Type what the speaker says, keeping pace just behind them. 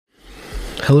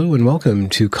Hello and welcome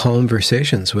to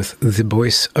Conversations with the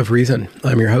Voice of Reason.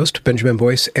 I'm your host, Benjamin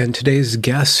Boyce, and today's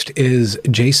guest is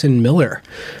Jason Miller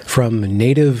from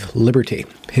Native Liberty.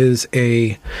 He's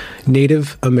a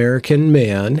Native American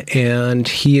man, and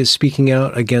he is speaking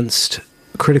out against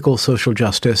critical social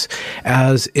justice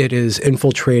as it is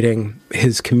infiltrating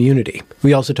his community.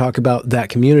 We also talk about that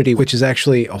community, which is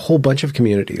actually a whole bunch of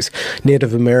communities.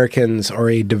 Native Americans are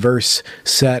a diverse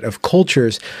set of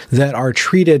cultures that are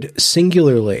treated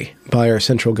singularly by our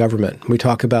central government. We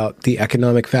talk about the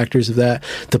economic factors of that,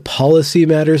 the policy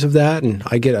matters of that, and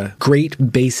I get a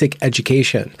great basic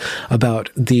education about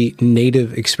the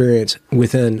Native experience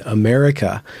within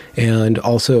America, and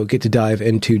also get to dive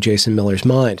into Jason Miller's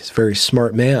mind. He's a very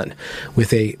smart man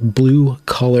with a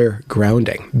blue-collar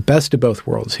grounding. Best of both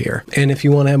worlds here. And if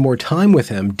you want to have more time with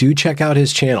him, do check out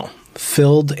his channel.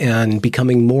 Filled and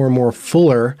becoming more and more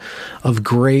fuller of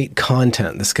great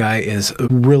content. This guy is a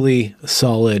really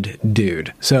solid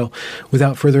dude. So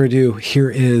without further ado, here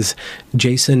is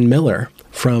Jason Miller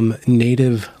from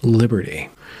Native Liberty.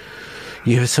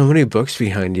 You have so many books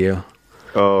behind you.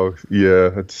 Oh, yeah.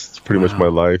 That's pretty much my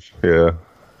life. Yeah.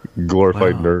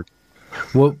 Glorified nerd.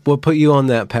 What put you on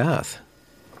that path?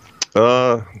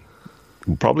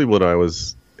 Probably when I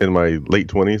was in my late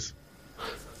 20s.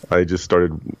 I just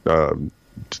started, I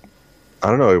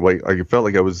don't know, like I felt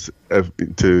like I was,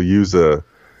 to use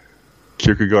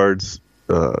Kierkegaard's,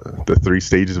 the three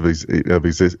stages of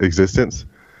existence.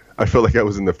 I felt like I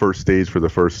was in the first stage for the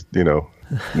first,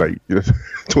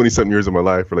 20-something years of my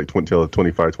life, or like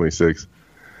 25, 26,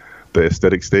 the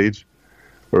aesthetic stage,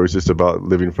 where it was just about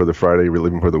living for the Friday,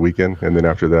 living for the weekend. And then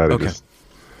after that, it just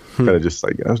kind of just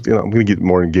like, I'm going to get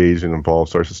more engaged and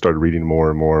involved. So I just started reading more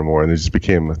and more and more. And it just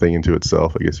became a thing into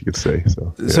itself, I guess you could say.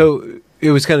 So, yeah. So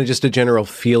it was kind of just a general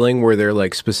feeling. Were there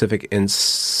like specific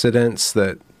incidents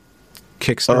that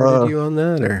kickstarted you on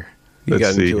that? Or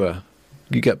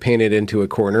you got painted into a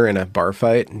corner in a bar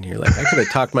fight and you're like, I could have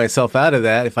talked myself out of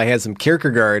that if I had some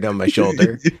Kierkegaard on my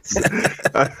shoulder.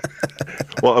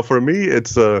 Well, for me,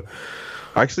 it's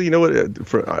actually, you know what?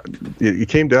 It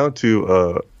came down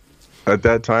to at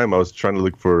that time, I was trying to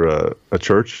look for a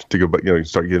church to go back,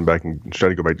 start getting back and try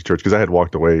to go back to church, because I had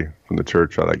walked away from the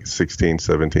church at like 16,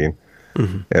 17.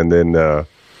 Mm-hmm. And then I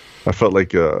felt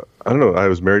like, I don't know, I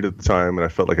was married at the time, and I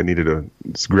felt like I needed to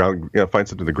find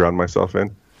something to ground myself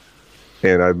in.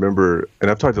 And I remember, and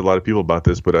I've talked to a lot of people about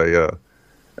this, but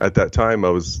at that time,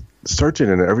 I was searching,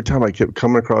 and every time I kept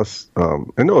coming across,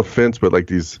 and no offense, but like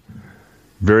these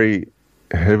very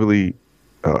heavily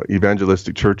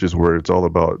evangelistic churches where it's all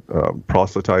about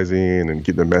proselytizing and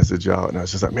getting the message out. And I was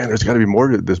just like, man, there's got to be more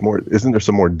to this. Isn't there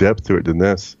some more depth to it than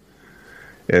this?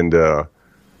 And I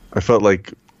felt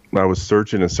like I was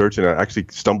searching and searching. I actually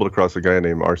stumbled across a guy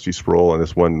named R.C. Sproul and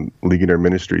this one Legionnaire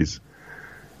Ministries.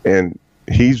 And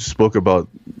he spoke about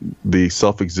the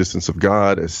self-existence of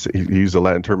God. As he used the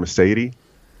Latin term aseity.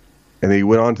 And he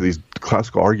went on to these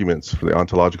classical arguments for the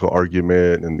ontological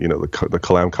argument and, the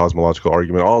Kalam cosmological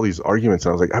argument, all these arguments.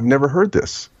 And I was like, I've never heard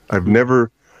this. And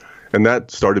that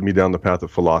started me down the path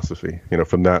of philosophy,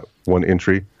 from that one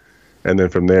entry. And then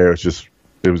from there, it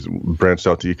was branched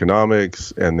out to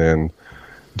economics, and then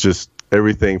just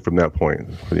everything from that point,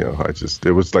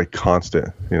 it was like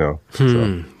constant, So,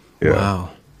 yeah. Wow.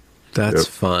 That's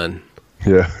fun.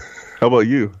 Yeah. How about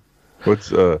you? What's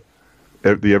the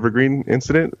Evergreen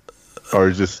incident?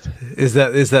 Or just is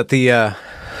that the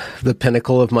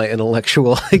pinnacle of my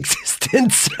intellectual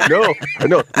existence? No, I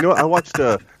know. I watched.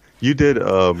 You did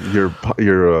your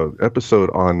episode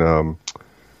on.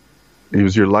 It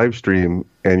was your live stream,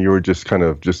 and you were just kind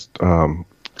of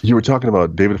you were talking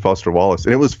about David Foster Wallace,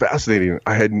 and it was fascinating.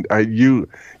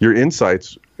 Your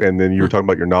insights, and then you were talking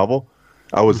about your novel.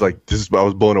 I was like, I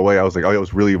was blown away. I was like, I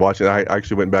was really watching. I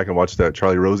actually went back and watched that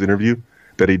Charlie Rose interview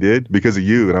that he did because of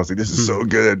you, and I was like, this is so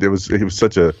good. It was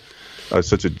such a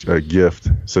gift,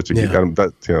 such a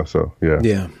gift. So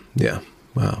yeah.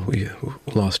 Wow, we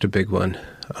lost a big one.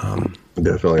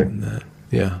 Definitely.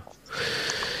 Yeah.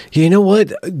 You know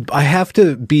what? I have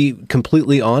to be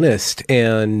completely honest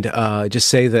and just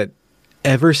say that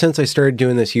ever since I started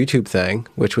doing this YouTube thing,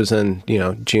 which was in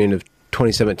June of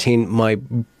 2017, my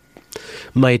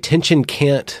attention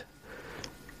can't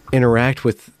interact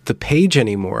with the page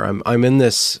anymore. I'm in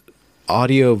this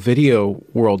audio video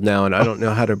world now, and I don't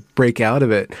know how to break out of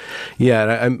it.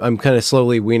 Yeah, I'm kind of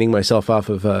slowly weaning myself off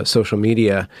of social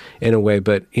media in a way.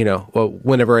 But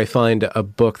whenever I find a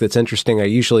book that's interesting, I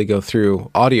usually go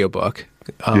through audiobook.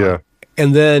 And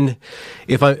then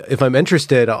if I'm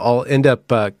interested, I'll end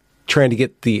up trying to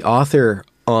get the author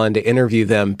on to interview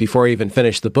them before I even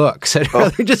finish the book. So I'd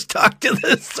rather just talk to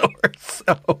the source.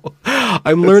 So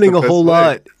I'm learning a whole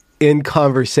lot in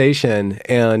conversation,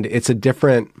 and it's a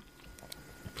different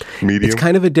medium. It's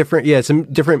kind of a different, it's a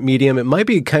different medium. It might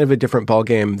be kind of a different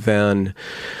ballgame than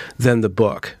the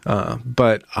book.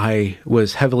 But I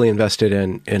was heavily invested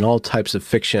in all types of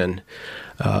fiction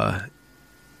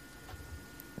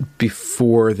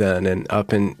before then, and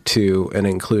up into and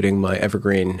including my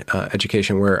evergreen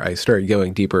education, where I started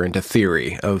going deeper into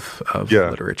theory of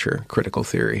literature, critical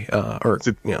theory,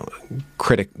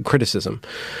 criticism.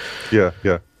 Yeah.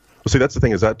 Well, see, that's the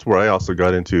thing, is that's where I also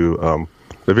got into.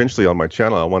 Eventually, on my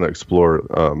channel, I want to explore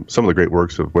some of the great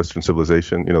works of Western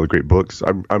civilization. The great books.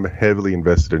 I'm heavily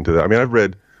invested into that. I mean, I've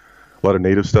read a lot of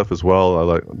native stuff as well. I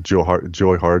like Joy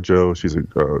Harjo. She's a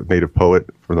native poet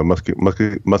from the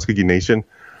Muskogee Nation.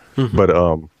 Mm-hmm. But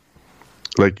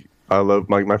I love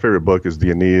my favorite book is the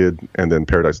Aeneid, and then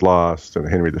Paradise Lost, and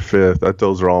Henry V.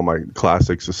 Those are all my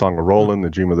classics. The Song of Roland, The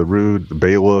Dream of the Rood, The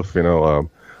Beowulf. Lord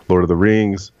of the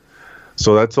Rings.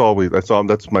 So that's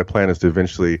my plan, is to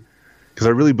eventually, because I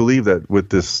really believe that with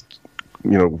this,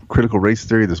 critical race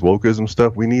theory, this wokeism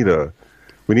stuff, we need to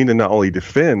not only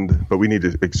defend, but we need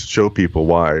to show people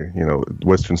why,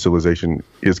 Western civilization,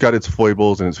 it's got its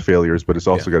foibles and its failures, but it's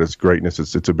also got its greatness,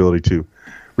 its ability to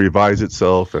revise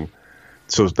itself. And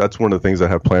so that's one of the things I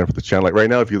have planned for the channel. Like right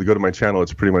now, if you go to my channel,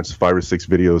 it's pretty much 5 or 6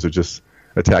 videos of just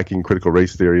attacking critical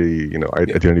race theory,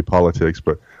 identity politics,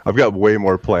 but I've got way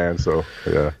more planned. So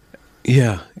yeah.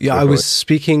 Definitely. I was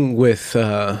speaking with,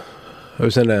 I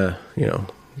was in a,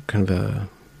 kind of a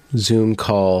Zoom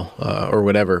call or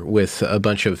whatever with a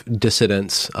bunch of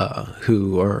dissidents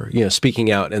who are, speaking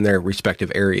out in their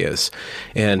respective areas.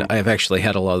 And I've actually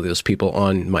had a lot of those people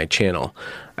on my channel.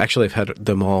 Actually, I've had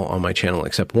them all on my channel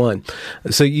except one.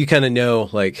 So you kind of know,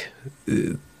 like,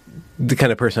 the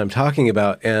kind of person I'm talking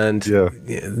about. And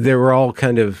they were all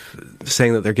kind of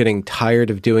saying that they're getting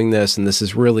tired of doing this, and this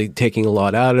is really taking a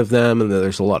lot out of them, and that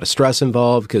there's a lot of stress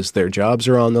involved because their jobs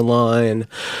are on the line,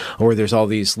 or there's all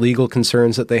these legal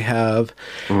concerns that they have.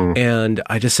 And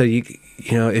I just said,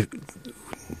 if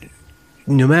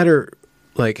no matter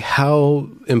like how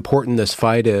important this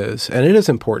fight is, and it is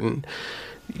important,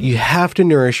 you have to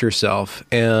nourish yourself.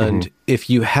 And if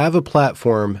you have a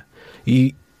platform,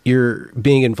 you're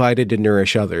being invited to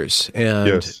nourish others.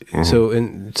 And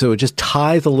so just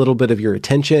tithe a little bit of your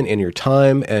attention and your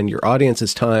time and your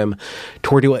audience's time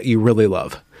toward what you really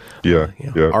love.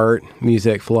 Art,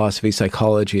 music, philosophy,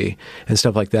 psychology, and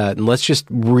stuff like that. And let's just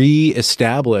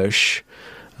reestablish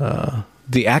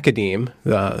the academe,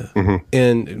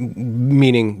 in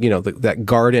meaning, that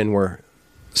garden where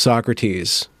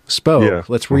Socrates spoke.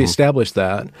 Let's reestablish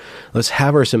that. Let's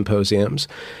have our symposiums,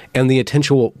 and the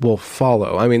attention will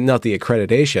follow. I mean, not the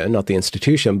accreditation, not the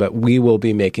institution, but we will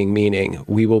be making meaning.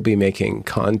 We will be making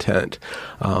content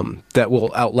that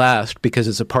will outlast, because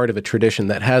it's a part of a tradition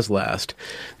that has lasted,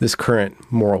 this current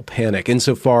moral panic,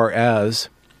 insofar as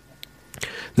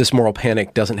this moral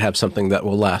panic doesn't have something that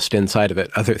will last inside of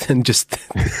it other than just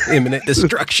imminent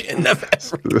destruction of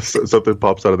everything. Something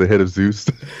pops out of the head of Zeus.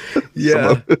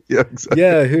 Exactly.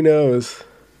 Yeah, who knows?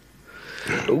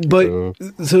 But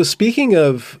so speaking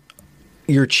of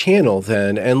your channel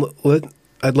then, and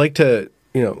I'd like to,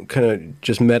 kind of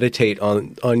just meditate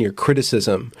on your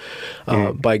criticism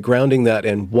by grounding that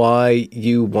in why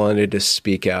you wanted to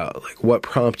speak out. Like, what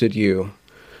prompted you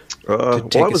to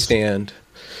take a stand?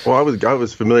 Well, I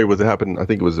was familiar with it happened. I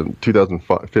think it was in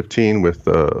 2015 with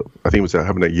I think it was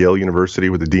happened at Yale University,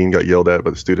 where the dean got yelled at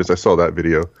by the students. I saw that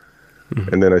video,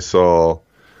 and then I saw,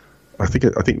 I think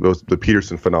it was the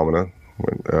Peterson phenomena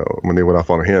when they went off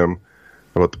on him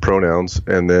about the pronouns,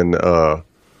 and then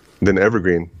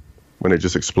Evergreen when it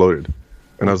just exploded,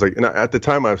 and I was like, and at the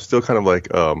time I was still kind of like,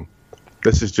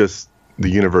 this is just the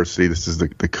university. This is the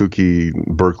kooky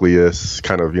Berkeley-esque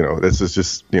kind of, this is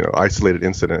just isolated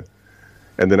incident.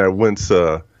 And then I went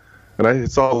and I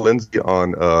saw Lindsay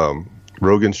on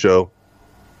Rogan's show,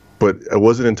 but it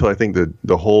wasn't until I think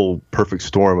the whole perfect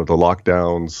storm of the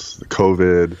lockdowns, the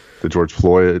COVID, the George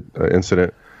Floyd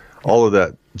incident, all of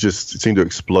that just seemed to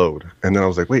explode. And then I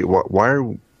was like, wait,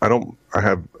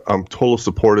 I'm totally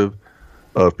supportive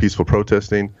of peaceful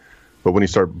protesting, but when you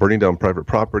start burning down private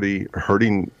property,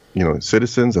 hurting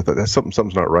citizens, I thought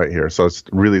something's not right here. So I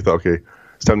really thought, okay,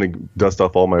 it's time to dust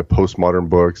off all my postmodern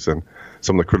books and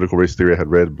some of the critical race theory I had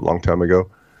read a long time ago.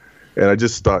 And I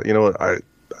just thought,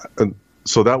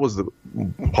 so that was the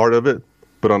part of it.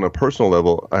 But on a personal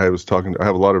level, I worked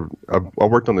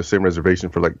on the same reservation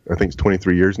for I think it's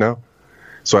 23 years now.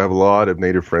 So I have a lot of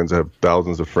Native friends. I have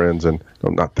thousands of friends, and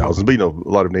not thousands, but a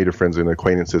lot of Native friends and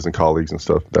acquaintances and colleagues and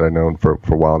stuff that I've known for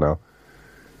a while now.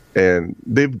 And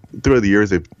throughout the years,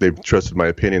 they've trusted my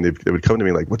opinion. They would come to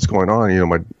me like, "What's going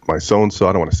on?" My so-and-so,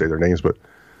 I don't want to say their names, but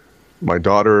my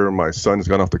daughter, my son has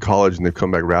gone off to college and they've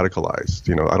come back radicalized.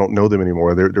 I don't know them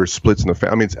anymore. There's splits in the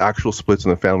family. I mean, it's actual splits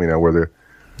in the family now where they're,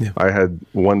 I had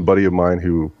one buddy of mine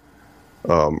who,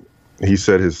 he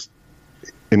said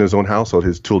in his own household,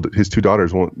 his two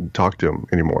daughters won't talk to him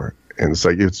anymore. And it's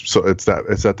like, it's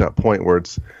at that point where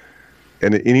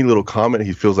and any little comment,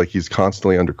 he feels like he's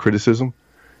constantly under criticism.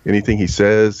 Anything he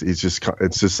says, it's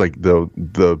just like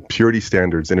the purity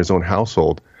standards in his own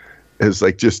household is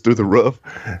like just through the roof.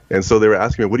 And so they were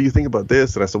asking me, "What do you think about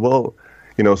this?" And I said, "Well,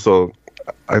 so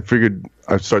I figured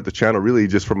I'd start the channel really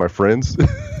just for my friends,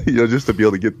 just to be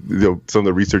able to get some of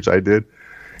the research I did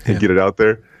and get it out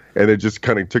there." And it just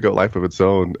kind of took a life of its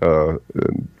own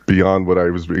beyond what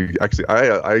I was actually.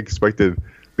 I expected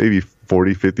maybe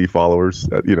 40, 50 followers,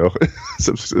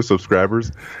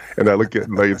 subscribers, and I look at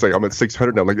it's like I'm at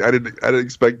 600 now. Like I didn't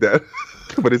expect that,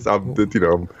 but I'm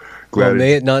glad. Well,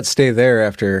 may it not stay there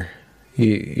after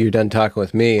you're done talking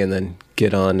with me, and then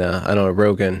get on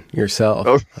Rogan yourself.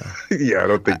 Oh, yeah, I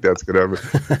don't think that's gonna happen.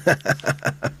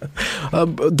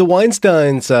 The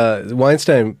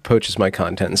Weinstein poaches my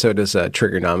content, and so does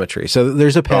Trigonometry. So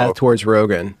there's a path towards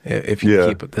Rogan if you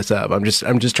keep this up. I'm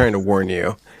just trying to warn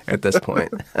you at this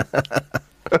point.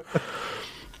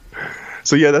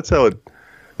 So yeah, that's kind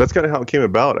of how it came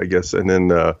about, I guess. And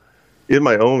then in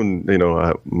my own,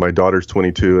 my daughter's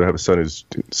 22, and I have a son who's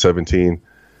 17,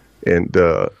 and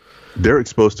they're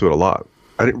exposed to it a lot.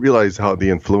 I didn't realize how the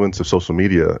influence of social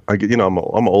media. I'm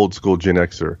an old school Gen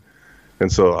Xer,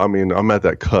 and so I mean I'm at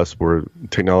that cusp where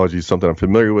technology is something I'm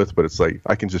familiar with, but it's like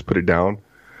I can just put it down.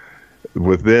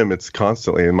 With them, it's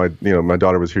constantly. And my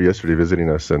daughter was here yesterday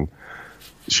visiting us, and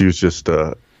she was just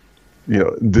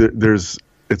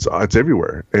it's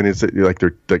everywhere, and it's like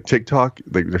they're like TikTok.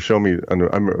 Like they're showing me.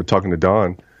 I'm talking to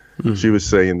Dawn. Mm-hmm. She was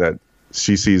saying that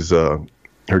she sees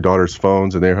her daughter's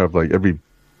phones, and they have like every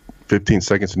 15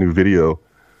 seconds a new video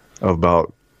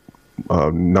about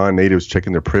non-natives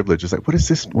checking their privilege. It's like, what is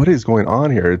this? What is going on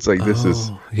here? It's like this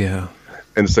is and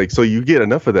it's like, so you get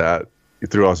enough of that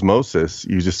through osmosis,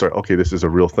 you just start, okay, this is a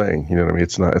real thing. You know what I mean?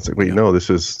 It's not. It's like, wait, no, it's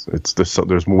this.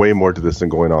 There's way more to this than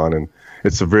going on, and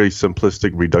it's a very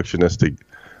simplistic,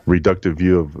 reductive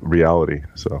view of reality.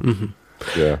 So,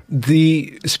 yeah.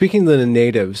 Speaking of the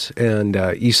natives, and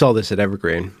you saw this at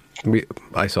Evergreen.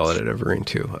 I saw it at Evergreen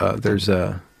too. There's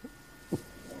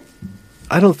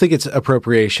I don't think it's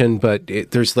appropriation, but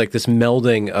there's like this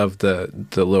melding of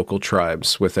the local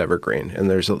tribes with Evergreen, and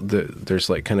there's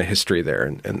like kind of history there,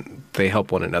 and they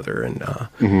help one another. And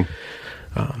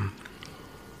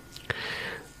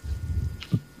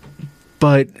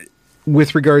but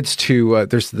with regards to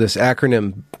there's this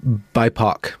acronym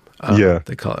BIPOC,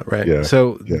 they call it, right? Yeah.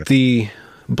 So the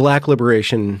Black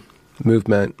Liberation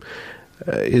Movement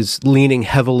is leaning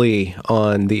heavily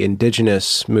on the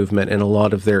indigenous movement and a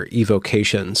lot of their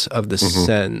evocations of the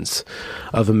sins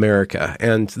of America.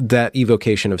 And that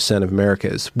evocation of sin of America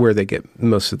is where they get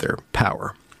most of their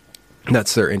power.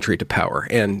 That's their entry to power.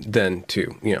 And then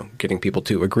to, getting people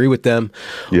to agree with them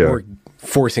or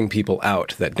forcing people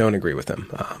out that don't agree with them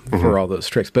for all those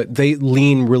tricks. But they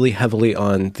lean really heavily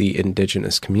on the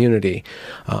indigenous community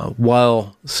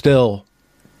while still,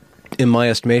 in my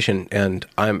estimation, and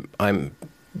I'm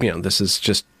this is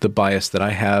just the bias that I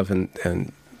have,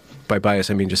 and by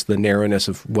bias I mean just the narrowness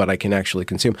of what I can actually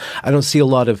consume. I don't see a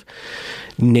lot of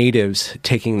natives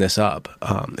taking this up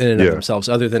in and of themselves,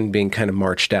 other than being kind of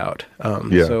marched out.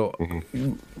 So,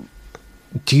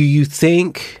 do you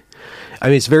think? I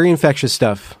mean, it's very infectious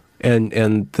stuff,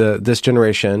 and this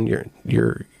generation,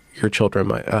 your children,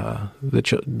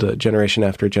 the generation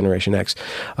after Generation X,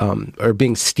 are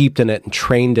being steeped in it and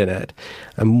trained in it.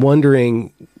 I'm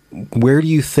wondering, where do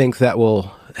you think that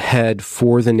will head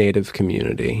for the Native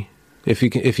community? If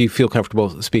you feel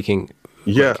comfortable speaking,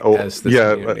 as this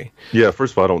community.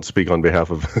 First of all, I don't speak on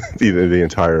behalf of the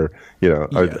entire.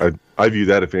 I view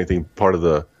that, if anything, part of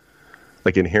the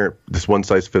inherent this one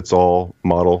size fits all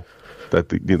model that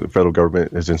the federal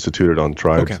government has instituted on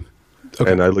tribes.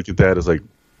 Okay. And I look at that as I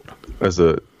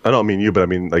don't mean you, but I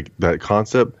mean like that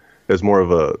concept as more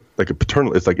of a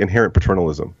paternal. It's like inherent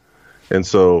paternalism, and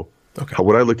so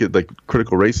when I look at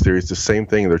critical race theory, it's the same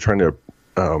thing. They're trying to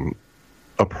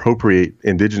appropriate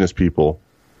indigenous people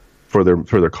for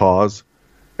their cause,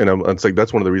 and it's like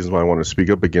that's one of the reasons why I want to speak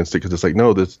up against it, because it's like,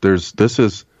 no, this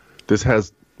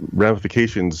has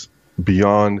ramifications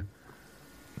beyond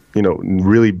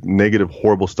really negative,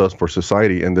 horrible stuff for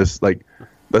society, and this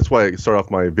that's why I start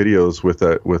off my videos with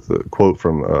a quote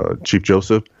from Chief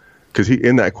Joseph, because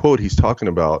in that quote he's talking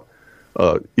about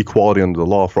equality under the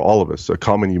law for all of us, a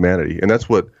common humanity. And that's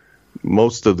what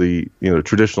most of the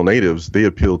traditional natives, they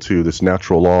appeal to, this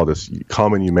natural law, this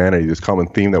common humanity, this common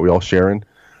theme that we all share in.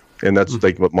 And that's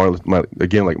like what Martin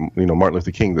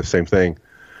Luther King, the same thing.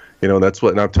 That's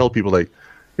what, and I tell people, like,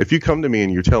 if you come to me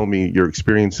and you tell me you're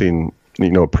experiencing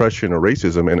oppression or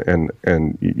racism,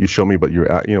 and you show me but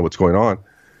you're what's going on,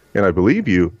 and I believe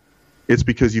you, it's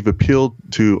because you've appealed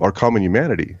to our common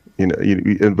humanity.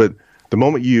 But the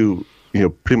moment you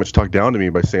pretty much talk down to me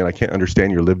by saying I can't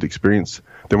understand your lived experience,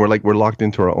 then we're locked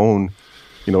into our own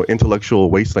intellectual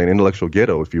wasteland, intellectual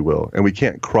ghetto, if you will, and we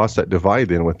can't cross that divide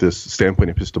then with this standpoint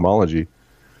epistemology.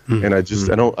 And I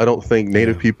don't think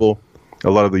Native people, a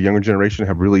lot of the younger generation,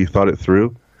 have really thought it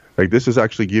through. Like, this is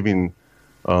actually giving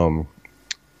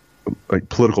like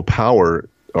political power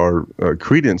or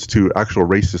credence to actual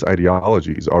racist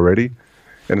ideologies already.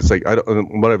 And it's like, I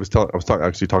was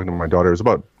talking to my daughter. It was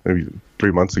about maybe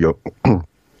 3 months ago.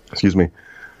 Excuse me.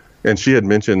 And she had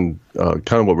mentioned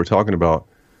kind of what we're talking about.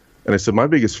 And I said, my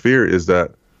biggest fear is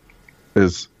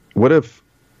what if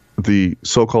the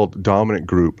so-called dominant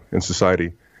group in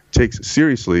society takes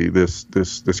seriously this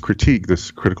critique,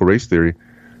 this critical race theory,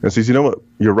 and says, you know what,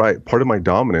 you're right. Part of my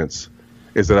dominance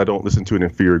is that I don't listen to an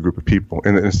inferior group of people.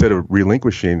 And instead of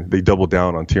relinquishing, they double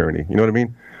down on tyranny. You know what I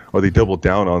mean? Or they double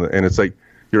down on it. And it's like,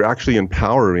 you're actually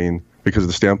empowering, because of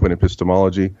the standpoint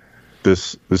epistemology,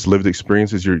 this lived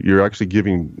experiences, you're actually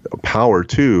giving power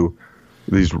to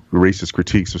these racist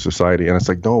critiques of society. And it's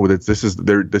like, no,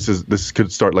 this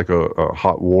could start like a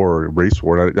hot war or a race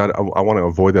war. And I want to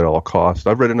avoid that at all costs.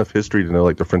 I've read enough history to know,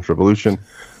 like, the French Revolution,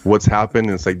 what's happened.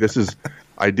 And it's like,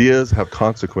 ideas have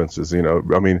consequences.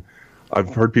 I mean,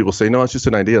 I've heard people say, no, it's just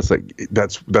an idea. It's like,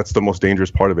 that's the most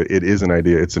dangerous part of it. It is an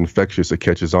idea. It's infectious. It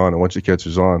catches on. And once it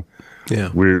catches on,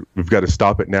 we've got to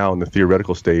stop it now in the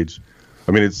theoretical stage.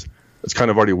 I mean, it's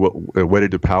kind of already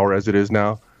wedded to power as it is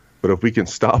now. But if we can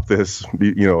stop this,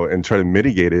 and try to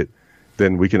mitigate it,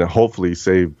 then we can hopefully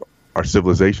save our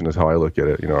civilization, is how I look at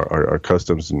it, our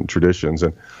customs and traditions.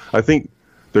 And I think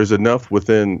there's enough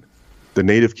within the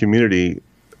Native community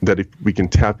that if we can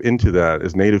tap into that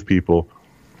as Native people,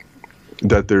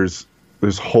 that there's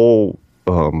this whole,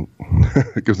 I was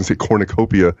going to say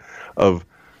cornucopia of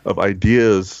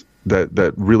ideas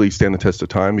that really stand the test of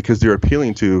time, because they're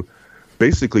appealing to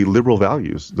basically liberal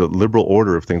values, the liberal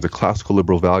order of things, the classical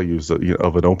liberal values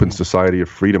of an open society of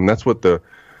freedom. That's what they're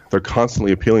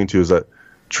constantly appealing to, is that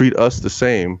treat us the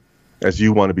same as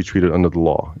you want to be treated under the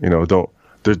law.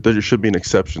 There should be an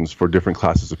exceptions for different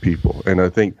classes of people. And I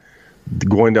think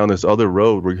going down this other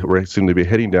road we seem to be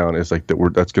heading down is like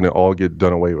that's going to all get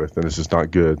done away with, and this is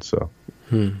not good. So,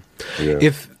 yeah.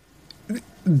 If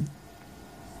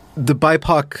the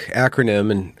BIPOC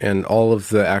acronym and all of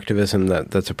the activism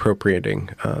that's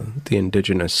appropriating the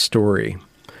indigenous story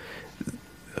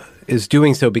is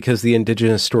doing so because the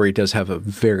indigenous story does have a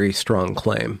very strong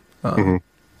claim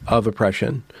of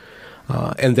oppression,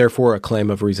 and therefore a claim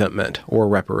of resentment or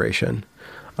reparation.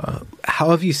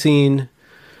 How have you seen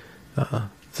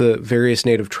the various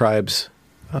Native tribes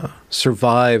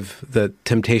survive the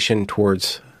temptation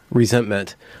towards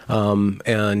resentment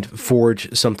and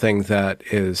forge something that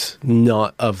is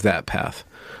not of that path?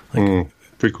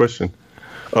 Good question.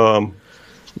 Let's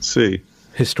see.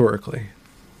 Historically.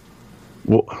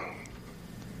 Well,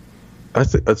 I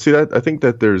think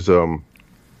that there's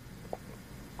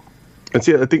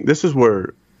I think this is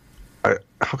where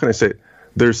how can I say it?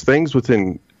 There's things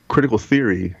within critical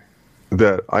theory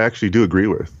that I actually do agree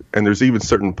with, and there's even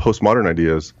certain postmodern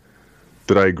ideas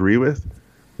that I agree with,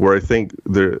 where I think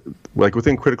like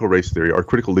within critical race theory or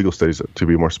critical legal studies, to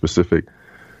be more specific,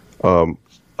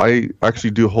 I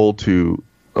actually do hold to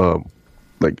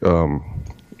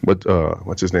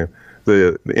what's his name,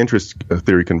 the interest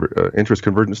theory, interest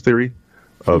convergence theory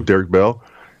of Derek Bell,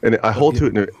 and I hold to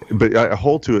it.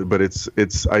 But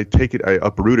it's I take it, I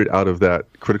uproot it out of that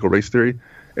critical race theory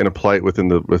and apply it within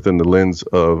the lens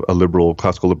of a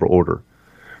classical liberal order.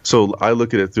 So I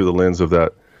look at it through the lens of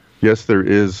that. Yes, there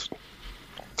is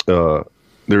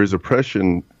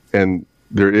oppression, and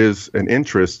there is an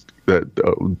interest that.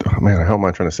 Man, how am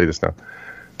I trying to say this now?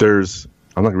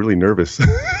 I'm like really nervous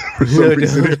for some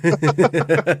reason.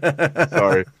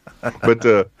 Sorry, but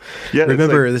yeah.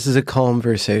 Remember, this is a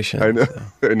conversation. I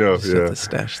know. So have to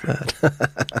stash that.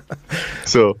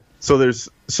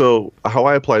 So how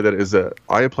I apply that is that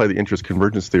I apply the interest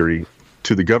convergence theory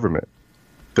to the government.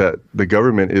 That the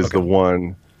government is the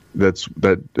one that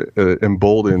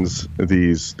emboldens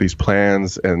these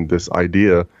plans and this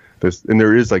idea. And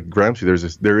there is, like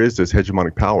Gramsci, there is this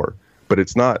hegemonic power, but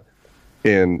it's not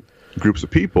in groups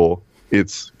of people.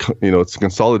 it's it's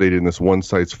consolidated in this one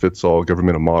size fits all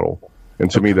governmental model. And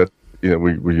to me, that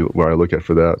where I look at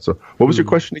for that. So, what was your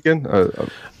question again? Because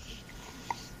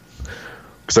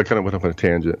I kind of went off on a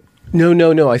tangent.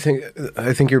 No. I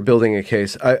think you're building a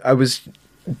case.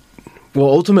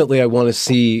 Ultimately, I want to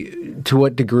see to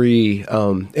what degree,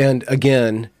 and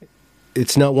again,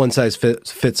 it's not one size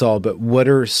fits all, but what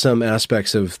are some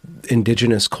aspects of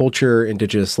indigenous culture,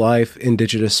 indigenous life,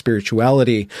 indigenous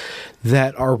spirituality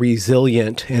that are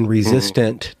resilient and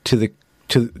resistant to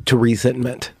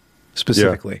resentment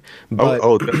specifically? Yeah.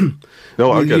 But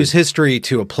no, you use history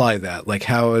to apply that. Like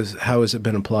how has it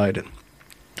been applied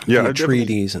in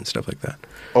treaties and stuff like that?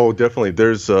 Oh, definitely.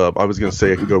 There's I was going to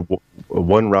say I could go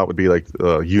one route would be like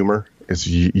humor. It's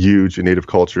huge in Native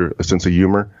culture, a sense of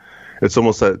humor. It's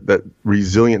almost that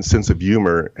resilient sense of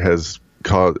humor has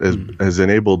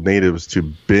enabled Natives to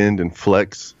bend and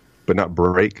flex, but not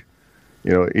break.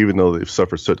 Even though they've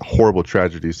suffered such horrible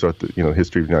tragedies throughout the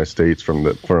history of the United States, from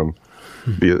the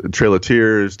Trail of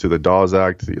Tears to the Dawes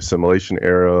Act, the Assimilation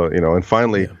era, and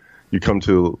finally you come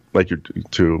to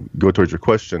to go towards your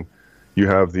question. You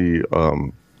have the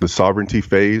sovereignty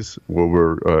phase, where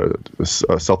we're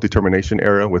a self-determination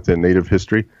era within Native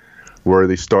history, where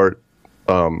they start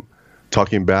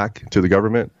talking back to the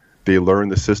government. They learn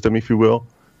the system, if you will,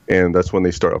 and that's when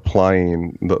they start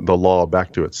applying the law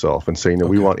back to itself and saying that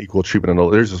we want equal treatment.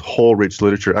 And there's this whole rich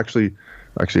literature. Actually,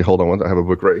 hold on. I have a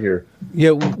book right here.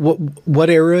 Yeah, what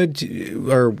era what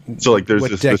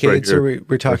decades right are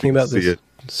we talking about? This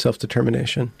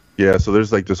self-determination. Yeah, so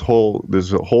there's a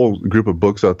whole group of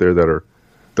books out there that are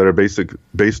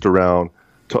based around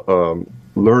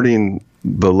learning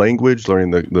the language,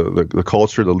 learning the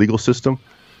culture, the legal system,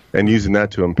 and using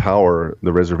that to empower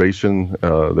the reservation,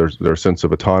 their sense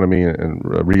of autonomy and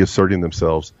reasserting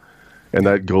themselves. And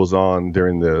that goes on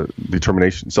during the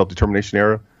self-determination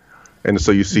era. And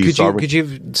so you see Could you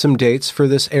have some dates for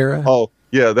this era? Oh,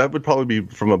 yeah, that would probably be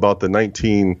from about the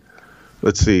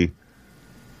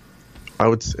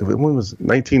when was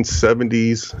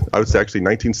 1970s? I would say actually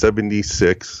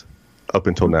 1976 up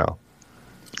until now.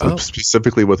 Oh.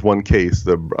 Specifically with one case,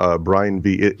 the Brian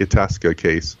V. Itasca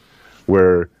case,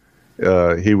 where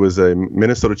he was a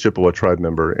Minnesota Chippewa tribe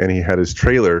member, and he had his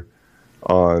trailer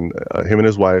on him and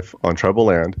his wife on tribal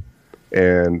land,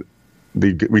 and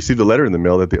they received a letter in the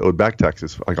mail that they owed back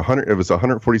taxes, it was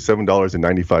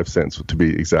 $147.95 to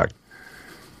be exact.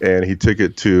 And he took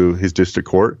it to his district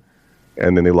court,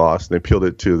 and then they lost. They appealed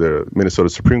it to the Minnesota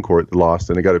Supreme Court, they lost,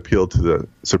 and it got appealed to the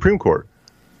Supreme Court.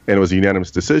 And it was a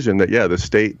unanimous decision that, the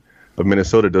state of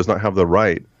Minnesota does not have the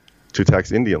right to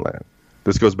tax Indian land.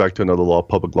 This goes back to another law,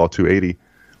 Public Law 280.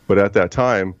 But at that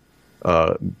time,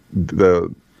 I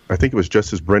think it was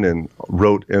Justice Brennan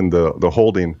wrote in the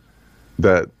holding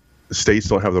that states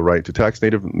don't have the right to tax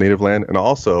native land, and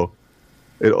also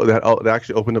that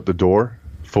actually opened up the door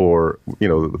for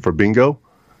bingo,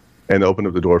 and opened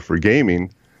up the door for gaming,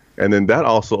 and then that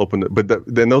also opened.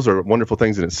 Then those are wonderful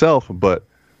things in itself, but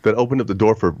that opened up the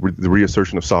door for the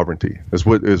reassertion of sovereignty. Is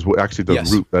what actually the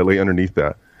root that lay underneath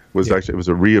that was actually, it was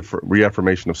a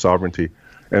reaffirmation of sovereignty,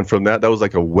 and from that was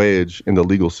like a wedge in the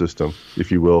legal system,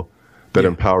 if you will, that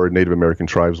empowered Native American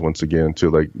tribes once again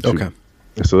to.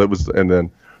 So that was, and then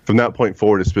from that point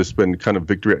forward, it's just been kind of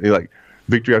victory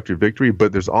after victory.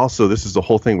 But there's also, this is the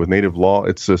whole thing with Native law.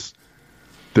 It's just,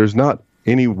 there's not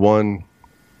any one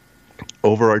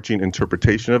overarching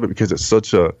interpretation of it, because it's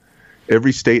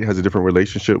every state has a different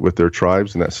relationship with their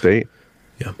tribes in that state.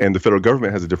 Yeah. And the federal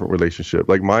government has a different relationship.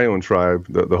 Like my own tribe,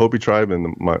 the Hopi tribe,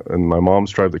 and my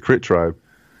mom's tribe, the Crit tribe,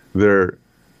 they're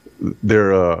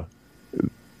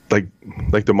like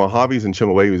the Mojaves and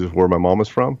Chemehuevis is where my mom is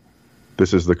from.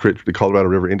 This is the Colorado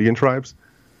River Indian tribes.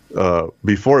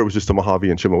 Before it was just the Mojave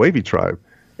and Chemehuevi tribe.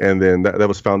 And then that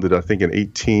was founded, I think, in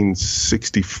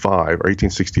 1865 or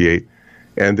 1868.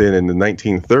 And then in the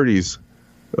 1930s,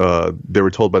 they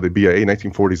were told by the BIA,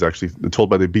 1940s actually, told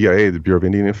by the BIA, the Bureau of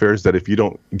Indian Affairs, that if you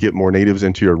don't get more natives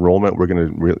into your enrollment, you're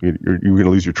going to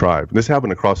lose your tribe. And this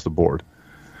happened across the board.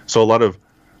 So a lot of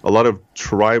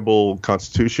tribal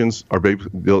constitutions are,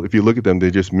 if you look at them, they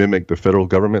just mimic the federal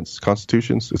government's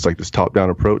constitutions. It's like this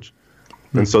top-down approach.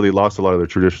 Mm-hmm. And so they lost a lot of their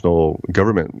traditional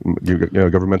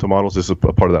governmental models. This is a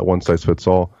part of that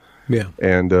one-size-fits-all. Yeah.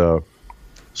 And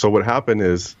so what happened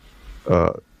is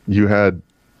you had,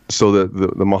 so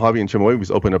the Mojave and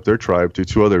Chemehuevis opened up their tribe to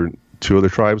two other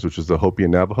tribes, which is the Hopi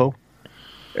and Navajo.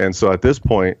 And so at this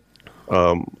point,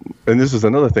 and this is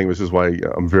another thing, which is why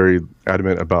I'm very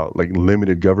adamant about like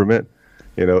limited government,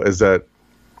 is that,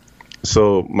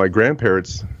 so my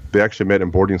grandparents, they actually met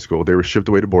in boarding school. They were shipped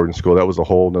away to boarding school. That was a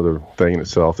whole other thing in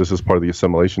itself. This is part of the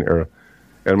assimilation era.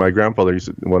 And my grandfather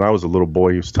when I was a little boy,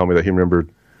 he used to tell me that he remembered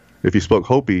if he spoke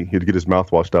Hopi, he'd get his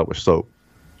mouth washed out with soap.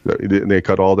 They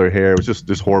cut all their hair. It was just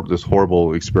this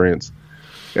horrible experience.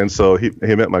 And so he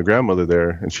met my grandmother there,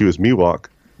 and she was Miwok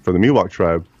from the Miwok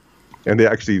tribe, and they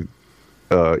actually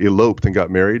eloped and got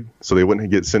married, so they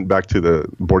wouldn't get sent back to the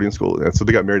boarding school. And so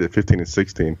they got married at 15 and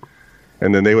 16,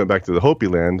 and then they went back to the Hopi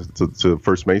land to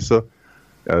First Mesa.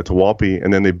 To Walpi,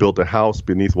 and then they built a house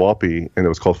beneath Walpi, and it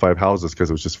was called Five Houses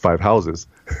because it was just 5 houses.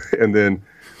 And then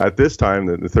at this time,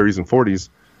 in the 30s and 40s,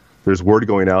 there's word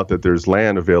going out that there's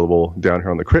land available down here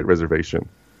on the Crit Reservation.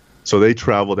 So they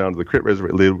travel down to the Crit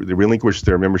Reservation, they relinquish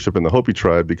their membership in the Hopi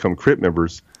tribe, become Crit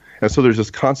members. And so there's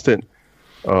this constant,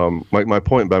 my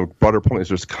broader point is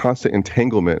there's constant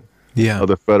entanglement of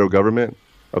the federal government,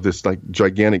 of this like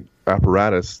gigantic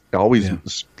apparatus, always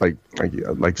like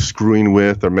screwing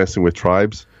with or messing with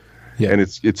tribes, and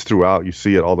it's throughout. You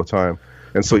see it all the time,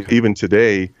 and so even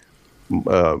today,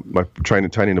 trying to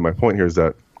tie into my point here is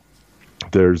that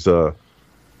there's what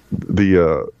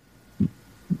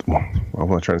am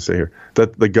I trying to say here?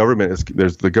 That the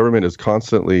government is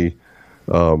constantly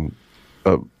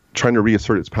trying to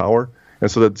reassert its power,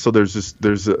 and so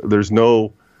there's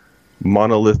no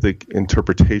monolithic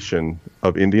interpretation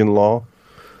of Indian law.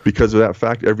 Because of that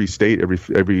fact, every state,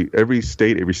 every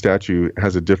statute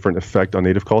has a different effect on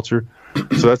Native culture.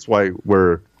 So that's why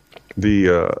and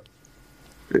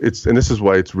this is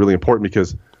why it's really important,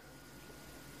 because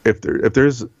if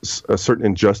there's a certain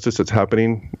injustice that's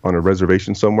happening on a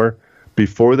reservation somewhere,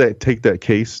 before they take that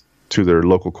case to their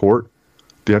local court,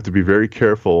 they have to be very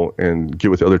careful and get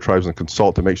with the other tribes and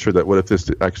consult to make sure that what if this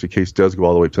case does go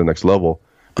all the way to the next level.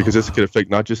 Because this could affect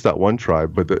not just that one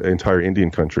tribe, but the entire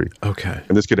Indian country. Okay.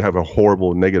 And this could have a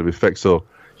horrible negative effect. So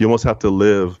you almost have to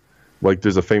live, like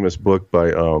there's a famous book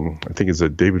by, I think it's a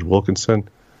David Wilkinson,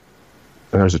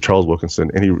 and there's a Charles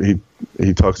Wilkinson, and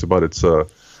he talks about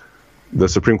the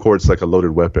Supreme Court's like a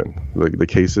loaded weapon, like the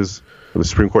cases of the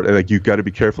Supreme Court, and like you got to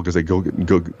be careful because they go,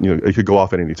 it could go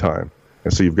off at any time.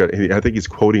 And so I think he's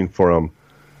quoting from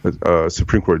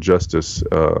Supreme Court Justice.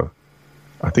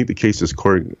 I think the case is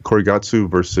Korigatsu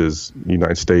versus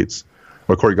United States,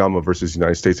 or Korigama versus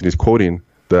United States, and he's quoting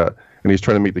that, and he's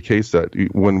trying to make the case that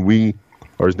when we,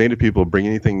 or as Native people, bring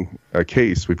a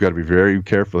case, we've got to be very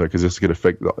careful there because this could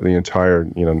affect the entire,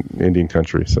 Indian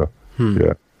country. So,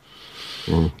 yeah.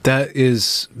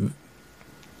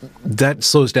 That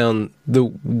slows down the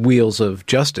wheels of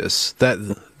justice.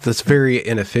 That's very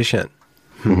inefficient.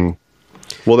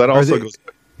 Mm-hmm. Well, that also goes.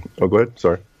 Oh, go ahead.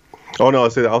 Sorry. Oh no, I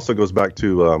say that also goes back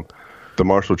to the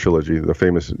Marshall trilogy, the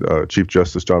famous Chief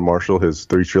Justice John Marshall, his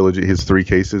 3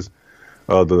 cases.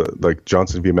 Like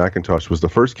Johnson v. McIntosh was the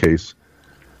first case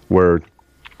where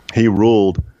he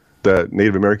ruled that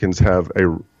Native Americans have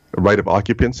a right of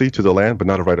occupancy to the land, but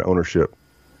not a right of ownership.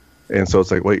 And so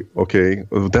it's like, wait, okay,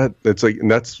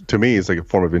 and that's to me is like a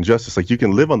form of injustice. Like you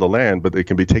can live on the land, but it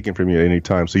can be taken from you at any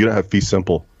time. So you don't have fee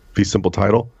simple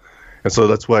title. And so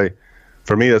that's why.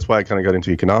 For me, that's why I kind of got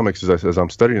into economics. As I'm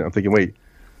studying, I'm thinking, wait,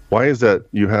 why is that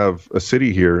you have a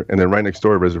city here and then right next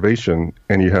door a reservation,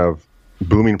 and you have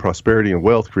booming prosperity and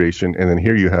wealth creation, and then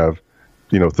here you have,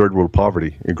 third world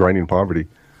poverty and grinding poverty.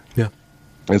 Yeah.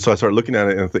 And so I started looking at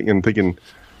it and thinking,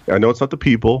 I know it's not the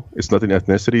people, it's not the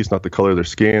ethnicity, it's not the color of their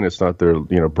skin, it's not their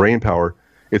brain power,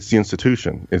 it's the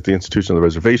institution. It's the institution of the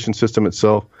reservation system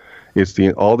itself. It's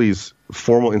all these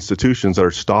formal institutions that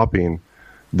are stopping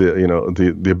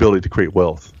the ability to create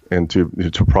wealth and to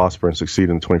prosper and succeed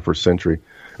in the 21st century.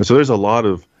 And so there's a lot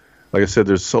of, like I said,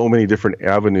 there's so many different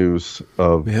avenues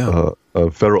of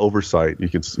federal oversight, you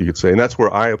could say. And that's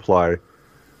where I apply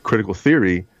critical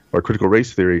theory or critical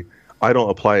race theory. I don't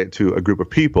apply it to a group of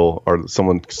people or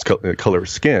someone's color of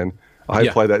skin. I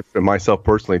apply that for myself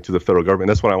personally to the federal government.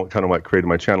 That's what I kind of created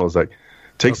my channel, is like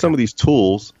take some of these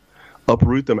tools,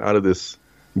 uproot them out of this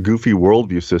goofy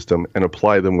worldview system and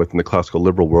apply them within the classical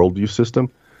liberal worldview system.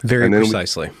 Very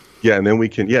precisely. And then we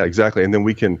can, exactly. And then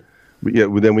we can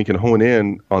hone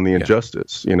in on the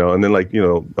injustice, and then like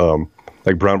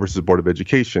Brown versus Board of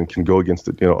Education can go against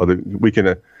we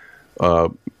can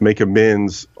make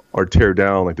amends or tear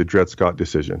down like the Dred Scott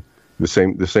decision, the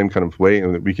same kind of way.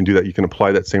 And we can do that. You can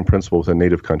apply that same principle with a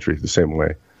native country the same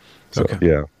way. So,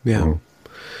 yeah.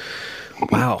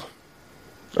 Wow.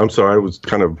 I'm sorry, I was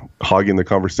kind of hogging the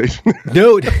conversation.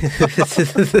 No,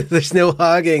 there's no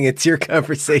hogging. It's your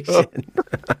conversation.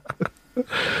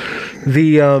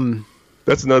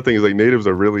 That's another thing is like natives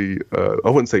are really, I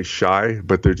wouldn't say shy,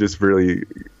 but they're just really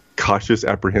cautious,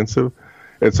 apprehensive.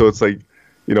 And so it's like,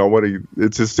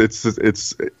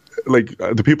 it's like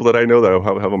the people that I know that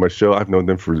I have on my show, I've known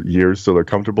them for years, so they're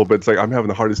comfortable, but it's like I'm having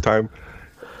the hardest time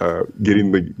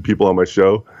getting the people on my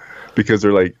show, because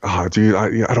they're like, oh, dude,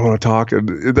 I don't want to talk.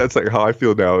 And that's like how I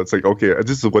feel now. It's like, okay,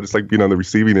 this is what it's like being on the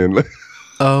receiving end.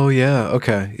 Oh, yeah.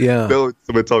 Okay. Yeah. No,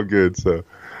 it's all good. So,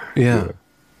 yeah.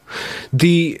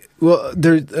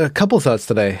 There's a couple thoughts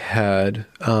that I had.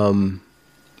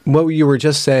 What you were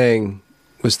just saying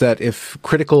was that if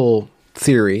critical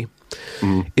theory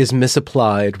is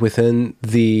misapplied within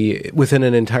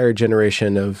an entire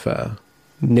generation of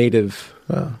Native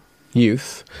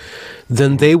youth,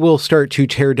 then they will start to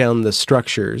tear down the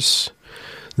structures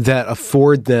that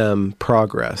afford them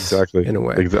progress. Exactly. In a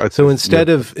way. So instead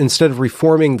of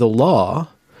reforming the law,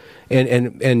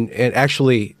 and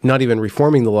actually not even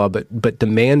reforming the law, but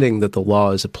demanding that the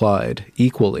law is applied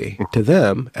equally to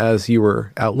them, as you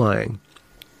were outlining,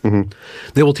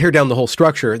 they will tear down the whole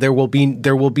structure. There will be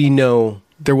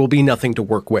nothing to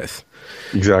work with.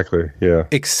 Exactly. Yeah.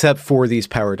 Except for these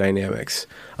power dynamics.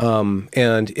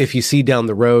 And if you see down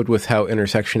the road with how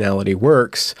intersectionality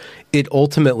works, it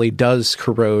ultimately does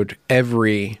corrode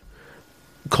every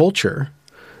culture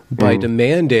by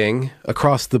demanding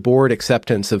across the board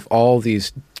acceptance of all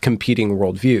these competing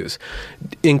worldviews,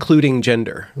 including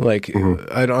gender. Like,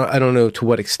 I don't know to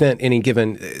what extent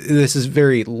this is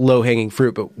very low hanging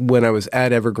fruit, but when I was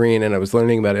at Evergreen and I was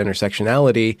learning about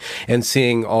intersectionality and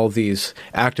seeing all these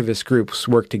activist groups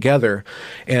work together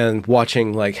and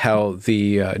watching like how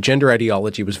the gender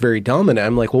ideology was very dominant,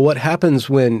 I'm like, well, what happens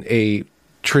when a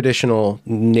traditional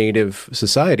Native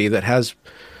society that has,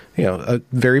 a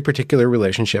very particular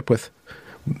relationship with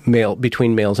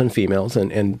between males and females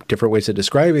and different ways of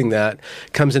describing that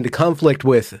comes into conflict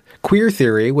with queer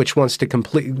theory, which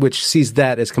sees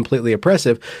that as completely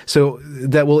oppressive. So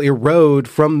that will erode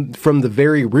from the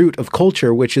very root of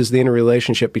culture, which is the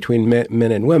interrelationship between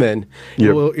men and women. Yep.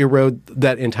 It will erode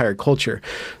that entire culture.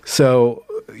 So,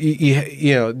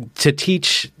 to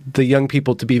teach the young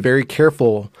people to be very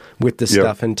careful with this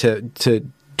stuff and to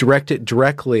direct it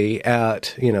directly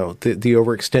at, the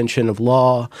overextension of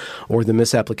law or the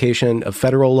misapplication of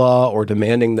federal law or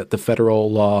demanding that the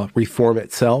federal law reform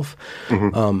itself,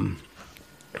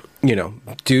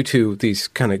 due to these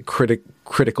kind of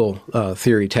critical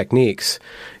theory techniques.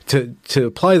 To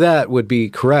apply that would be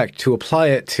correct. To apply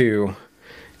it to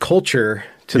culture,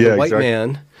 to the white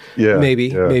man,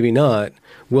 maybe not,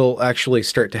 will actually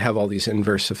start to have all these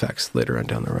inverse effects later on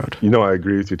down the road. I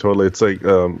agree with you totally. It's like,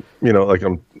 like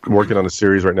I'm working on a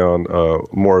series right now on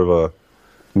more of a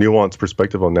nuanced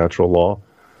perspective on natural law,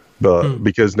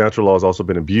 because natural law has also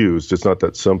been abused. It's not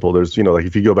that simple. There's, like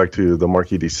if you go back to the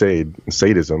Marquis de Sade,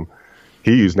 sadism,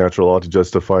 he used natural law to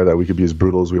justify that we could be as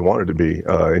brutal as we wanted to be.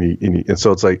 And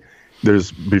so it's like,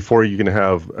 before you can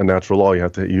have a natural law, you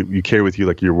have to, you carry with you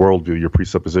like your worldview, your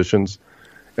presuppositions,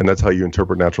 and that's how you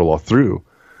interpret natural law through.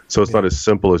 So it's not as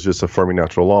simple as just affirming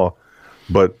natural law.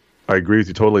 But I agree with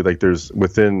you totally. Like there's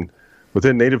within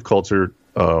Native culture,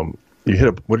 you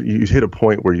hit a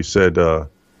point where you said,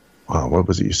 what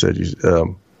was it you said? You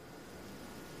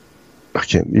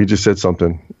just said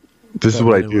something. This is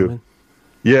what I do. Women?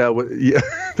 Yeah.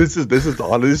 This is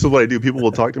what I do. People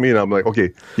will talk to me and I'm like,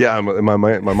 okay, yeah, my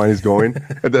mind is going.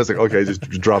 And that's like, okay, it just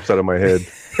drops out of my head.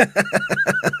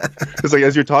 It's like,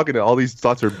 as you're talking, all these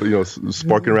thoughts are,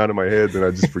 sparking around in my head, and I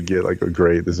just forget, like, oh,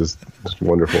 great, this is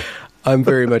wonderful. I'm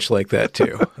very much like that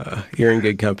too. You're in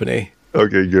good company.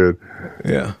 Okay, good.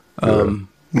 Yeah.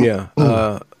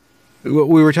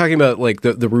 We were talking about like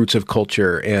the roots of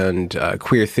culture and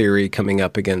queer theory coming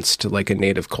up against like a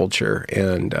Native culture,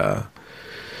 and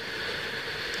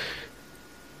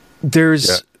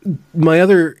there's my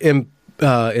other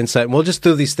insight. We'll just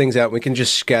throw these things out. We can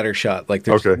just scattershot. Like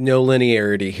there's no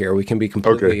linearity here. We can be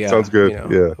completely sounds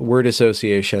good. Word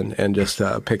association and just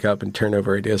pick up and turn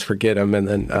over ideas, forget them, and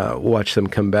then watch them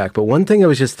come back. But one thing I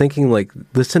was just thinking, like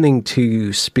listening to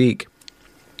you speak,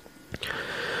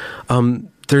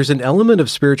 there's an element of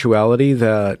spirituality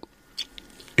that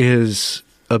is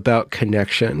about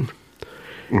connection,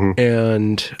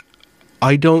 and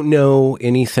I don't know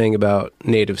anything about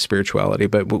Native spirituality,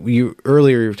 but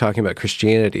earlier you were talking about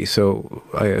Christianity, so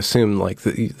I assume like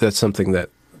that's something that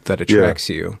attracts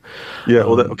you. Yeah.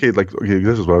 Well, this is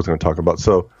what I was going to talk about.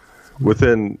 So,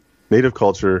 within Native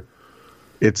culture,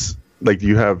 it's like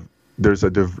there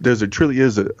truly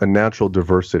is a natural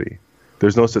diversity.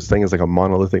 There's no such thing as like a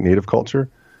monolithic Native culture.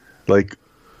 Like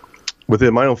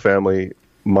within my own family,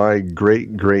 my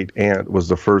great aunt was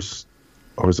the first.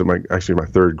 Or was it my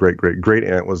third great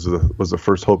aunt was the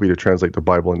first Hopi to translate the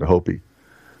Bible into Hopi,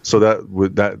 so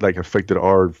that like affected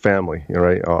our family,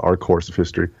 right? Our course of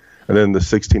history, and then the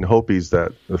 16 Hopis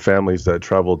the families that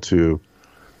traveled to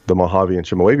the Mojave and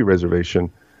Chemehuevi reservation,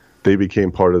 they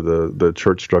became part of the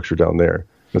church structure down there,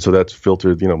 And so that's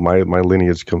filtered, my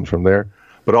lineage comes from there.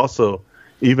 But also,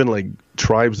 even like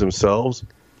tribes themselves,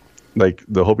 like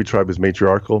the Hopi tribe is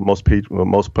matriarchal. Most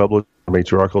Pueblos are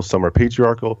matriarchal. Some are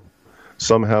patriarchal.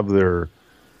 Some have their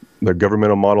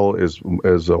governmental model is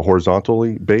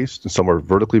horizontally based, and some are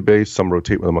vertically based. Some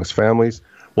rotate amongst families.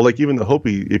 Well, like even the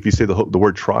Hopi, if you say the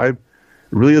word tribe,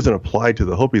 it really doesn't apply to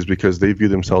the Hopis because they view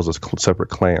themselves as separate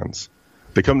clans.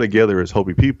 They come together as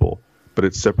Hopi people, but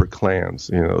it's separate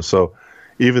clans. So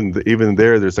even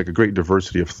there's like a great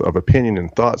diversity of opinion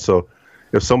and thought. So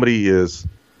if somebody is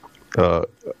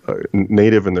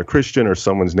native and they're Christian, or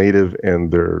someone's native and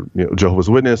they're Jehovah's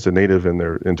Witness, and native and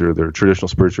they're into their traditional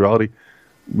spirituality,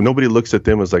 nobody looks at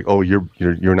them as like, oh, you're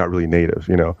not really native.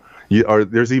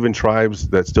 There's even tribes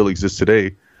that still exist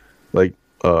today, like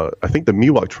I think the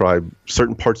Miwok tribe.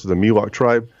 Certain parts of the Miwok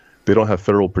tribe, they don't have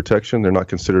federal protection. They're not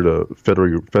considered a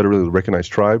federally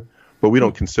recognized tribe, but we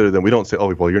don't consider them. We don't say,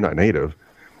 oh, well, you're not native.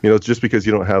 It's just because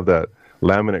you don't have that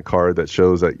laminate card that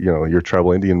shows that you're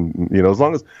tribal Indian. As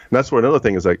long as, and that's where another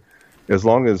thing is, like, as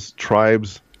long as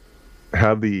tribes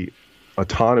have the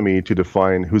autonomy to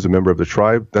define who's a member of the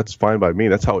tribe, that's fine by me.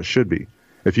 That's how it should be.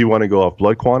 If you want to go off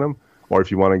blood quantum, or if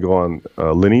you want to go on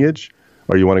lineage,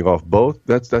 or you want to go off both,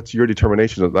 that's your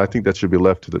determination. I think that should be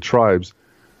left to the tribes,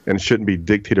 and it shouldn't be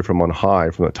dictated from on high,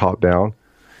 from the top down.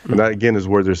 Mm-hmm. And that again is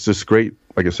where there's this great,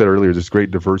 like I said earlier, this great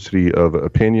diversity of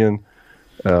opinion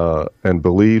and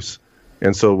beliefs.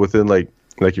 And so within like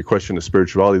your question of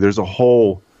spirituality, there's a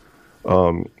whole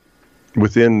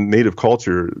within Native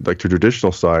culture, like the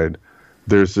traditional side,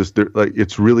 there's this like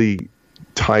it's really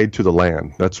tied to the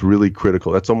land. That's really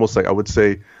critical. That's almost like, I would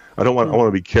say, I want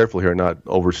to be careful here and not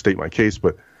overstate my case,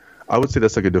 but I would say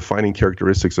that's like a defining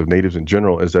characteristics of Natives in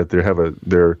general, is that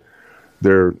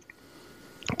they're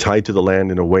tied to the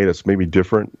land in a way that's maybe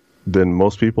different than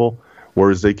most people,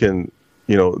 whereas they can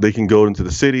go into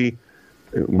the city,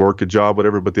 work a job,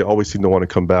 whatever, but they always seem to want to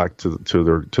come back to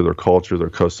their culture, their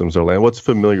customs, their land, what's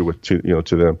familiar with to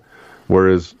them.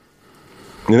 Whereas,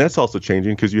 and that's also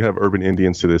changing because you have urban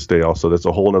Indians to this day. Also, there's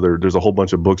a whole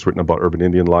bunch of books written about urban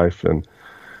Indian life and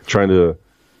trying to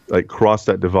like cross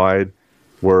that divide,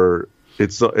 where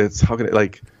it's how can it,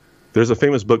 like, there's a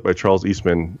famous book by Charles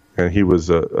Eastman, and he was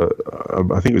I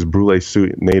think he was Brule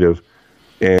Sioux Native,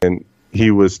 and he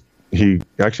actually,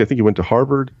 I think he went to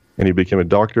Harvard and he became a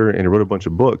doctor, and he wrote a bunch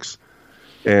of books,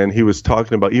 and he was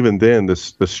talking about even then the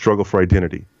struggle for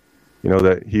identity,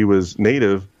 that he was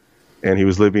Native and he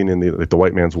was living in the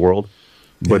white man's world,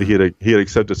 but he had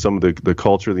accepted some of the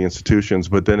culture, the institutions,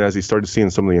 but then as he started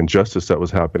seeing some of the injustice that was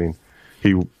happening,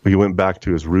 he went back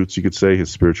to his roots, you could say, his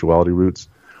spirituality roots.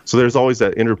 So there's always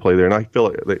that interplay there, and I feel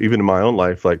like that even in my own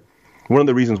life, like one of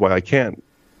the reasons why I can't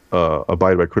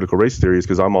abide by critical race theory is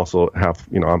because I'm also half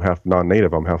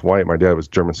non-native. I'm half white. My dad was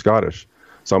German Scottish,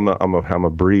 so I'm a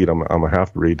breed. I'm a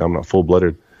half breed. I'm not full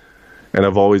blooded, and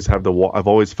I've always felt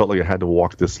like I had to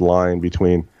walk this line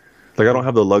between, like, I don't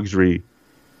have the luxury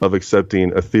of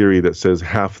accepting a theory that says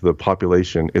half the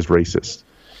population is racist,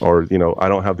 or I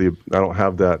don't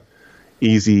have that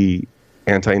easy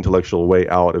anti-intellectual way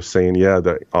out of saying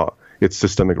that it's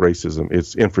systemic racism,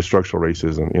 it's infrastructural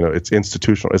racism, it's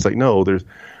institutional. It's like, no, there's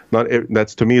not.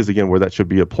 That's, to me, is again where that should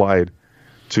be applied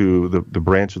to the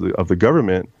branch of the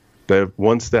government. That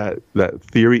once that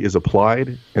theory is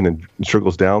applied and then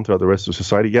trickles down throughout the rest of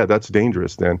society, that's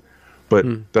dangerous then. But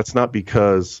that's not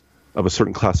because of a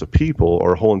certain class of people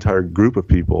or a whole entire group of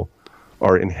people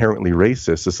are inherently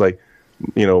racist. It's like,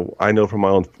 I know from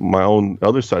my own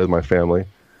other side of my family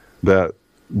that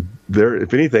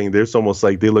if anything, there's almost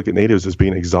like they look at Natives as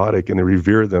being exotic and they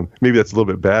revere them. Maybe that's a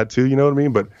little bit bad too, you know what I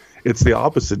mean? But it's the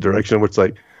opposite direction, where it's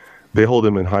like they hold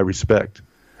them in high respect.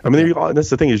 I mean, that's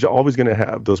the thing, is you're always going to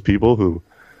have those people who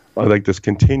are like this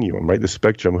continuum, right? The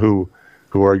spectrum, who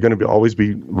are going to always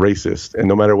be racist, and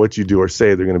no matter what you do or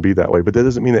say, they're going to be that way. But that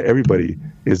doesn't mean that everybody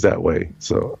is that way.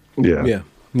 So yeah.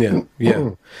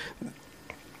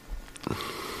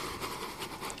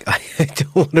 I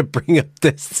don't want to bring up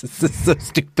this. This is so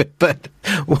stupid, but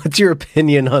what's your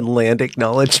opinion on land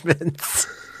acknowledgements?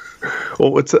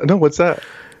 Well, what's that? No, what's that?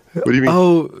 What do you mean?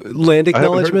 Oh, land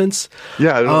acknowledgements?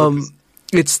 Yeah, I don't know.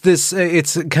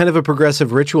 It's kind of a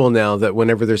progressive ritual now that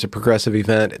whenever there's a progressive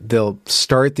event, they'll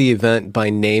start the event by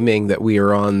naming that we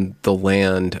are on the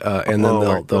land, and then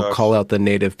they'll call out the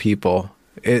native people.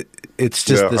 It's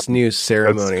just this new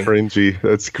ceremony. That's cringy.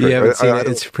 That's cringy. You haven't seen it?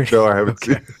 It's pretty. No, I haven't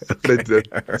seen it.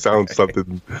 That sounds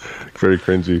something very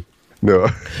cringy. No,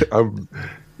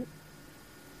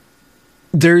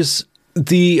 There's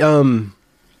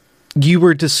You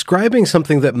were describing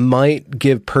something that might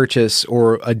give Purchase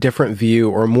or a different view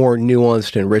or a more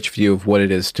nuanced and rich view of what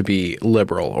it is to be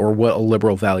liberal or what a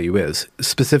liberal value is,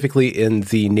 specifically in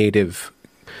the native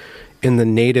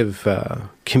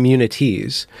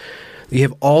communities. You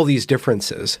have all these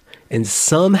differences, and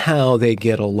somehow they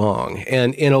get along.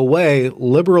 And in a way,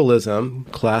 liberalism,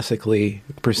 classically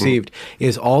perceived,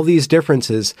 is all these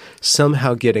differences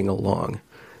somehow getting along.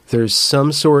 There's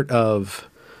some sort of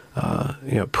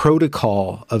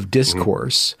protocol of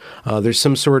discourse. There's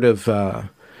some sort of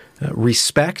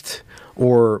respect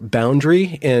or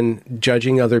boundary in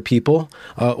judging other people,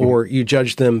 or you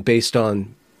judge them based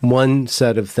on one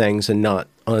set of things and not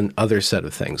on other set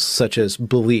of things, such as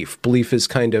belief. Belief is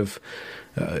kind of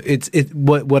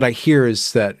what I hear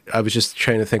is that I was just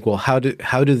trying to think, well, how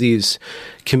do these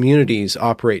communities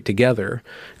operate together?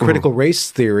 Critical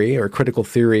race theory or critical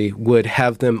theory would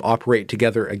have them operate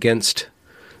together against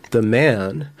the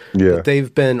man, but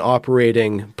they've been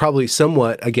operating probably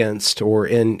somewhat against or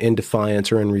in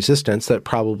defiance or in resistance. That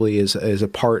probably is a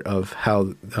part of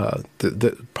how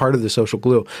the part of the social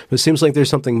glue. But it seems like there's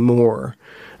something more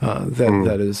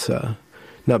that is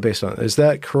not based on it. Is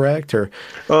that correct? Or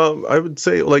I would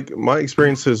say, like, my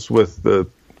experiences with the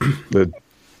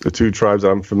two tribes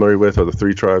I'm familiar with, or the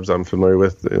three tribes I'm familiar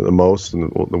with the most,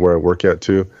 and where I work at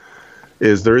too,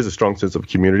 is there is a strong sense of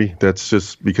community. That's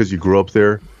just because you grew up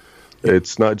there.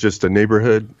 It's not just a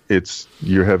neighborhood. It's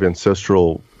you have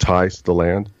ancestral ties to the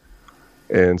land,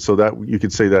 and so that you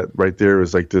could say that right there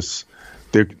is like this.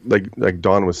 Like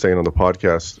Don was saying on the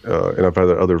podcast, and I've had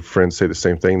other friends say the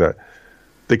same thing, that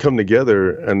they come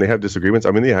together and they have disagreements.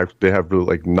 I mean, they have really,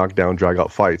 like, knockdown, drag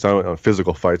out fights. I don't know,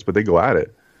 physical fights, but they go at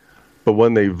it. But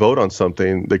when they vote on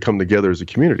something, they come together as a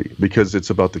community because it's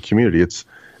about the community.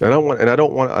 I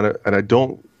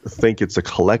don't think it's a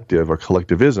collective or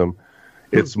collectivism.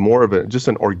 It's more of just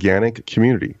an organic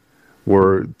community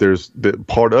where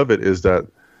part of it is that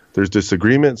there's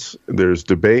disagreements, there's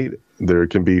debate, there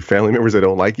can be family members that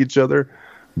don't like each other,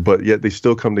 but yet they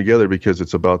still come together because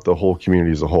it's about the whole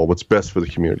community as a whole, what's best for the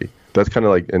community. That's kind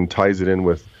of like, and ties it in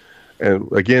with, and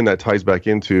again, that ties back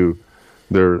into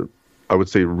their, I would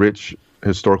say, rich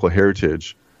historical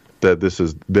heritage, that this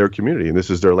is their community and this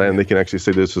is their land. They can actually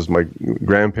say, this is my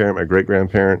grandparent, my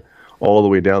great-grandparent, all the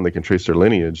way down. They can trace their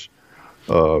lineage.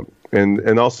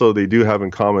 And also they do have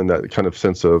in common that kind of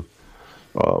sense of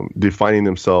defining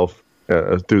themselves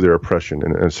through their oppression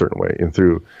in a certain way, and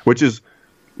through which is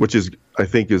I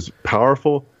think is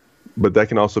powerful, but that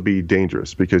can also be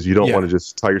dangerous because you don't want to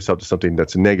just tie yourself to something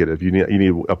that's negative. You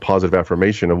need a positive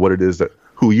affirmation of what it is, that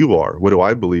who you are, what do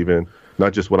I believe in,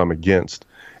 not just what I'm against.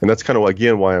 And that's kind of,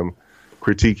 again, why I'm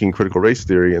critiquing critical race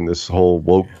theory and this whole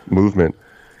woke movement,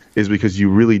 is because you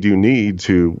really do need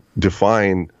to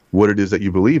define what it is that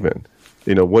you believe in.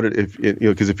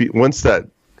 Because once that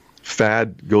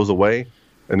fad goes away,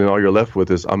 and then all you're left with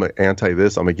is, I'm anti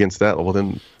this, I'm against that. Well,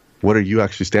 then what are you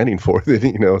actually standing for?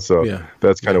 So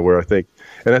that's kind of where I think.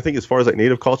 And I think as far as like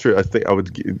native culture, I think I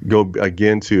would go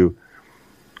again to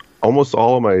almost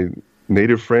all of my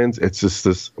native friends. It's just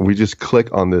this, we just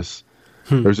click on this.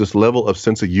 There's this level of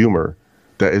sense of humor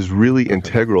that is really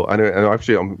integral. And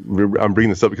actually I'm bringing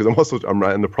this up because I'm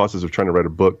in the process of trying to write a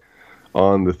book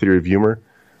on the theory of humor.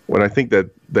 When I think that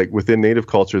within native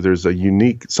culture, there's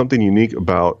something unique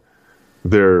about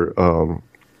their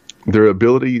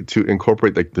ability to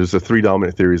incorporate, like, there's the three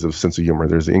dominant theories of sense of humor.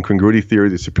 There's the incongruity theory,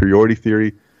 the superiority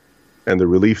theory, and the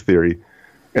relief theory.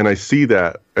 And I see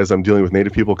that as I'm dealing with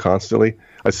native people constantly.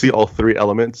 I see all three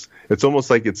elements. It's almost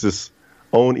like it's this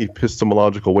own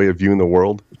epistemological way of viewing the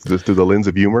world through the lens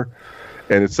of humor.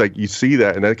 And it's like you see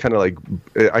that, and that kind of like,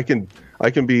 I can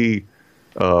be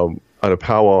at a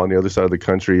powwow on the other side of the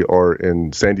country or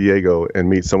in San Diego and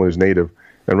meet someone who's native,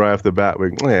 and right off the bat,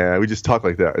 we just talk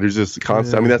like that. There's just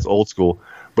constant. I mean, that's old school,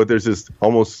 but there's this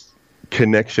almost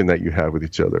connection that you have with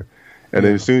each other. And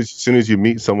then as soon as you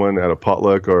meet someone at a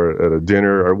potluck or at a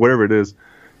dinner or whatever it is,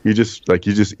 you just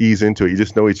ease into it. You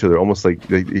just know each other, almost like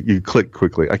you click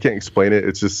quickly. I can't explain it.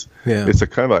 It's just it's a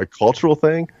kind of a cultural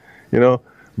thing,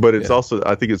 But it's also,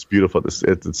 I think it's beautiful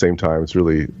at the same time. It's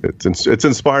really it's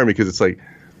inspiring because it's like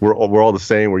we're all the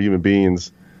same. We're human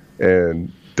beings,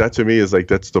 and that to me is like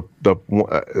that's the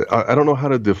I don't know how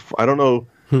to I don't know.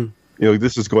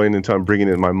 This is going into, I'm bringing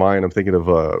it in my mind. I'm thinking of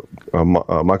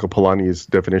Michael Polanyi's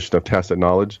definition of tacit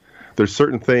knowledge. There's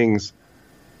certain things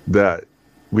that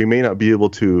we may not be able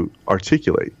to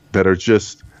articulate that are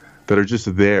just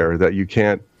there, that you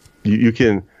can't, you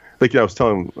can, like, I was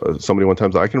telling somebody one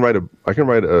time, I can write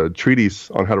a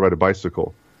treatise on how to ride a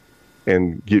bicycle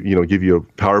and give you a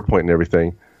PowerPoint and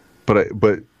everything. But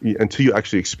until you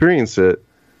actually experience it,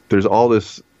 there's all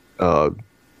this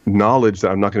knowledge that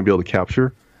I'm not going to be able to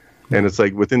capture. And it's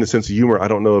like within the sense of humor, I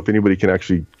don't know if anybody can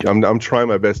actually. I'm trying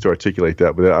my best to articulate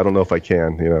that, but I don't know if I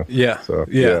can. Yeah. So,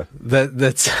 yeah.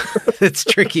 That's that's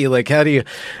tricky. Like, how do you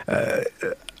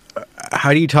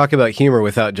talk about humor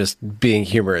without just being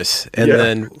humorous? And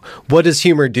then, what does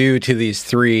humor do to these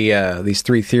three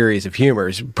theories of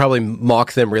humor? Probably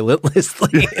mock them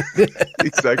relentlessly.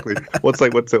 Exactly. What's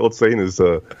the old saying is,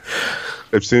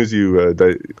 as soon as you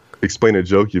explain a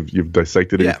joke, you've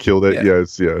dissected it, you've killed it.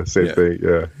 Same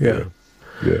thing. Yeah.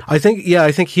 I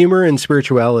think humor and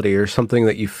spirituality are something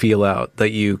that you feel out, that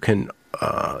you can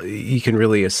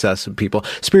really assess people.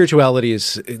 Spirituality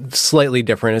is slightly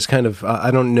different. It's kind of I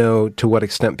don't know to what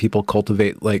extent people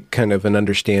cultivate like kind of an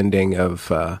understanding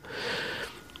of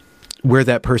where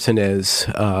that person is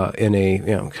in a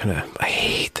kind of, I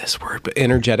hate this word, but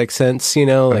energetic sense.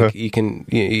 Like you can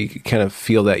kind of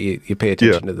feel that you pay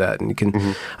attention to that, and you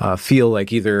can feel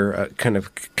like either a kind of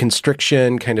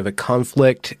constriction, kind of a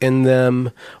conflict in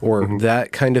them, or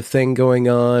that kind of thing going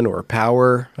on, or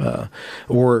power,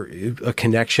 or a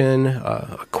connection,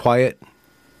 a quietude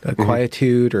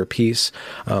or a peace,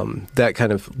 that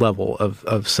kind of level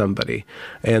of somebody.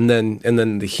 And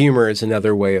then the humor is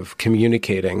another way of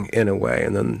communicating in a way.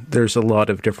 And then there's a lot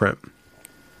of different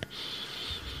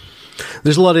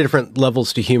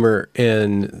levels to humor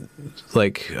in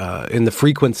the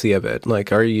frequency of it.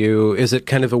 Like, is it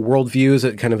kind of a worldview? Is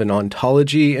it kind of an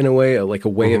ontology in a way, like a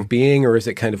way of being, or is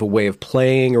it kind of a way of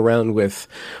playing around with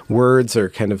words or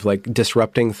kind of like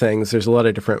disrupting things? There's a lot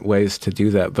of different ways to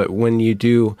do that. But when you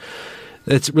do,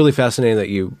 it's really fascinating that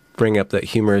you bring up that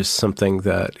humor is something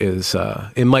that is,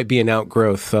 it might be an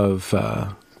outgrowth of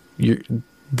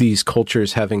these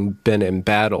cultures having been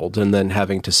embattled and then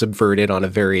having to subvert it on a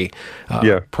very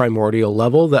primordial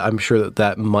level. That I'm sure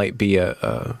that might be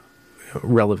a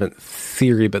relevant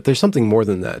theory, but there's something more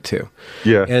than that too.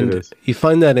 Yeah, and it is. You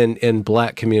find that in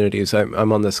Black communities.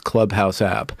 I'm on this Clubhouse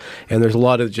app, and there's a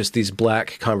lot of just these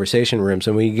Black conversation rooms,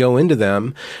 and when you go into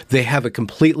them, they have a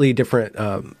completely different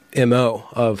MO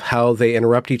of how they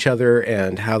interrupt each other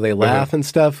and how they laugh and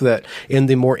stuff. That in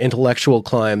the more intellectual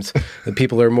climes, the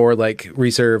people are more like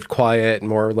reserved, quiet, and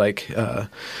more like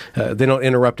they don't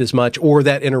interrupt as much, or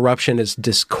that interruption is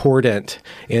discordant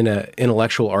in an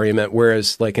intellectual argument.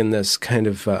 Whereas like in this kind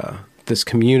of this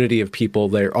community of people,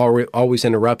 they're always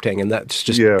interrupting, and that's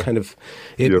just kind of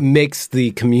makes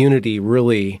the community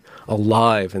really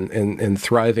alive and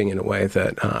thriving in a way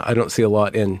that I don't see a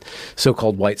lot in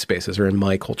so-called white spaces or in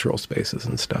my cultural spaces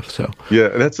and stuff. So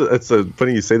and that's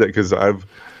funny you say that, because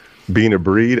being a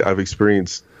breed, I've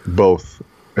experienced both.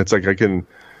 It's like I can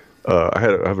I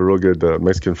have a real good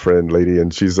Mexican friend lady,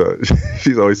 and she's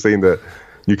always saying that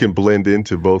you can blend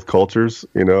into both cultures,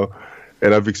 and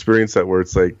I've experienced that where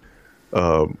it's like,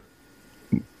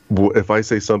 if I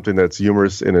say something that's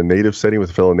humorous in a native setting with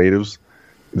fellow natives,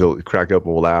 they'll crack up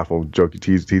and we'll laugh and we'll joke,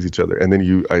 tease each other. And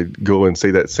then I go and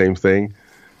say that same thing,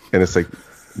 and it's like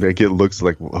they get looks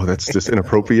like, oh, that's just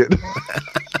inappropriate.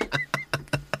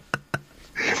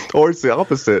 Or it's the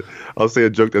opposite. I'll say a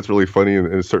joke that's really funny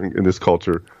in this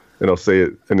culture, and I'll say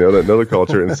it in another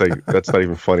culture and say that's not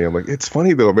even funny. I'm like, it's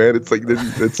funny though, man. It's like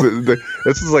this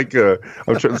is like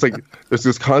I'm trying. It's like there's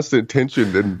this constant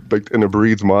tension in a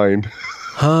breed's mind.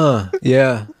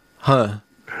 Yeah.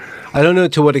 I don't know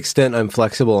to what extent I'm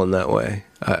flexible in that way.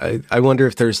 I wonder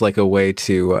if there's like a way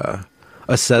to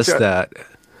assess that.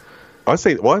 I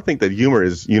think that humor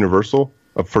is universal.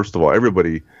 First of all,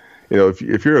 everybody,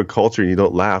 if you're a culture and you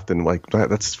don't laugh, then like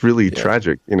that's really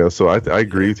tragic. So I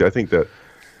agree with you. I think that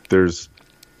there's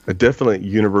a definite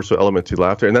universal element to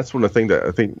laughter, and that's one of the things that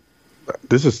I think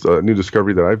this is a new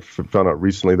discovery that I've found out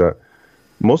recently, that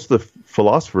most of the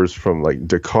philosophers from like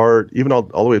Descartes, even all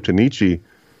the way up to Nietzsche,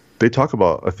 they talk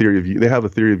about they have a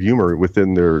theory of humor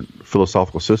within their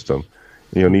philosophical system.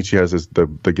 Nietzsche has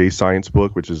the Gay Science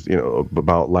book, which is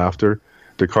about laughter.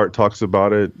 Descartes talks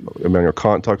about it. Immanuel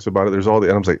Kant talks about it. There's all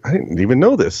and I was like, I didn't even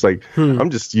know this. Like, I'm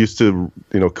just used to,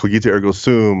 cogito ergo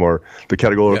sum, or the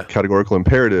categorical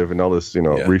imperative, and all this,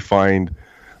 refined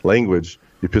language,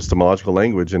 epistemological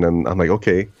language. And then I'm like,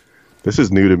 okay, this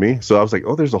is new to me. So I was like,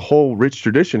 oh, there's a whole rich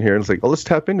tradition here. And it's like, oh, let's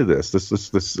tap into this.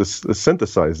 Let's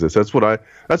synthesize this. That's what I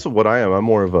am.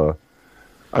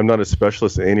 I'm not a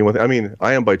specialist in any one thing. I mean,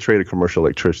 I am by trade a commercial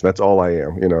electrician. That's all I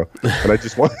am, And I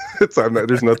just want.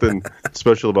 There's nothing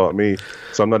special about me,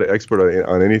 so I'm not an expert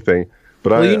on anything.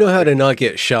 But you know how to not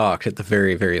get shocked at the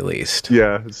very, very least.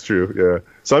 Yeah, it's true. Yeah,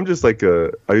 so I'm just like I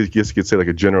guess you could say like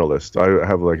a generalist. I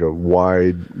have like a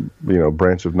wide,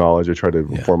 branch of knowledge. I try to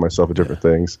inform myself of different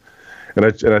things, and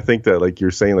I think that, like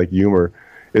you're saying, like humor,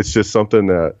 it's just something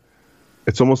that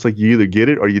it's almost like you either get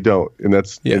it or you don't, and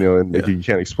that's and yeah. you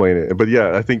can't explain it. But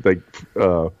yeah, I think like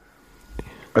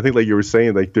you were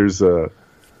saying, like there's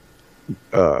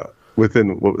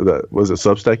within what was it,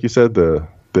 Substack? You said the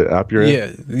app you're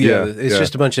in. Yeah. It's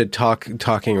just a bunch of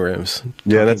talking rooms.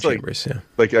 That's chambers,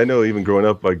 like I know even growing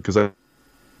up, like because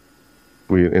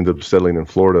we ended up settling in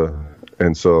Florida,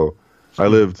 and so I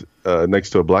lived next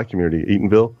to a black community,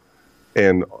 Eatonville,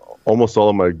 and almost all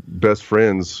of my best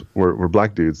friends were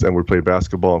black dudes, and we played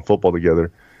basketball and football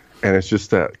together. And it's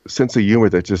just that sense of humor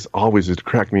that just always just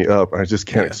cracked me up. I just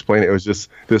can't explain it. It was just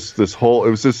this whole, it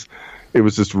was just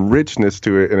richness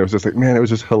to it. And it was just like, man, it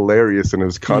was just hilarious. And it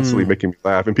was constantly making me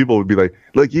laugh. And people would be like,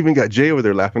 look, you even got Jay over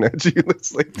there laughing at you.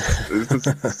 It's like, it's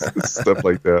just stuff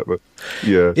like that. But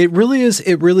yeah. It really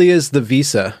is the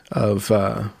visa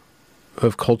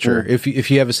of culture.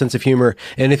 If you have a sense of humor,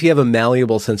 and if you have a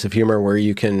malleable sense of humor where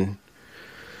you can,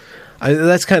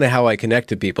 that's kind of how I connect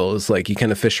to people, is like you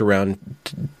kind of fish around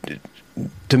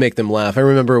to make them laugh. I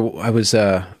remember I was,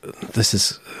 this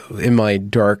is in my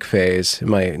dark phase, in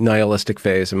my nihilistic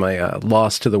phase, in my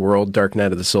lost to the world, dark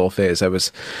night of the soul phase. I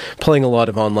was playing a lot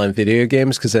of online video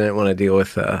games because I didn't want to deal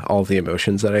with all the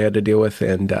emotions that I had to deal with.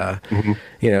 And,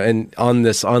 and on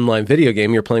this online video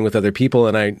game, you're playing with other people.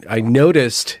 And I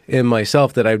noticed in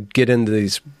myself that I'd get into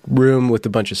this room with a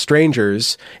bunch of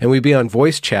strangers and we'd be on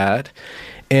voice chat.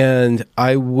 And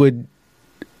I would,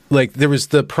 like, there was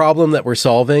the problem that we're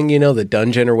solving, the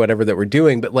dungeon or whatever that we're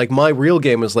doing. But, like, my real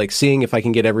game was, like, seeing if I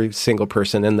can get every single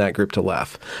person in that group to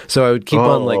laugh. So I would keep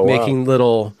on, like, making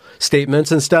little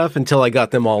statements and stuff until I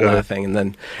got them all laughing. And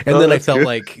then I felt good.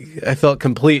 Like I felt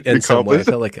complete in some way. I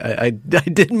felt like I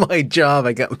did my job.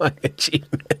 I got my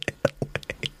achievement.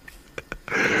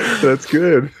 That's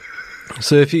good.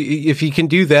 So if you can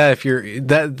do that, if you're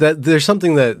that there's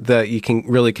something that you can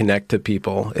really connect to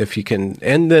people if you can,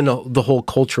 and then the whole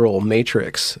cultural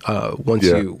matrix once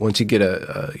you get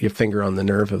your finger on the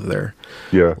nerve of their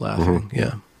laughing.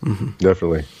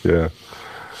 Definitely.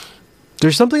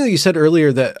 There's something that you said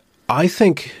earlier that I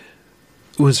think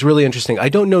was really interesting. I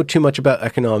don't know too much about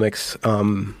economics.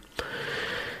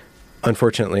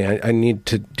 Unfortunately, I need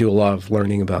to do a lot of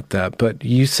learning about that. But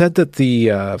you said that the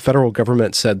federal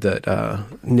government said that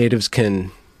natives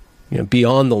can, be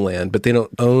on the land, but they don't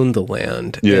own the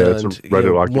land. Yeah, and, it's a right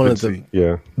of occupancy. One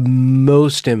of the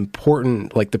most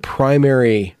important, like the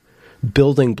primary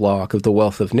building block of the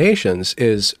wealth of nations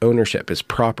is ownership, is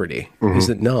property, is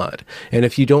it not? And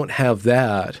if you don't have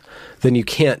that, then you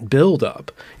can't build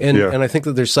up. And I think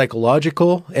that there's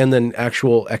psychological and then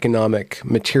actual economic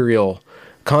material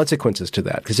consequences to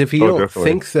that, because if you don't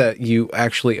think that you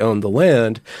actually own the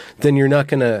land, then you're not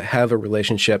going to have a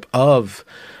relationship of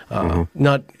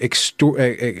not exploiting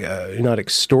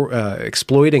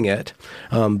it,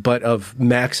 but of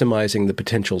maximizing the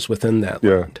potentials within that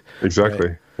land. Exactly.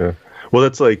 Right? Yeah. Well,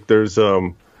 that's like there's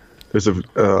a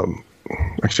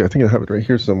actually I think I have it right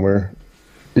here somewhere.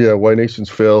 Yeah, Why Nations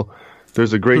Fail.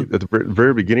 There's a great at the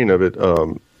very beginning of it.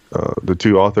 The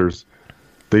two authors,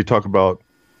 they talk about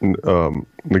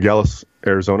Nogales,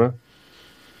 Arizona,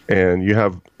 and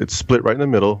it's split right in the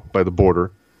middle by the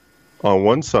border. On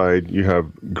one side, you have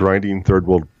grinding third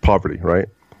world poverty, right?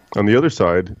 On the other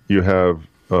side, you have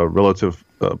relative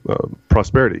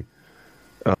prosperity.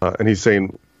 And he's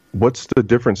saying, what's the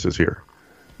differences here?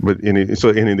 But they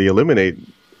eliminate,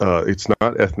 it's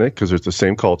not ethnic because it's the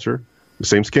same culture, the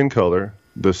same skin color,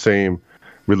 the same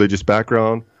religious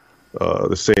background,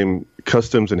 the same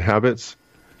customs and habits.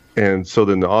 And so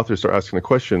then the authors start asking the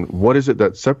question, what is it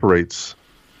that separates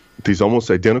these almost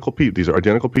identical people? These are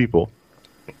identical people,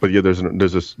 but yet there's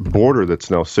this border that's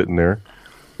now sitting there,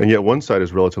 and yet one side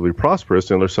is relatively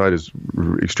prosperous, and the other side is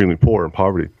extremely poor in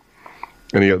poverty.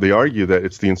 And they argue that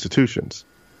it's the institutions,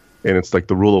 and it's like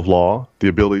the rule of law, the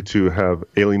ability to have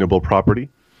alienable property,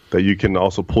 that you can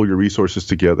also pull your resources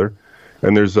together.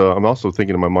 And there's I'm also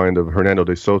thinking in my mind of Hernando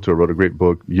de Soto, wrote a great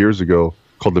book years ago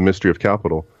called The Mystery of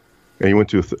Capital. And he went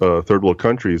to third world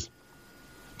countries,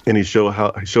 and he showed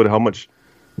how much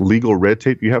legal red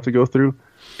tape you have to go through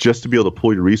just to be able to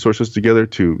pull your resources together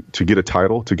to get a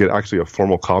title, to get actually a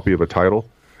formal copy of a title.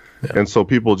 Yeah. And so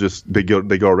people they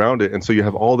go around it, and so you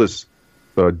have all this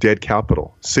dead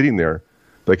capital sitting there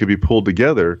that could be pulled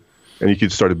together, and you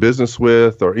could start a business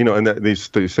with, or and these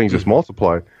things just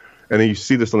multiply. And then you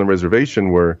see this on the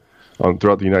reservation where.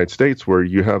 Throughout the United States, where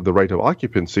you have the right of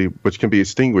occupancy, which can be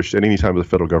extinguished at any time of the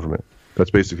federal government. That's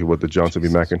basically what the Johnson v.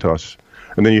 McIntosh.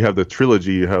 And then you have the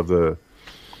trilogy. You have the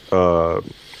the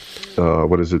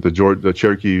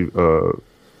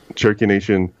Cherokee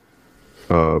Nation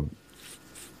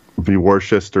v.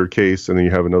 Worcester case, and then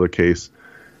you have another case,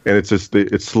 and it's just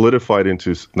it's solidified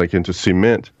into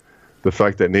cement the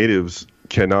fact that natives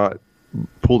cannot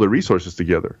pull their resources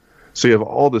together. So you have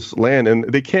all this land, and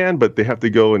they can, but they have to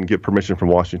go and get permission from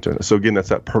Washington. So again, that's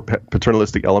that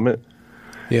paternalistic element.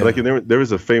 Yeah. Like there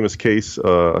was a famous case,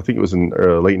 I think it was in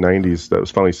late 90s, that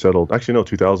was finally settled. Actually, no,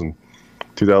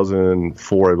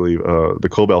 2004, I believe, the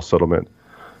Cobell settlement,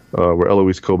 where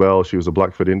Eloise Cobell, she was a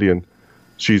Blackfoot Indian.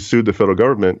 She sued the federal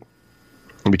government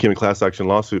and became a class action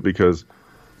lawsuit because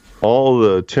all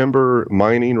the timber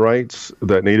mining rights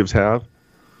that natives have,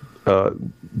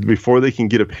 before they can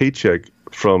get a paycheck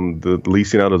from the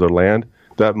leasing out of their land,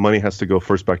 that money has to go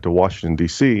first back to Washington,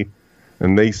 D.C.,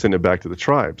 and they send it back to the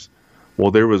tribes.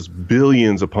 Well, there was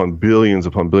billions upon billions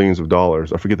upon billions of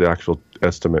dollars. I forget the actual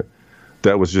estimate.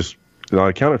 That was just not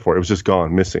accounted for. It was just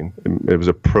gone, missing. It was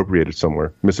appropriated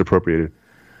somewhere, misappropriated.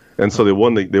 And so they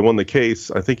won the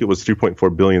case. I think it was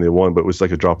 $3.4 billion they won, but it was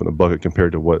like a drop in the bucket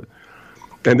compared to what.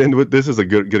 And then this is a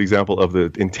good example of the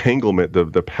entanglement,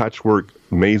 the patchwork,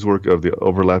 mazework of the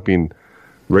overlapping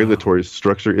regulatory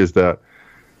structure, is that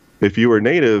if you were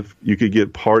native, you could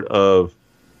get part of,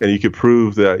 and you could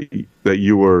prove that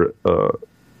you were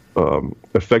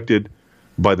affected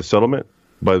by the settlement,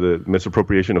 by the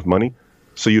misappropriation of money.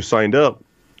 So you signed up,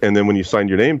 and then when you signed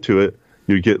your name to it,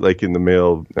 you get like in the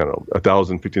mail, I don't know,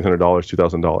 $1,000, $1,500,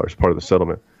 $2,000, part of the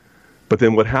settlement. But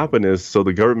then what happened is, so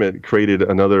the government created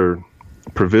another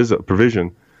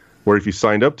provision where if you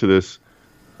signed up to this,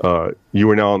 you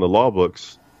were now on the law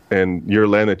books, and your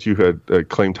land that you had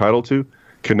claimed title to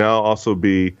can now also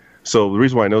be. So the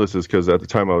reason why I know this is because at the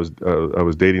time I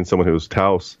was dating someone who was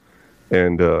Taos,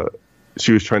 and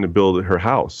she was trying to build her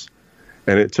house,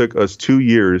 and it took us 2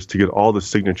 years to get all the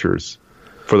signatures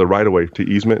for the right of way to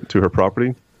easement to her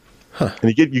property. Huh.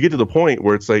 And you get to the point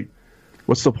where it's like,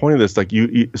 what's the point of this? Like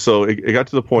so it got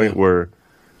to the point where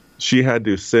she had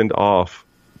to send off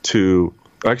to.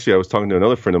 Actually, I was talking to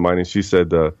another friend of mine, and she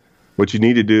said, what you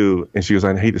need to do, and she goes,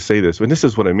 I hate to say this, but this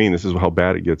is what I mean, this is how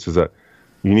bad it gets, is that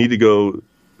you need to go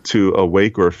to a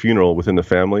wake or a funeral within the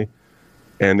family,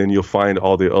 and then you'll find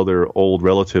all the other old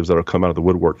relatives that will come out of the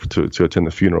woodwork to attend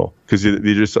the funeral, because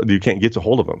you can't get to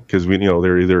hold of them, because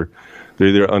they're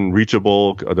either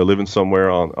unreachable, they're living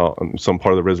somewhere on some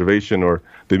part of the reservation, or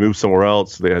they move somewhere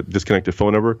else, they have disconnected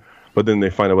phone number, but then they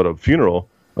find out about a funeral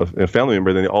of a family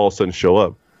member, then they all of a sudden show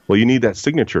up. Well, you need that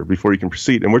signature before you can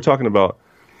proceed. And we're talking about,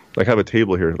 like, I have a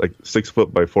table here, like 6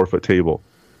 foot by 4 foot table.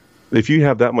 If you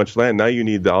have that much land, now you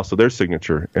need also their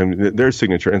signature and their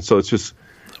signature, and so it's just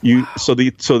you. So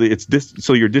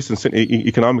you're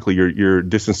economically you're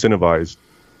disincentivized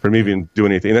from even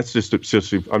doing anything. And that's just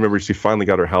I remember she finally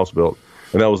got her house built,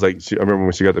 and that was like I remember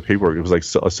when she got the paperwork, it was like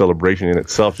a celebration in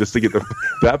itself just to get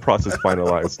that process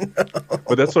finalized. No.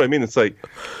 But that's what I mean. It's like,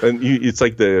 it's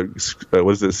like the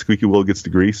what is it? Squeaky wheel gets the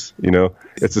grease.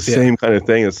 It's the same kind of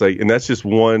thing. It's like, and that's just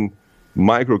one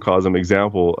microcosm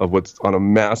example of what's on a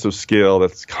massive scale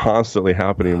that's constantly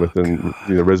happening within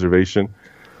the reservation.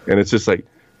 And it's just like,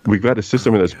 we've got a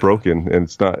system that's broken, and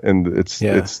it's not, and it's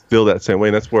still that same way.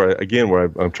 And that's where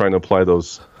I'm trying to apply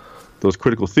those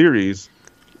critical theories,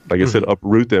 like I said,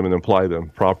 uproot them and apply them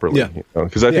properly.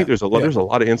 Because I think there's a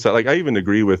lot of insight. Like, I even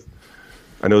agree with,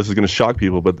 I know this is going to shock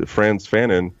people, but Frantz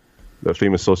Fanon, the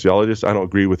famous sociologist, I don't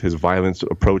agree with his violence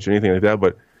approach or anything like that,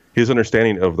 but his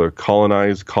understanding of the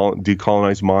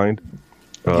decolonized mind,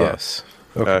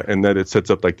 and that it sets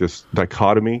up like this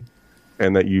dichotomy,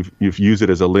 and that you've used it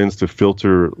as a lens to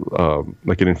filter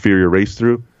like an inferior race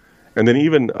through. And then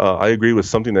even I agree with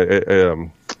something that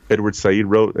Edward Said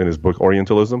wrote in his book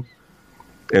Orientalism,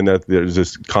 and that there's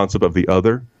this concept of the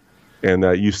other, and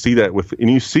that you see that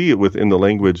you see it within the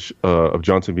language of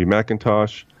Johnson v.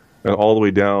 McIntosh, and all the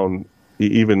way down,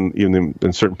 even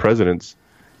in certain presidents.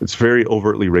 It's very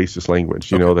overtly racist language,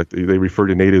 that they refer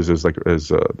to natives as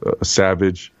a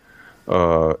savage,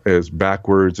 as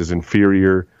backwards, as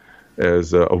inferior,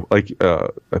 as I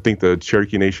think the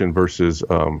Cherokee Nation versus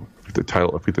I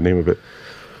forget the name of it.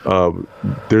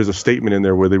 There's a statement in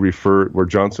there where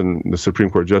Johnson, the Supreme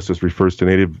Court justice, refers to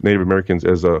Native Americans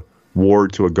as a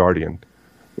ward to a guardian,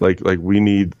 like we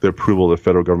need the approval of the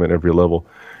federal government at every level,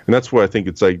 and that's why I think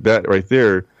it's like that right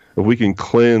there. If we can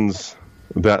cleanse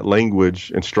that language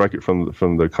and strike it from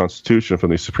the Constitution,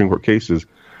 from these Supreme Court cases,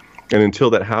 and until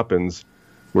that happens,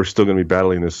 we're still going to be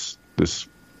battling this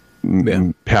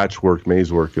patchwork,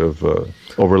 mazework of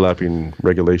overlapping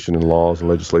regulation and laws and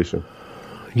legislation.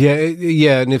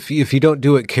 And if you don't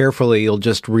do it carefully, you'll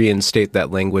just reinstate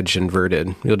that language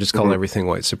inverted. You'll just call everything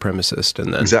white supremacist,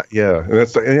 and then and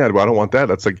that's I don't want that.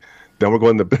 That's like, then we're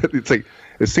going to. It's like,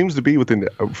 it seems to be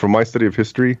from my study of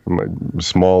history, my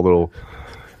small little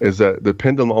is that the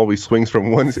pendulum always swings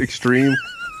from one extreme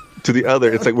to the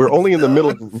other. It's like we're only in the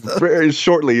middle very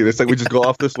shortly. It's like we just go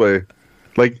off this way.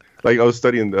 Like I was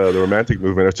studying the Romantic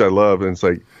movement, which I love, and it's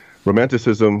like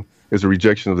Romanticism is a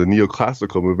rejection of the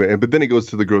neoclassical movement, but then it goes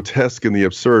to the grotesque and the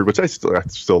absurd, which I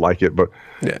still like it. But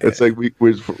it's like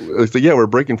we're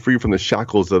breaking free from the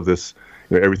shackles of this.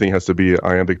 Everything has to be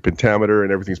iambic pentameter,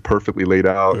 and everything's perfectly laid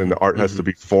out, and the art has to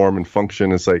be form and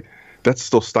function. It's like that's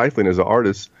still stifling as an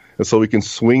artist. And so we can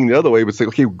swing the other way, but say,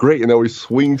 okay, great. And now we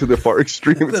swing to the far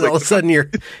extreme. Then all of a sudden you're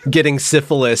getting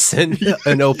syphilis and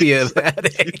an opiate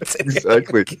addict.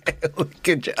 Exactly.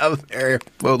 Good job there,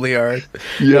 Baudrillard.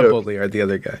 Yeah. Not Baudrillard, the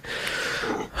other guy.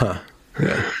 Huh.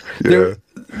 Yeah.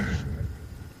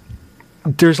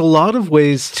 There's a lot of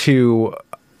ways to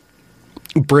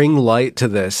bring light to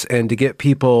this and to get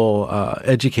people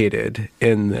educated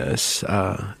in this,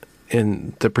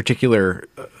 in the particular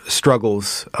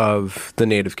struggles of the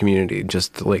Native community,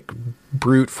 just like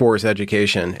brute force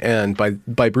education. And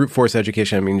by brute force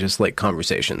education, I mean just like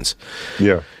conversations.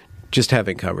 Yeah. Just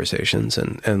having conversations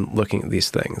and looking at these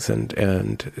things.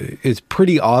 And it's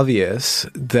pretty obvious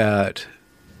that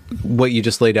what you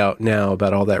just laid out now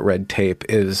about all that red tape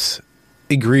is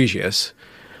egregious.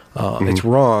 It's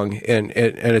wrong. And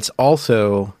it's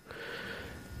also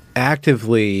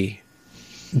actively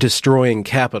destroying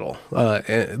capital,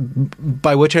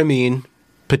 by which I mean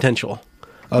potential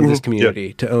of this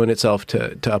community to own itself,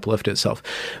 to uplift itself.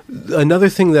 Another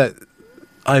thing that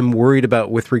I'm worried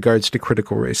about with regards to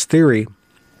critical race theory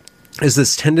is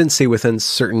this tendency within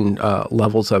certain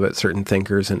levels of it, certain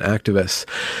thinkers and activists,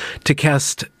 to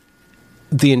cast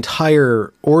the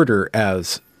entire order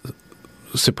as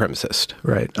supremacist,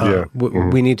 right?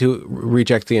 We need to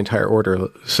reject the entire order.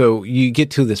 So you get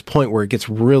to this point where it gets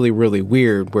really, really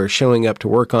weird, where showing up to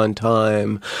work on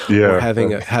time, or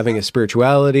having a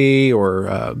spirituality,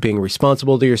 or being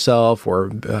responsible to yourself, or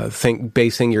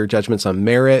basing your judgments on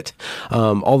merit.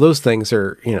 All those things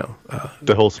are,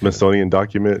 the whole Smithsonian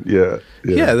document.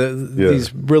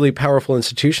 These really powerful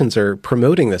institutions are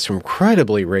promoting this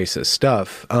incredibly racist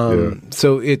stuff.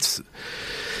 So it's.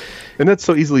 And that's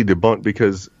so easily debunked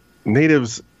because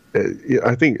natives,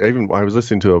 I think, even I was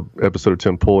listening to an episode of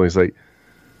Tim Pool, and he's like,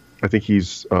 I think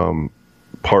he's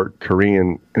part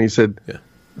Korean, and he said,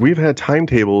 we've had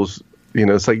timetables,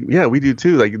 it's like, we do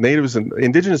too. Like natives and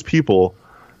indigenous people,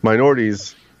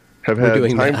 minorities have had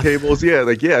timetables.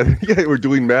 We're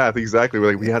doing math. Exactly.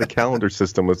 We had a calendar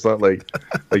system. It's not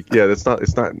it's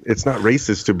not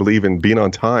racist to believe in being on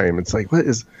time. It's like,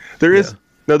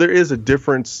 Now, there is a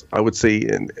difference, I would say,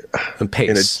 in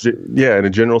pace. In a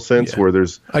general sense, where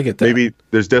I get that. Maybe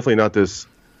there's definitely not this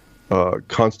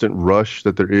constant rush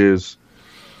that there is.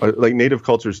 Like native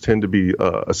cultures tend to be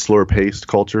a slower paced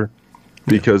culture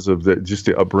because of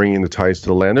the upbringing, the ties to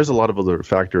the land. There's a lot of other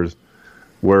factors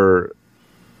where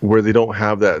they don't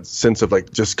have that sense of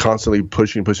like just constantly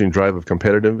pushing drive of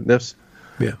competitiveness.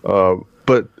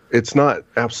 But it's not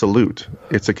absolute.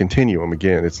 It's a continuum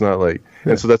again. It's not like,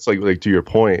 and so that's like to your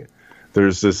point,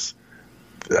 there's this,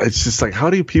 it's just like, how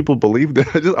do people believe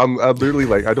that? I'm literally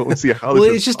like, I don't see how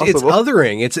this is possible. It's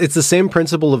othering. It's the same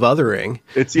principle of othering.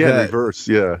 It's reverse.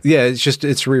 Yeah. Yeah.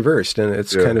 It's reversed. And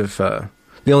it's kind of,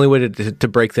 the only way to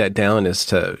break that down is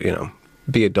to,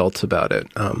 be adults about it.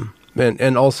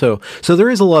 And also, so there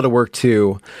is a lot of work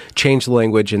to change the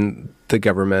language in the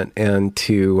government and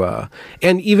to,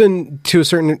 and even to a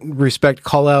certain respect,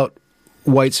 call out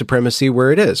white supremacy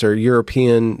where it is, or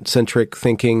European-centric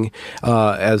thinking,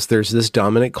 as there's this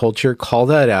dominant culture, call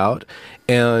that out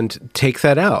and take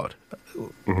that out.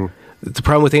 The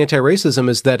problem with anti-racism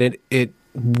is that it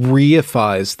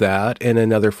reifies that in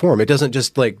another form. It doesn't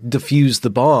just like diffuse the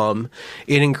bomb.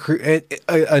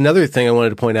 Another thing I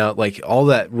wanted to point out, like all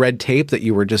that red tape that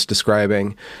you were just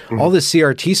describing, all this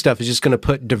CRT stuff is just going to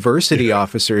put diversity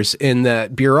officers in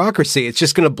that bureaucracy. It's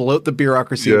just going to bloat the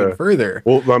bureaucracy even further.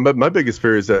 Well, my biggest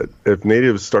fear is that if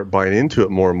natives start buying into it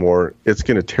more and more, it's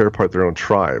going to tear apart their own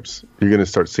tribes. You're going to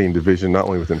start seeing division not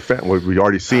only within what we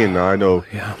already seeing now. I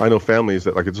know families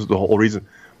that, like, it's the whole reason.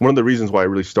 One of the reasons why I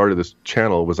really started this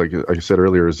channel was, like I said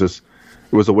earlier, it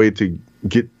was a way to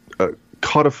get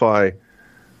codify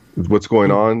what's going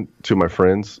on to my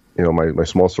friends, my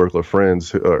small circle of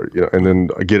friends, and then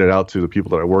get it out to the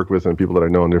people that I work with and people that I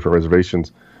know on different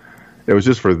reservations. It was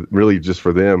just for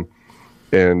them,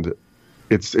 and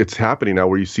it's happening now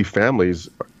where you see families,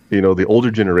 the older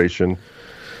generation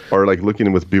are like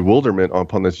looking with bewilderment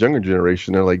upon this younger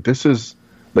generation. They're like, this is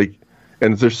like.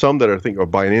 And there's some that are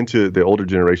buying into the older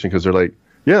generation because they're like,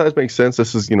 yeah, that makes sense.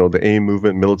 This is, the AIM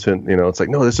movement, militant. It's like,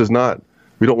 no, this is not.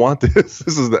 We don't want this.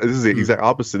 This is the exact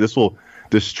opposite. This will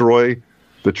destroy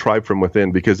the tribe from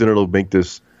within, because then it'll make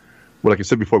this, well, like I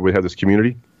said before, we have this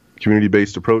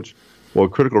community-based approach. Well,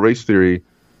 critical race theory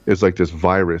is like this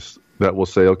virus that will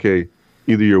say, okay,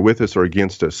 either you're with us or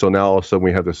against us. So now all of a sudden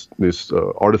we have this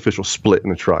artificial split in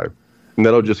the tribe, and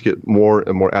that'll just get more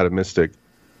and more atomistic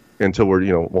until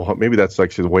we're, well, maybe that's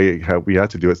actually the way we have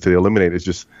to do it, to eliminate. It's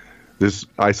just this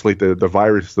isolate the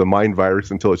virus, the mind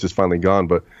virus, until it's just finally gone.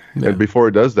 But and before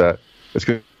it does that, it's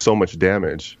going to do so much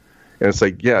damage. And it's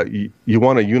like, yeah, you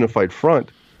want a unified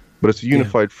front, but it's a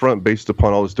unified front based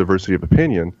upon all this diversity of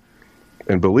opinion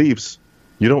and beliefs.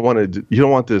 You don't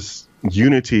want this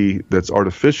unity that's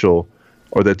artificial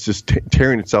or that's just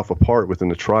tearing itself apart within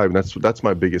the tribe. And that's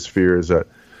my biggest fear, is that,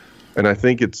 and I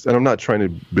think and I'm not trying to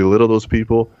belittle those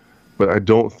people, but I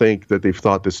don't think that they've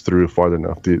thought this through far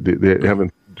enough. They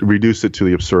haven't reduced it to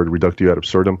the absurd, reductio ad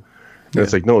absurdum. And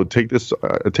it's like, no, take this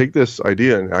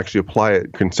idea and actually apply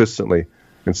it consistently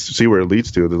and see where it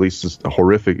leads to. It leads to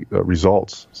horrific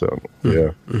results. So,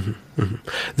 yeah. Mm-hmm. Mm-hmm.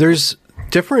 There's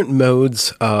different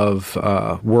modes of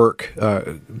work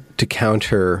to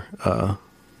counter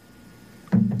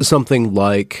something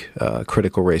like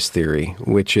critical race theory,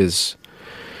 which is,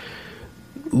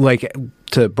 like,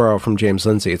 to borrow from James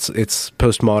Lindsay, it's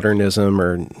postmodernism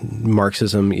or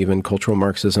Marxism, even cultural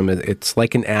Marxism. It's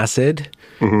like an acid,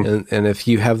 and if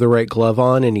you have the right glove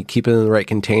on and you keep it in the right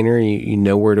container, you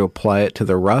know where to apply it to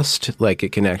the rust, like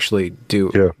it can actually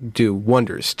do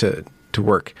wonders to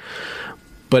work.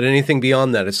 But anything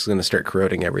beyond that, it's going to start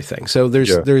corroding everything. So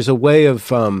there's a way of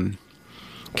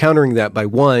countering that by,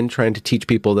 one, trying to teach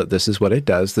people that this is what it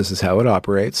does, this is how it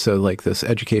operates. So like this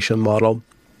education model.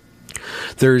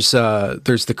 There's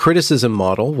the criticism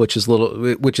model, which is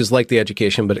like the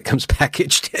education, but it comes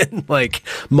packaged in like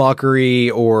mockery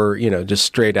or, just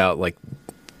straight out like,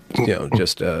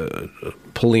 just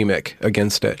polemic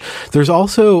against it. There's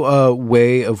also a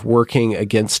way of working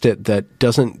against it that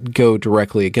doesn't go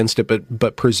directly against it,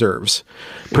 but preserves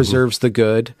the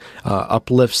good,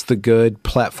 uplifts the good,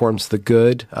 platforms the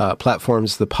good,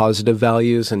 platforms the positive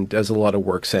values, and does a lot of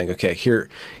work saying, okay,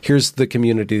 here's the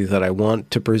community that I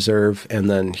want to preserve, and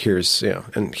then here's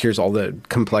all the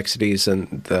complexities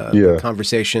and the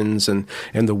conversations and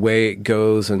the way it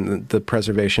goes and the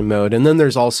preservation mode. And then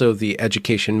there's also the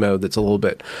education mode that's a little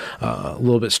bit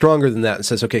stronger than that, and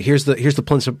says, okay, here's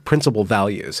the principal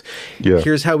values.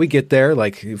 Here's how we get there,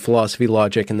 like philosophy,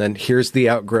 logic, and then here's the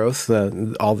outgrowth,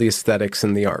 all the aesthetics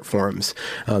and the art forms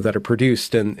that are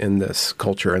produced in this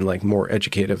culture, and like more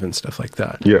educative and stuff like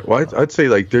that. Yeah, well, I'd say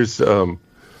like there's I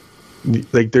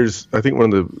think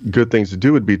one of the good things to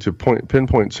do would be to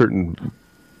pinpoint certain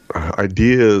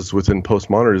ideas within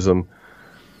postmodernism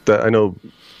that I know.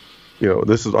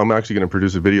 I'm actually going to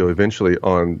produce a video eventually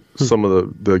on some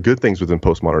of the good things within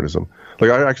postmodernism. Like,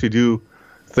 I actually do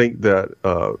think that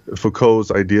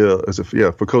Foucault's idea of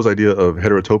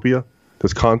heterotopia,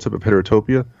 this concept of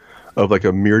heterotopia, of like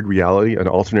a mirrored reality, an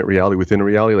alternate reality within a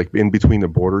reality, like in between the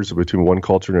borders between one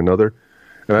culture and another.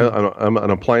 And I'm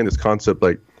applying this concept,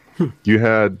 like you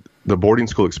had the boarding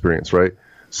school experience, right?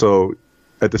 So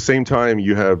at the same time,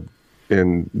 you have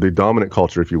in the dominant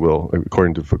culture, if you will,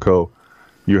 according to Foucault,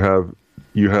 you have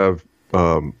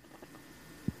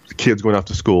kids going off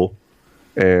to school,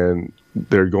 and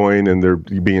they're going and they're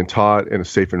being taught in a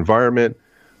safe environment.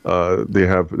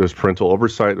 There's parental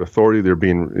oversight, authority.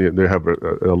 They have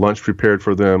a lunch prepared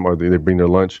for them, or they bring their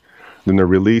lunch. Then they're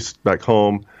released back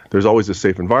home. There's always a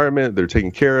safe environment. They're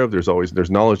taken care of.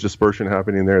 There's knowledge dispersion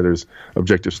happening there. There's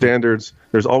objective standards.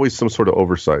 There's always some sort of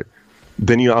oversight.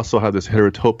 Then you also have this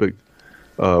heterotopic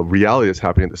reality that's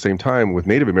happening at the same time, with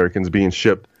Native Americans being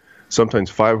shipped sometimes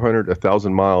 500,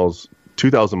 1,000 miles,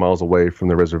 2,000 miles away from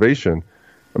their reservation.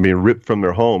 I mean, ripped from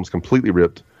their homes, completely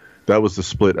ripped. That was the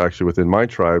split actually within my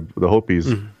tribe, the Hopis,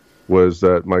 was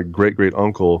that my great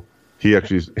uncle,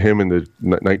 him and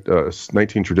the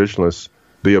 19 traditionalists,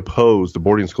 they opposed the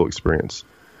boarding school experience.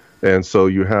 And so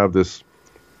you have this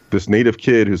Native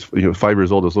kid who's 5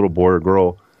 years old, this little boy or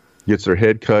girl, gets their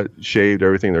head cut, shaved,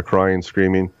 everything. They're crying,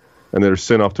 screaming. And they're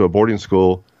sent off to a boarding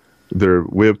school. They're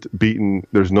whipped, beaten.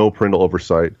 There's no parental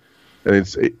oversight. And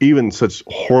it's even such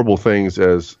horrible things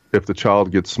as if the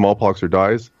child gets smallpox or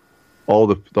dies, all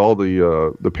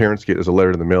the parents get is a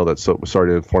letter in the mail that's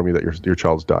sorry to inform you that your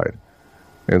child's died.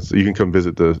 And so you can come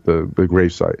visit the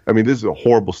gravesite. I mean, this is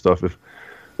horrible stuff. If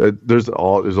there's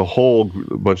a whole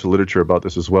bunch of literature about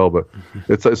this as well, but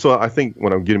it's so I think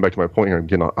when I'm getting back to my point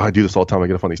here, I do this all the time. I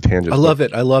get off on these tangents. I love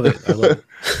it.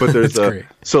 But there's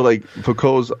so like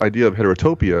Foucault's idea of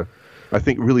heterotopia, I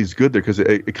think really is good there, because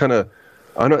it kind of,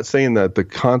 I'm not saying that the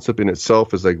concept in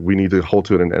itself is like we need to hold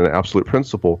to it an absolute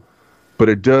principle, but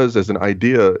it does, as an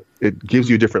idea, it gives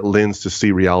you a different lens to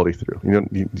see reality through.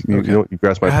 You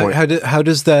grasp my point. How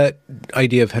does that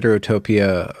idea of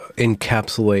heterotopia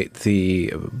encapsulate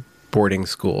the boarding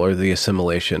school or the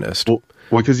assimilationist? Well,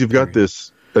 because you've got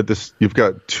you've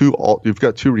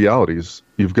got two realities.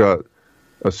 You've got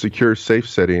a secure, safe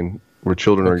setting where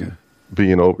children are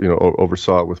being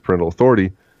oversaw with parental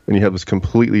authority, and you have this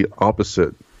completely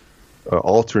opposite,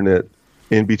 alternate,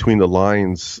 in between the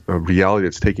lines of reality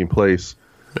that's taking place,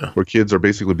 where kids are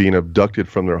basically being abducted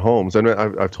from their homes. And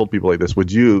I've told people like this: would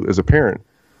you, as a parent,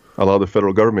 allow the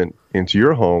federal government into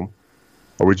your home,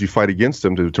 or would you fight against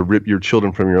them to rip your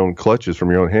children from your own clutches,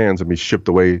 from your own hands, and be shipped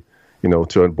away,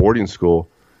 to a boarding school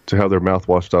to have their mouth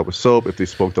washed out with soap if they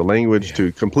spoke the language,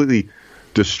 to completely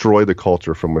destroy the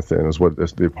culture from within? Is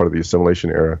the part of the assimilation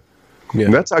era.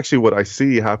 And that's actually what I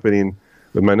see happening.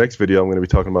 In my next video, I'm going to be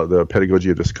talking about the pedagogy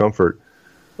of discomfort.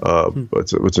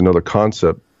 But it's another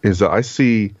concept, is that I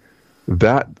see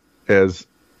that as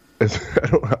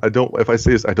I don't if I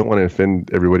say this, I don't want to offend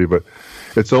everybody, but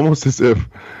it's almost as if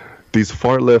these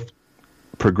far left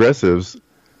progressives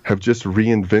have just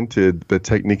reinvented the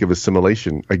technique of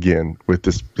assimilation again with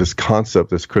this concept,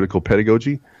 this critical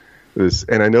pedagogy.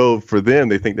 And I know for them,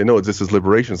 they think they know this is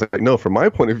liberation. It's like, no, from my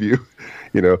point of view,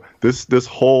 this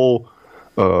whole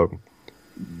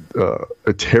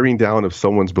a tearing down of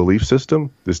someone's belief system,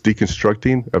 this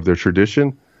deconstructing of their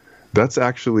tradition, that's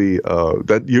actually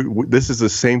this is the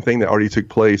same thing that already took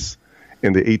place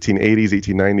in the 1880s,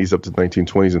 1890s, up to the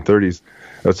 1920s and 30s.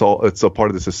 It's a part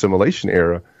of this assimilation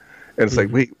era. And it's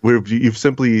like, wait, you've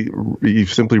simply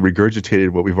regurgitated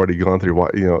what we've already gone through.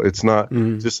 It's not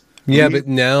just but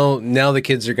now the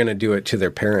kids are going to do it to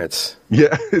their parents.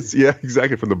 Yeah,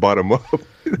 exactly, from the bottom up.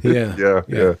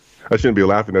 Yeah. I shouldn't be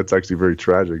laughing. That's actually very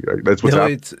tragic. That's what's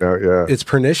happening. It's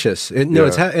pernicious.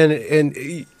 It's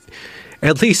and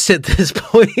at least at this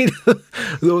point,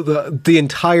 the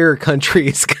entire country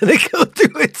is going to go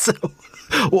through it. So.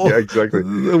 Well, exactly.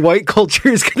 The white culture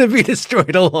is going to be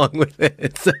destroyed along with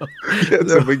it. So,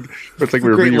 it's like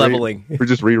we're great leveling. We're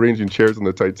just rearranging chairs on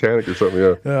the Titanic or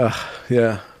something.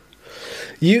 Yeah.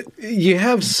 You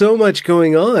have so much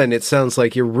going on. It sounds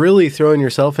like you're really throwing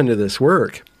yourself into this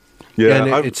work. Yeah,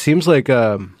 and it seems like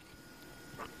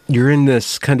you're in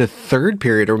this kind of third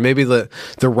period, or maybe the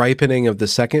ripening of the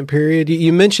second period.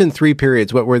 You mentioned three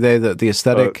periods. What were they? The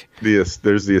aesthetic? There's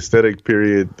the aesthetic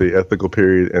period, the ethical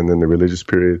period, and then the religious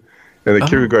period. And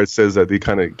Kierkegaard says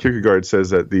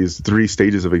that these three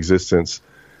stages of existence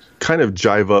kind of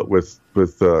jive up with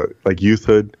like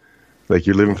youthhood. Like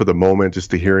you're living for the moment,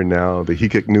 just the here and now. The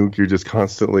hikek-nuk, you're just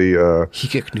constantly you're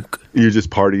just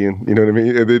partying. You know what I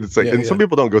mean? And it's like, some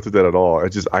people don't go through that at all.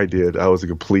 I did. I was a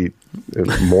complete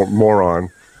moron.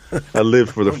 I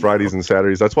lived for the Fridays and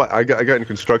Saturdays. That's why I got in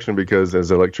construction, because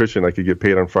as an electrician, I could get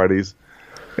paid on Fridays,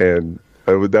 and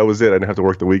that was it. I didn't have to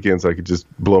work the weekends. I could just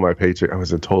blow my paycheck. I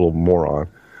was a total moron.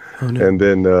 Oh, no. And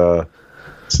then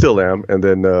still am. And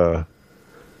then.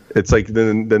 It's like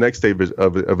the next stage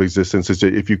of existence is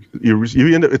if you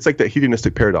end up, it's like that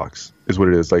hedonistic paradox is what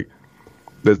it is. Like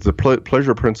that's the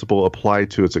pleasure principle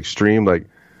applied to its extreme. Like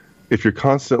if you're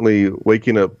constantly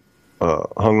waking up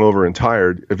hungover and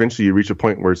tired, eventually you reach a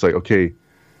point where it's like, okay,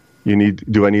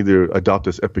 do I need to adopt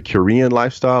this Epicurean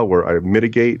lifestyle where I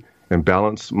mitigate and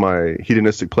balance my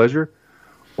hedonistic pleasure,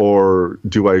 or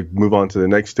do I move on to the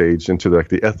next stage, into like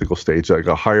the ethical stage, like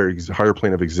a higher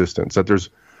plane of existence? That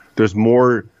there's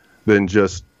more than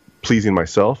just pleasing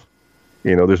myself.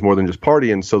 There's more than just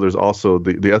partying. So there's also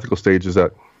the ethical stage, is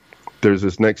that there's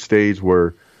this next stage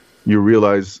where you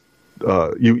realize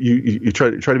you try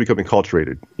to become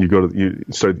enculturated.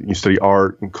 You study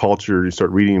art and culture. You start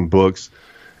reading books,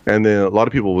 and then a lot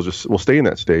of people will stay in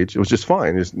that stage. It was just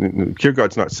fine.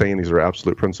 Kierkegaard's not saying these are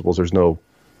absolute principles. There's no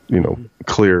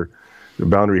clear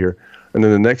boundary here. And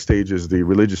then the next stage is the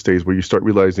religious stage, where you start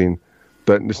realizing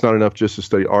that it's not enough just to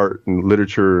study art and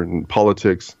literature and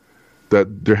politics,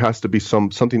 that there has to be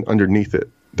something underneath it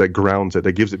that grounds it,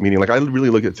 that gives it meaning. Like I really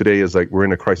look at today as like we're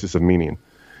in a crisis of meaning,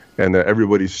 and that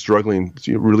everybody's struggling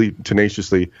really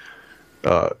tenaciously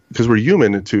because we're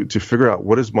human to figure out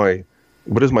what is my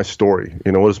story,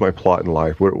 what is my plot in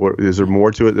life? What is there more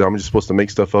to it that I'm just supposed to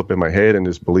make stuff up in my head and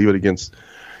just believe it against,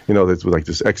 that's like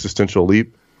this existential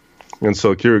leap. And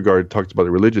so Kierkegaard talked about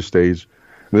the religious stage,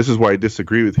 and this is why I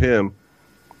disagree with him.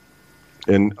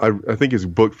 And I think his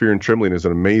book, Fear and Trembling, is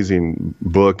an amazing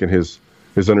book, and his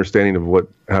understanding of what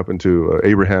happened to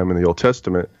Abraham in the Old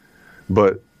Testament.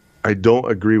 But I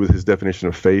don't agree with his definition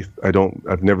of faith. I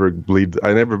never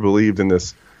believed in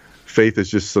this. Faith is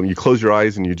just you close your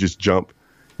eyes and you just jump,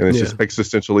 and it's just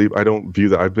existential leap. I don't view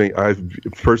that.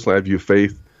 I view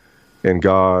faith and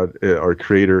God, our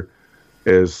Creator,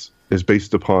 is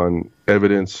based upon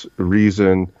evidence,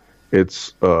 reason.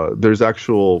 It's there's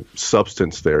actual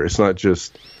substance there. It's not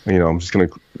just, I'm just going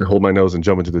to hold my nose and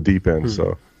jump into the deep end.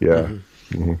 So yeah.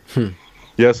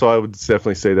 Yeah, so I would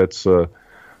definitely say that's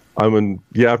I'm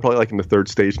probably like in the third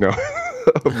stage now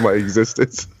of my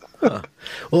existence.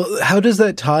 Well, how does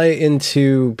that tie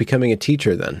into becoming a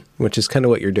teacher then, which is kind of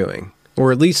what you're doing,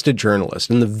 or at least a journalist,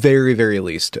 in the very, very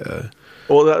least?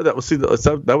 Well, that was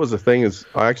the thing, is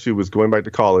I actually was going back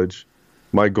to college.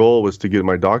 My goal was to get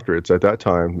my doctorates at that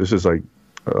time. This is like,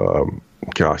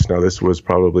 now this was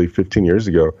probably 15 years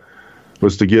ago,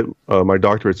 was to get my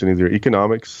doctorates in either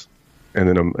economics and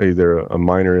then either a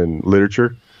minor in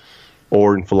literature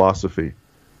or in philosophy.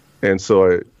 And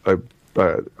so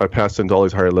I passed into all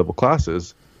these higher level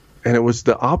classes, and it was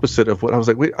the opposite of what I was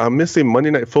like. Wait, I'm missing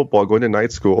Monday Night Football, going to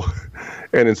night school,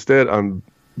 and instead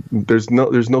there's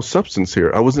no substance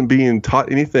here. I wasn't being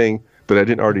taught anything that I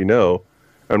didn't already know.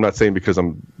 I'm not saying because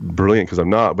I'm brilliant, because I'm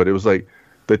not, but it was like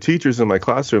the teachers in my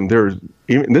classroom.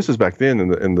 This is back then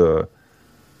in the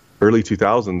early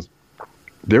 2000s.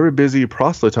 They were busy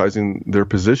proselytizing their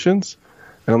positions.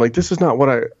 And I'm like, this is not what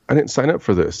I didn't sign up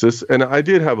for this. And I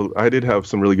did have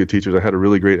some really good teachers. I had a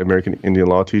really great American Indian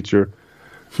law teacher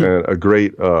and a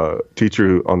great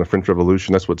teacher on the French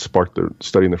Revolution. That's what sparked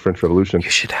studying the French Revolution. You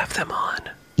should have them on.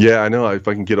 Yeah, I know. If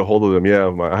I can get a hold of them. Yeah,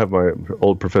 I have my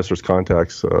old professor's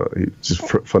contacts. He's just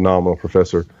phenomenal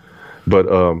professor. But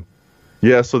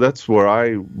so that's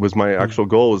where my actual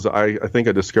goal was. I think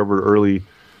I discovered early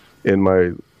in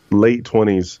my late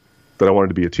 20s that I wanted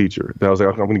to be a teacher. That I was like,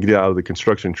 I'm going to get out of the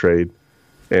construction trade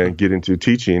and get into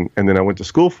teaching. And then I went to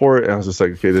school for it, and I was just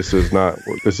like, okay,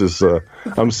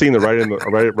 I'm seeing the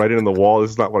writing on the wall.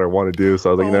 This is not what I want to do.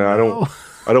 So I was like, I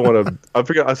don't want to.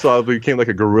 I became like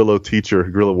a guerrilla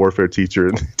warfare teacher,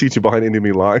 and teaching behind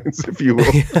enemy lines, if you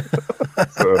will.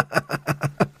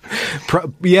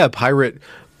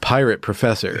 Pirate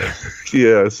professor.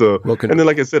 Yeah. So, and then,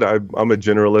 like I said, I'm a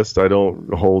generalist.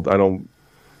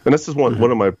 And this is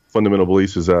one of my fundamental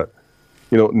beliefs, is that,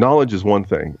 knowledge is one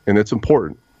thing, and it's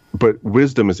important, but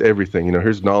wisdom is everything.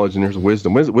 Here's knowledge and here's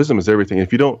wisdom. Wisdom is everything.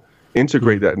 If you don't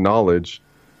integrate that knowledge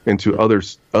into other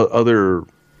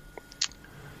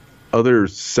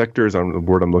sectors, on the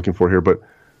word I'm looking for here, but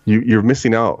you're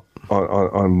missing out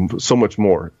on so much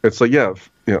more. It's like, I'm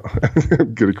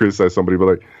going to criticize somebody,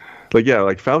 but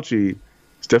like Fauci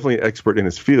is definitely an expert in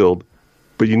his field,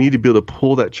 but you need to be able to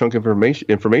pull that chunk of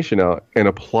information out and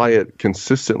apply it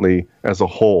consistently as a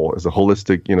whole, as a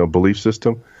holistic, belief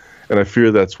system. And I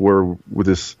fear that's where, with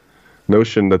this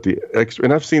notion that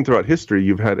and I've seen throughout history,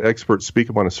 you've had experts speak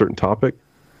upon a certain topic,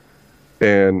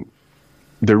 and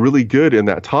they're really good in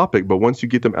that topic, but once you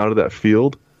get them out of that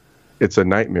field, it's a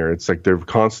nightmare. It's like they're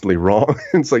constantly wrong.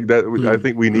 It's like that. I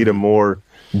think we need a more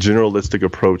generalistic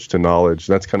approach to knowledge.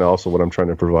 That's kind of also what I'm trying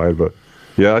to provide. But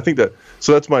yeah, I think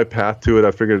so that's my path to it.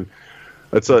 I figured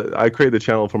I created the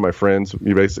channel for my friends,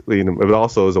 basically, and it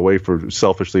also is a way for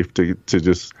selfishly to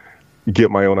just get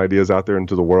my own ideas out there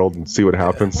into the world and see what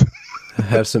happens.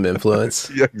 Have some influence.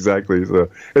 Yeah, exactly. So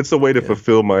it's a way to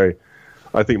fulfill my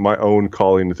own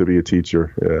calling to be a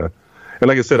teacher. Yeah. And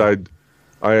like I said,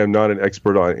 I am not an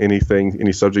expert on any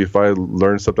subject. If I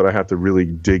learn something, I have to really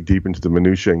dig deep into the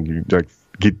minutiae and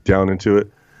get down into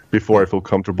it before I feel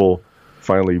comfortable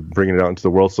finally bringing it out into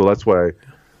the world. So that's why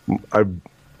I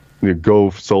go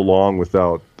so long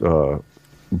without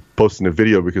posting a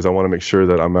video, because I want to make sure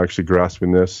that I'm actually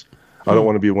grasping this. I don't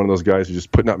want to be one of those guys who's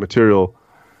just putting out material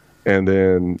and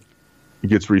then it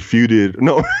gets refuted.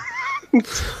 No.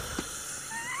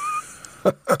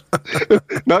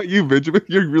 Not you, Benjamin.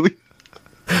 You're really...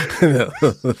 No,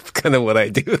 that's kind of what I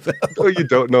do, though. No, you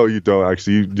don't. No, you don't.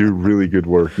 Actually, you do really good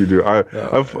work. You do.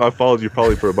 I've followed you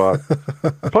probably for about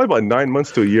 9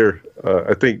 months to a year.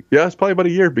 I think. Yeah, it's probably about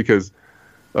a year, because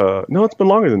no, it's been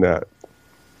longer than that.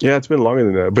 Yeah, it's been longer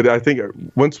than that. But I think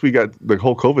once we got the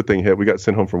whole COVID thing hit, we got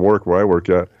sent home from work where I work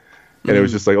at. And it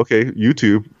was just like, okay,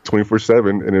 YouTube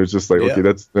 24/7. And it was just like, okay,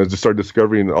 I just started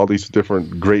discovering all these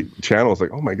different great channels.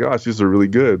 Like, oh my gosh, these are really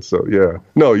good. So yeah,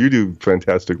 no, you do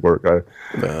fantastic work. I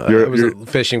was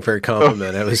fishing for a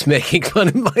compliment. I was making fun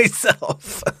of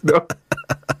myself.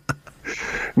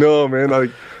 No, man.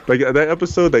 Like that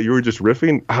episode that you were just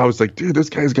riffing, I was like, dude,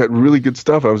 this guy's got really good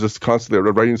stuff. I was just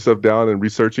constantly writing stuff down and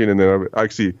researching. And then I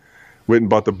actually went and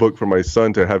bought the book for my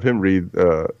son to have him read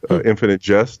Infinite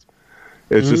Jest.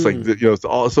 It's just like, it's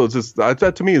just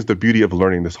that to me is the beauty of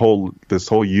learning. This whole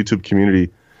YouTube community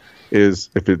is,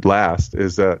 if it lasts,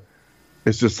 is that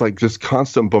it's just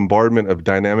constant bombardment of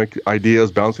dynamic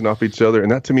ideas bouncing off each other.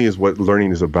 And that to me is what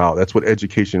learning is about. That's what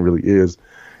education really is.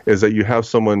 is that you have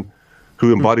someone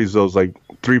who embodies those like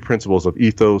three principles of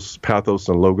ethos, pathos,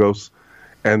 and logos,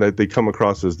 and that they come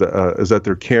across as that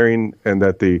they're caring and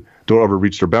that they don't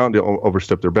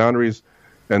overstep their boundaries,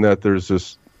 and that there's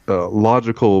this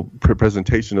logical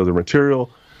presentation of the material.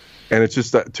 And it's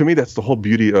just that, to me, that's the whole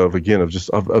beauty of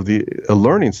the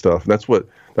learning stuff. And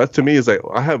that to me is like,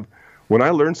 when I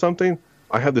learn something,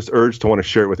 I have this urge to want to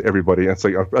share it with everybody. And it's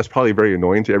like, that's probably very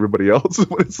annoying to everybody else.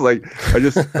 But it's like, I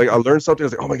learned something. I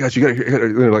was like, oh my gosh, you got to hear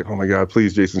it. And they're like, oh my God,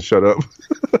 please, Jason, shut up.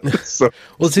 So,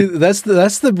 well, see, that's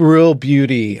the real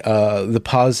beauty, the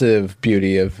positive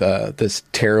beauty of this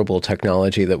terrible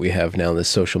technology that we have now, this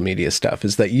social media stuff,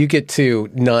 is that you get to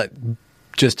not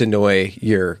just annoy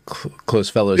your close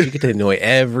fellows, you get to annoy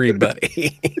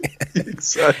everybody.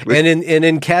 Exactly. And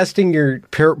in casting your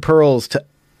pearls to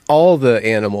all the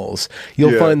animals,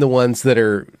 you'll find the ones that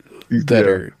are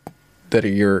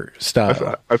your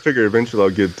style. I figure eventually I'll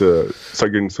get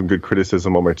start getting some good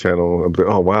criticism on my channel. I'll be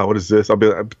like, oh wow, what is this?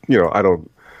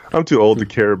 I'm too old to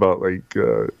care about like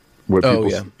what people.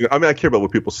 Yeah. I mean, I care about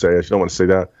what people say. I don't want to say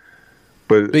that.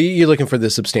 But you're looking for the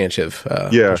substantive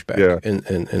pushback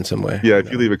in some way. Yeah,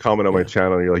 if you leave a comment on my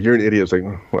channel and you're like, you're an idiot, it's like,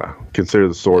 wow, consider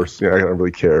the source. I don't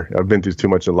really care. I've been through too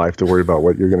much in life to worry about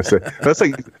what you're going to say. That's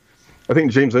like, I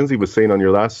think James Lindsay was saying on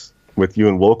your last, with you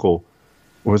and Local,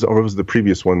 or was the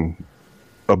previous one,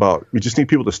 about we just need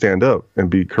people to stand up and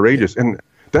be courageous. And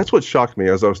that's what shocked me,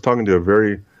 as I was talking to a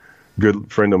very good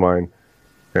friend of mine,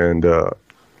 and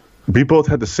we both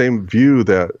had the same view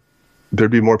that there'd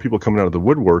be more people coming out of the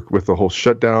woodwork with the whole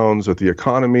shutdowns, with the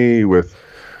economy, with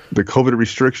the COVID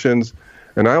restrictions.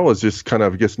 And I was just kind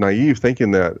of, I guess, naive,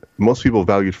 thinking that most people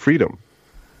valued freedom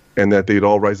and that they'd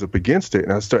all rise up against it.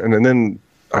 And then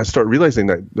I start realizing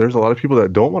that there's a lot of people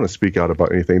that don't want to speak out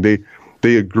about anything.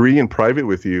 They agree in private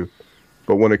with you,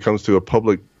 but when it comes to a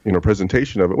public,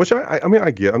 presentation of it, which I mean,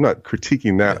 I get, I'm not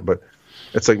critiquing that, but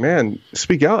it's like, man,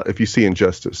 speak out if you see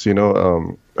injustice. I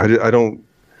don't,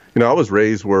 I was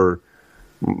raised where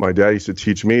my dad used to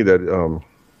teach me that,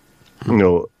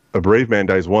 a brave man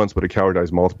dies once, but a coward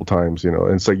dies multiple times, and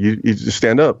it's like, you just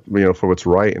stand up, for what's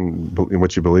right and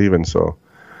what you believe in. So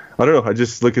I don't know. I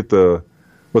just look at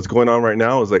what's going on right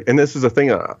now is like, and this is a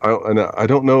thing. I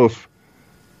don't know if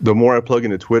the more I plug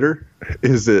into Twitter,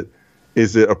 is it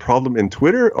a problem in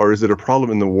Twitter or is it a problem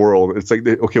in the world? It's like,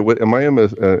 okay, what am I in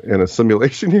a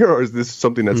simulation here, or is this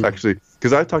something that's actually,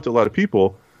 because I've talked to a lot of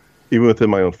people, even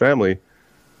within my own family,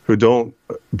 who don't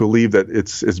believe that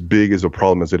it's as big as a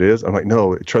problem as it is. I'm like,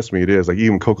 no, trust me, it is. Like,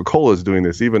 even Coca-Cola is doing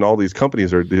this. Even all these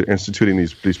companies are instituting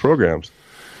these programs.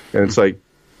 And it's like,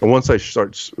 and once I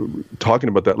start talking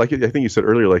about that, like I think you said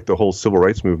earlier, like the whole civil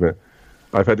rights movement,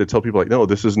 I've had to tell people like, no,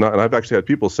 this is not. And I've actually had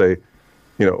people say,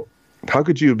 how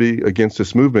could you be against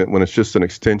this movement when it's just an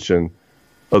extension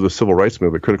of the civil rights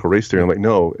movement, critical race theory? I'm like,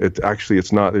 no,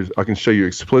 it's not. I can show you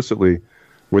explicitly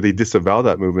where they disavow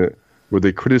that movement, where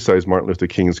they criticize Martin Luther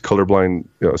King's colorblind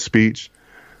speech,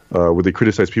 where they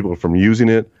criticize people from using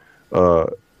it.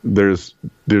 There's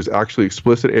actually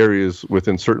explicit areas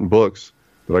within certain books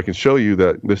that I can show you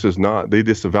that this is not. They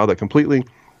disavow that completely.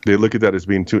 They look at that as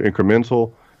being too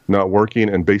incremental, not working,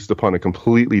 and based upon a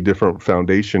completely different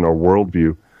foundation or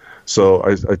worldview. So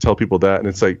I tell people that, and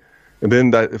it's like, and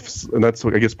then that's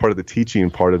I guess part of the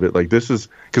teaching part of it. Like, this is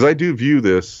because I do view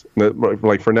this,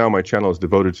 like, for now my channel is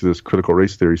devoted to this critical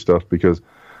race theory stuff, because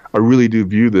I really do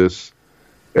view this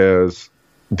as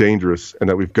dangerous, and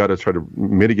that we've got to try to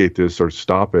mitigate this or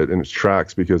stop it in its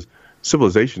tracks, because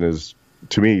civilization is,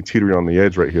 to me, teetering on the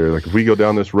edge right here. Like, if we go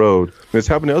down this road, and it's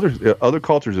happened to other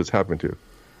cultures, it's happened to,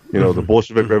 the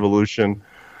Bolshevik Revolution,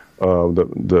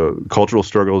 the cultural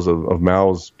struggles of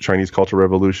Mao's Chinese Cultural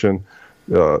Revolution.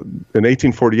 In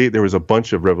 1848, there was a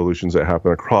bunch of revolutions that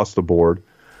happened across the board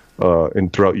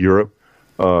and throughout Europe.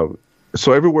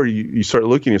 So everywhere you start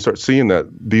looking, you start seeing that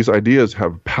these ideas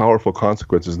have powerful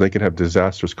consequences, and they can have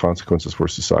disastrous consequences for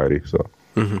society. So,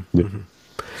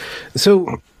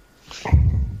 So,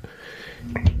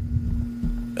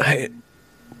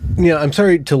 I'm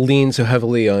sorry to lean so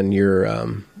heavily on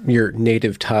your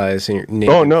native ties and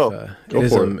your native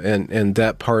ism and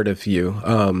that part of you.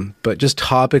 But just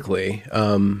topically,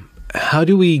 how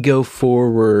do we go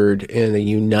forward in a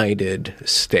United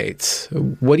States?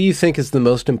 What do you think is the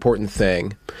most important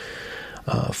thing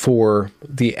for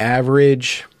the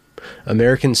average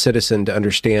American citizen to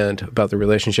understand about the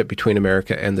relationship between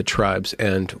America and the tribes,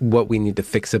 and what we need to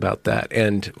fix about that,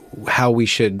 and how we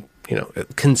should,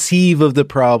 conceive of the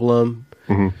problem,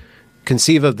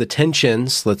 conceive of the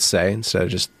tensions, let's say, instead of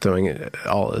just throwing it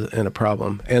all in a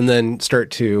problem, and then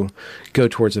start to go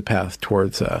towards a path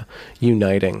towards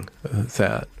uniting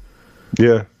that.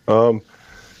 Yeah.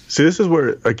 See, this is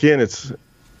where again it's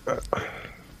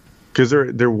because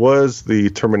there was the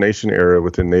termination era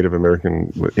within Native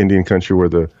American Indian country where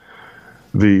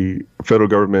the federal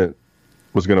government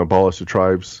was going to abolish the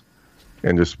tribes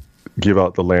and just give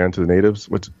out the land to the natives,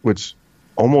 which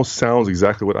almost sounds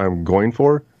exactly what I'm going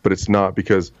for, but it's not,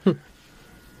 because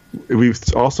we've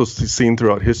also seen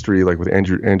throughout history, like with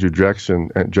Andrew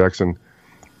Jackson,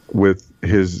 with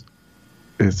his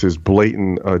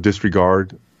blatant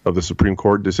disregard of the Supreme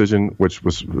Court decision, which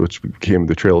became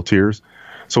the Trail of Tears.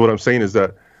 So what I'm saying is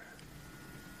that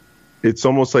it's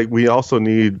almost like we also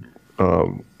need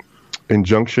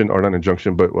injunction, or not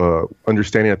injunction, but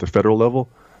understanding at the federal level,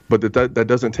 but that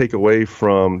doesn't take away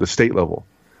from the state level,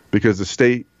 because the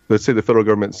state, let's say the federal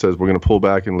government says we're going to pull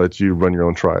back and let you run your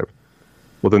own tribe.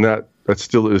 Well, then that is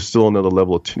still another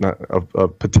level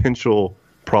of potential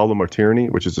problem or tyranny,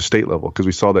 which is the state level, because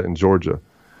we saw that in Georgia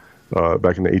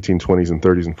back in the 1820s and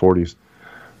 30s and 40s.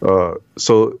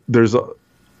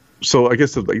 So I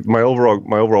guess my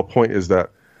overall point is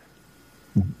that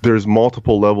there's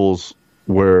multiple levels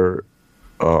where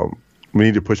we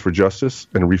need to push for justice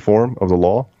and reform of the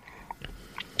law,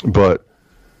 but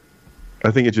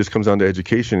I think it just comes down to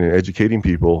education and educating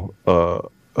people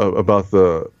about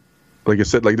like I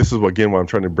said, like this is why I'm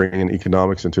trying to bring in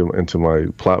economics into my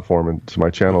platform and to my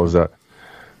channel, is that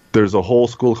there's a whole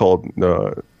school called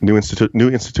New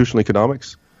Institutional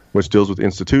Economics, which deals with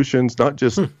institutions, not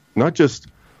just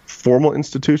formal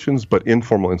institutions, but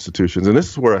informal institutions. And this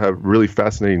is where I have really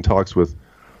fascinating talks with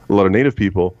a lot of Native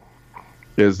people,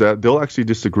 is that they'll actually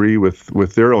disagree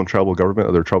with their own tribal government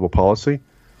or their tribal policy,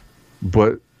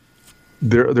 but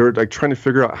they're like trying to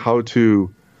figure out how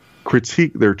to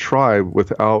critique their tribe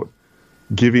without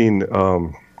giving.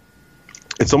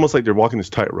 It's almost like they're walking this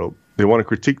tightrope. They want to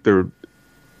critique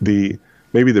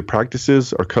maybe the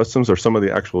practices or customs or some of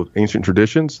the actual ancient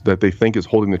traditions that they think is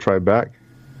holding the tribe back,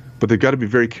 but they've got to be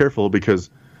very careful because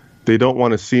they don't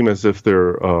want to seem as if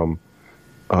they're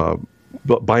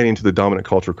buying into the dominant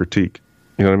culture critique.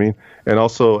 You know what I mean? And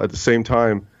also at the same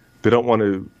time, they don't want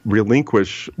to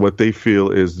relinquish what they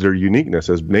feel is their uniqueness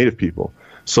as Native people.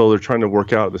 So they're trying to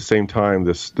work out at the same time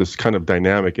this kind of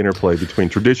dynamic interplay between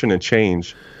tradition and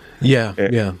change.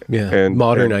 And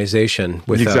modernization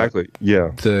without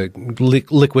the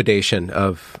liquidation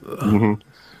of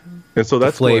and so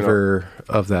that's the flavor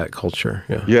of that culture.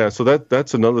 So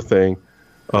that's another thing.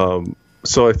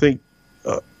 So I think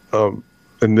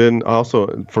and then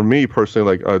also for me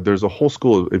personally, like there's a whole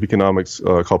school of economics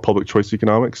called public choice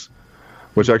economics,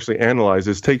 which actually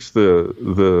takes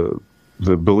the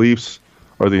beliefs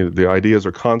or the ideas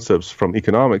or concepts from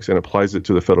economics and applies it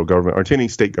to the federal government or to any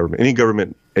state government, any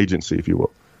government agency, if you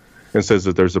will, and says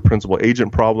that there's a principal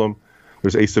agent problem,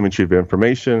 there's asymmetry of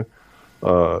information,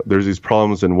 there's these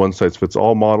problems in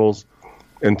one-size-fits-all models.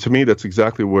 And to me, that's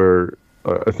exactly where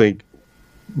I think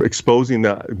exposing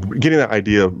that, getting that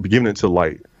idea, giving it to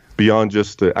light beyond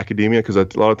just the academia, because a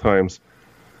lot of times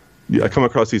I come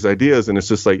across these ideas and it's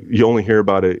just like you only hear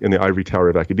about it in the ivory tower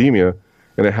of academia,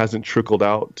 and it hasn't trickled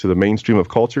out to the mainstream of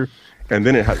culture, and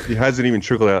then it hasn't even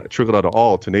trickled out at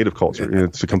all to Native culture. And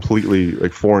it's a completely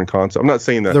like foreign concept. I'm not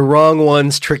saying that the wrong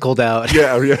ones trickled out. You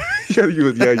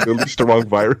unleashed the wrong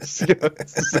virus.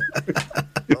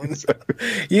 Exactly.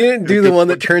 You didn't do the one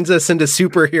that turns us into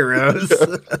superheroes.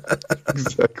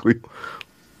 Exactly.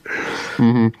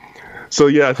 Mm-hmm. So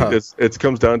I think it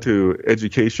comes down to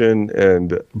education,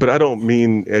 but I don't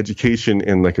mean education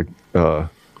in like a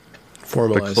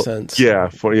formalized sense.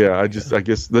 I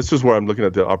guess this is where I'm looking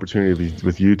at the opportunity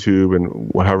with YouTube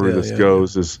and however this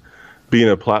goes, is being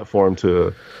a platform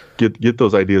to get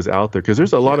those ideas out there, because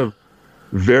there's a lot of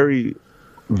very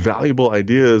valuable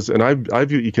ideas, and I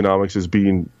view economics as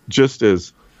being just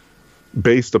as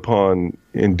based upon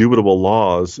indubitable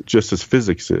laws, just as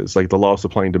physics is, like the law of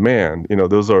supply and demand. You know,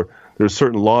 there's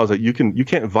certain laws that you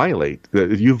can't violate.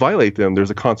 That if you violate them,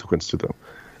 there's a consequence to them.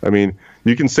 I mean,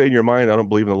 you can say in your mind, I don't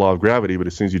believe in the law of gravity, but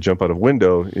as soon as you jump out of a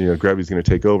window, gravity's going to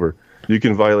take over. You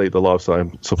can violate the law of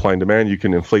supply and demand. You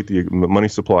can inflate the money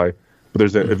supply, but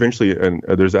there's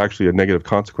there's actually a negative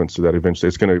consequence to that.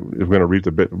 Eventually, we're going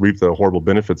to reap the horrible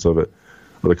benefits of it,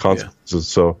 or the consequences.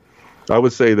 Yeah. So, I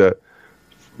would say that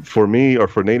for me, or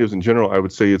for Natives in general, I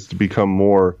would say it's to become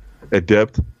more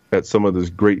adept at some of these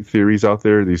great theories out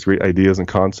there, these great ideas and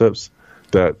concepts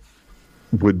that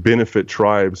would benefit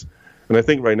tribes. And I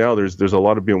think right now there's a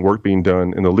lot of work being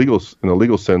done in the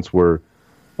legal sense, where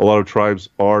a lot of tribes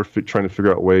are trying to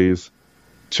figure out ways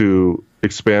to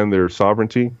expand their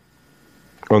sovereignty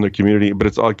on their community. But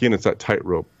it's that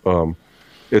tightrope.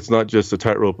 It's not just a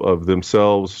tightrope of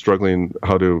themselves struggling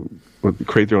how to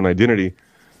create their own identity,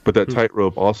 but that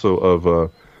tightrope also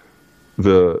of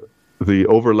the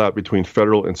overlap between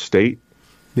federal and state,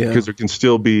 because there can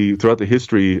still be, throughout the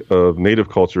history of Native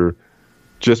culture,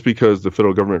 just because the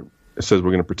federal government says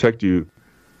we're going to protect you,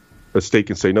 a state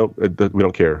can say, no, we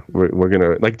don't care. We're going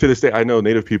to, like, to this day, I know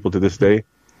Native people to this day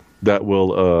that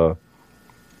will,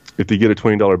 if they get a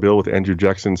 $20 bill with Andrew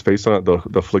Jackson's face on it,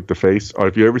 they'll flick the face. Or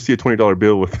if you ever see a $20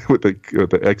 bill with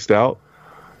the X'd out,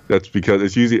 that's because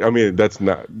it's usually, I mean, that's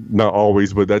not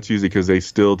always, but that's usually because they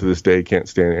still to this day can't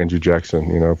stand Andrew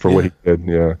Jackson, for what he did.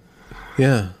 Yeah.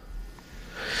 Yeah.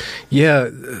 Yeah.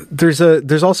 There's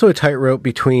also a tightrope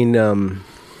between,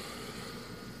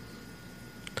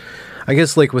 I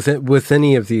guess, like with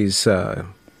any of these, the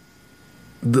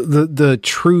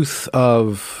truth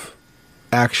of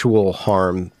actual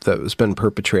harm that has been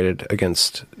perpetrated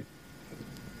against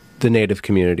the Native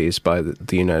communities by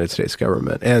the United States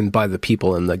government and by the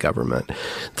people in the government.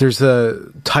 There's a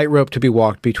tightrope to be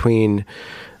walked between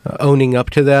owning up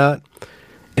to that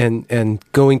and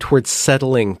going towards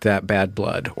settling that bad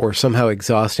blood or somehow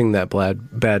exhausting that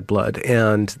bad blood.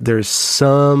 And there's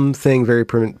something very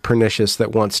pernicious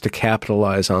that wants to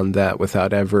capitalize on that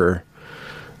without ever,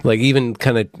 like, even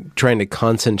kind of trying to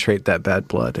concentrate that bad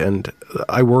blood. And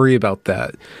I worry about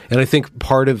that. And I think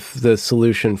part of the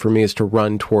solution for me is to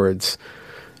run towards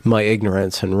my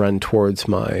ignorance and run towards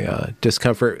my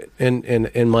discomfort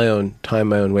in my own time,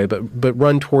 my own way, but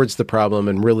run towards the problem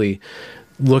and really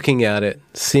looking at it,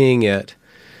 seeing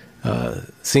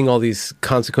all these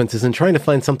consequences and trying to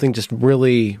find something just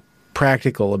really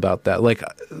practical about that. Like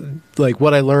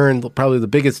what I learned, probably the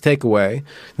biggest takeaway,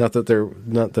 not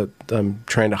that I'm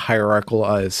trying to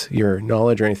hierarchicalize your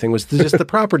knowledge or anything, was just the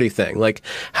property thing. Like,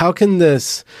 how can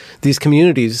these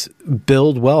communities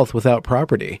build wealth without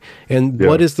property? And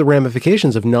what is the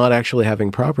ramifications of not actually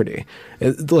having property?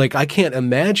 Like, I can't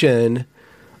imagine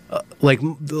like,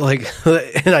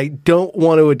 and I don't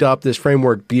want to adopt this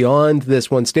framework beyond this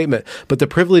one statement, but the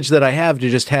privilege that I have to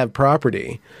just have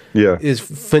property is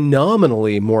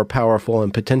phenomenally more powerful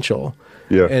and potential.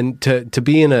 Yeah. And to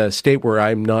be in a state where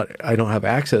I don't have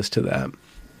access to that.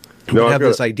 No, we have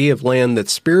this idea of land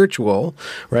that's spiritual,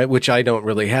 right? Which I don't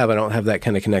really have. I don't have that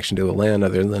kind of connection to the land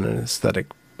other than an aesthetic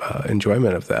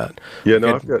enjoyment of that. Yeah,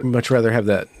 no, I'd much rather have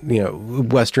that,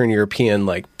 Western European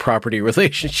like property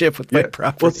relationship with my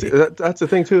property. Well, that's the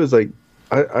thing too. Is like,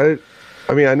 I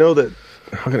mean, I know that.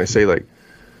 How can I say, like,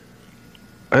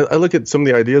 I look at some of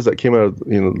the ideas that came out of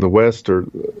the West or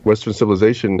Western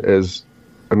civilization as,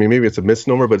 I mean, maybe it's a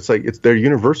misnomer, but it's like they're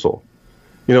universal.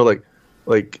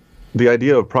 Like the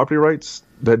idea of property rights,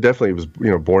 that definitely was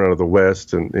born out of the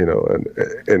West and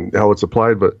and how it's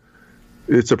applied, but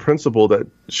it's a principle that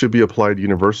should be applied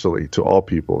universally to all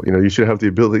people. You should have the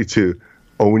ability to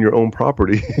own your own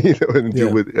property, and do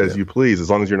with as you please, as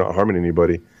long as you're not harming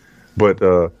anybody. But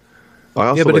I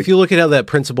also if you look at how that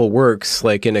principle works,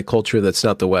 like in a culture that's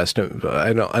not the West,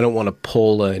 I don't want to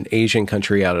pull an Asian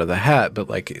country out of the hat, but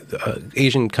like an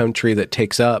Asian country that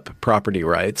takes up property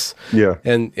rights,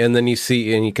 and then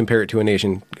you compare it to an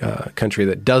Asian country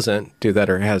that doesn't do that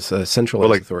or has a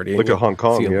centralized authority. Look at Hong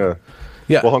Kong,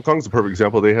 Yeah. Well, Hong Kong's a perfect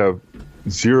example. They have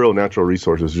zero natural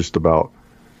resources, just about,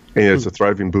 and it's a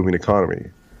thriving, booming economy.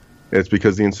 And it's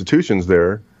because the institutions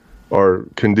there are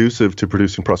conducive to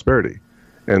producing prosperity,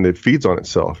 and it feeds on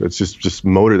itself. It's just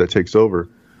motor that takes over.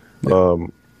 Yeah.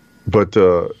 But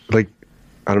like,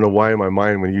 I don't know why in my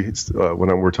mind when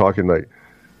we're talking, like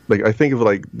I think of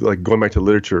like going back to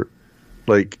literature,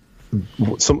 like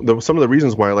some of the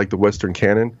reasons why I like the Western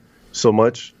canon so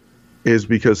much is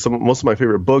because most of my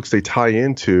favorite books, they tie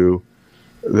into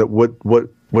that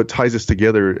what ties us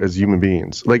together as human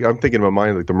beings. Like, I'm thinking in my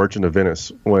mind, like The Merchant of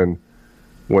Venice, when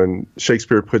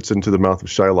Shakespeare puts into the mouth of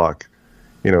Shylock,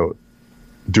 do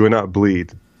I not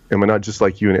bleed? Am I not just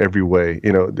like you in every way?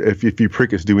 If you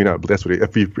prick us, do we not? That's what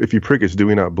if you prick us, do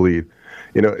we not bleed?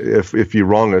 If you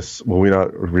wrong us, will we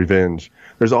not revenge?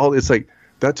 It's like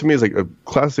that to me is like a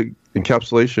classic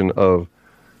encapsulation of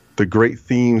the great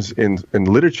themes in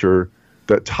literature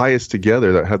that tie us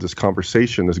together, that have this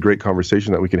great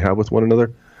conversation that we can have with one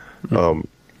another. Mm-hmm.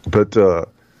 But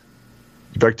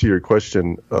back to your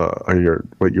question,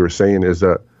 what you were saying is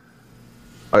that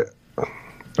I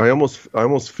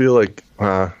almost feel like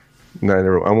I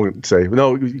won't say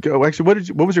no.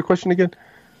 Actually, what was your question again?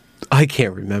 I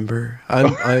can't remember.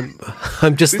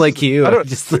 I'm just like you.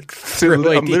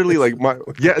 I'm literally like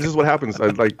this is what happens.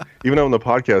 Even on the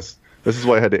podcast. This is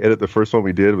why I had to edit the first one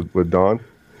we did with Don,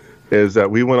 is that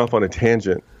we went off on a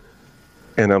tangent,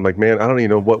 and I'm like, man, I don't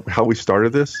even know how we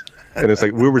started this, and it's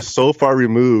like we were so far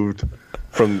removed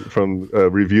from a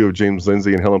review of James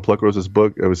Lindsay and Helen Pluckrose's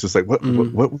book. It was just like, what I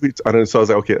don't know. So I was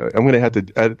like, okay, I'm going to have to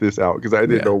edit this out because I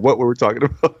didn't know what we were talking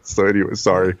about. So anyway,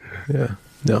 sorry. Yeah.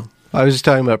 No, I was just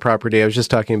talking about property. I was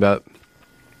just talking about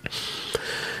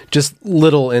just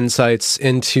little insights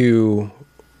into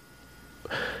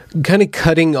kind of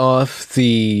cutting off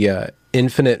the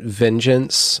infinite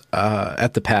vengeance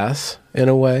at the pass in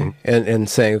a way, and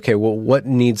saying, okay, well, what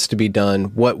needs to be done,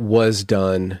 what was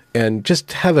done, and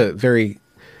just have a very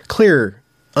clear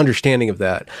understanding of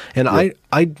that. And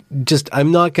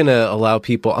I'm not going to allow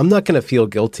people, I'm not going to feel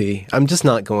guilty. I'm just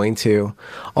not going to.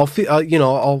 I'll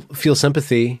feel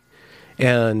sympathy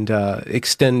and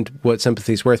extend what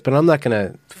sympathy's worth, but I'm not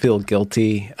going to feel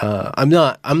guilty. I'm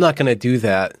not going to do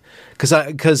that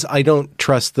because I don't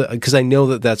trust because I know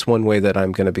that that's one way that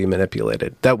I'm going to be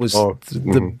manipulated. That was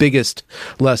the biggest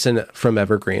lesson from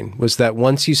Evergreen, was that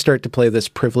once you start to play this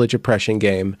privilege oppression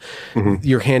game,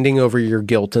 you're handing over your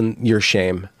guilt and your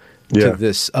shame to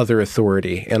this other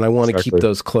authority, and I want to keep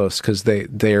those close because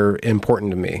they're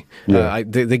important to me.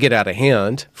 They get out of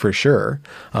hand for sure.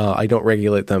 I don't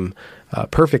regulate them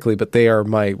perfectly, but they are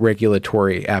my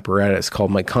regulatory apparatus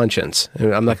called my conscience.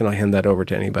 And I'm not going to hand that over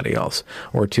to anybody else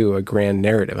or to a grand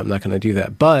narrative. I'm not going to do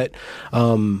that. But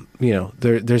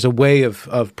there's a way of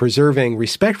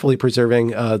respectfully preserving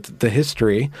the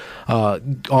history,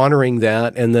 honoring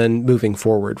that, and then moving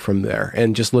forward from there,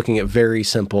 and just looking at very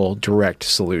simple, direct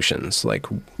solutions like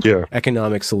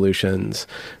economic solutions,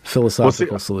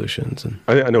 philosophical solutions. And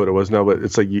I know what it was now, but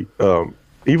it's like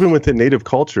even within Native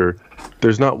culture,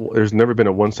 there's never been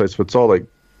a one size fits all. Like,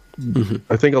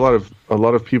 I think a lot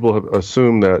of people have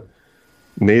assumed that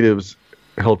natives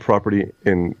held property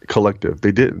in collective.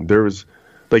 They didn't. There was,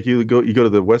 like, you go to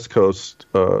the West Coast,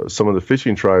 some of the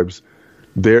fishing tribes,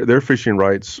 their fishing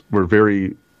rights were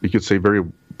very, you could say, very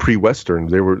pre-Western.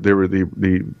 They were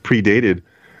the predated,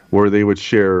 where they would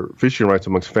share fishing rights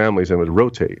amongst families and would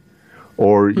rotate.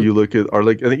 Or you look at,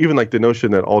 even the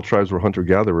notion that all tribes were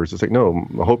hunter-gatherers. It's like, no,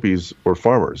 Hopis were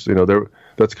farmers.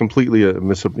 That's completely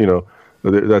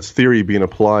that's theory being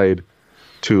applied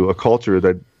to a culture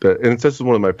that and this is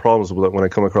one of my problems when I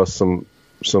come across some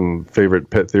favorite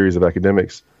pet theories of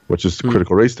academics, which is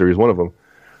critical race theory is one of them,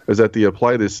 is that they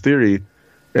apply this theory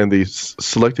and they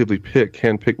selectively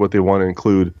handpick what they want to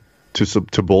include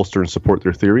to bolster and support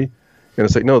their theory. And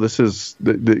it's like, no, this is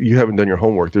you haven't done your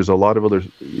homework. There's a lot of other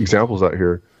examples out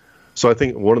here. So I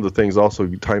think one of the things, also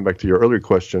tying back to your earlier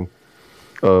question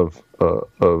of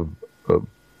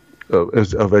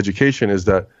education, is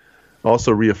that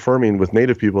also reaffirming with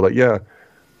Native people that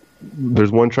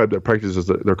there's one tribe that practices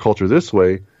their culture this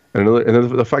way, and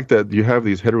then the fact that you have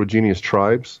these heterogeneous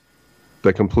tribes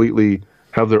that completely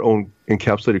have their own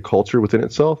encapsulated culture within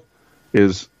itself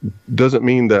doesn't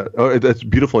mean that that's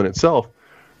beautiful in itself,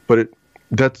 but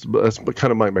that's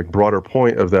kind of my broader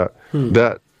point of that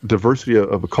that diversity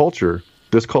of a culture.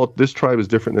 This tribe is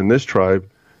different than this tribe,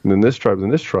 and then this tribe than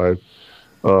this tribe.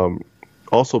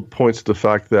 Also points to the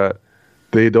fact that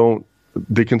they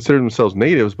consider themselves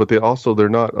natives, but they're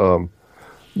not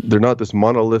this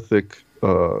monolithic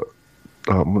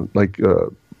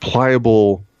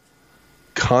pliable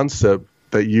concept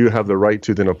that you have the right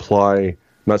to then apply.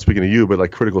 Not speaking to you, but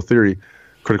like critical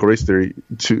race theory,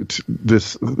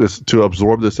 to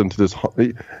absorb this into this.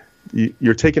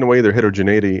 You're taking away their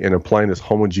heterogeneity and applying this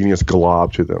homogeneous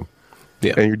glob to them.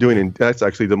 Yeah. And you're doing that's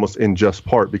actually the most unjust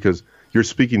part, because you're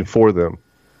speaking for them,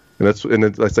 and that's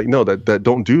like, no, that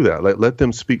don't do that. Let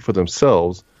them speak for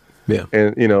themselves. Yeah.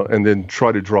 And and then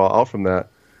try to draw out from that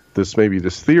this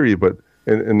theory, but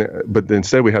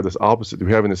instead we have this opposite. We're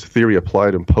having this theory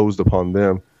imposed upon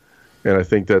them, and I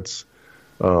think that's.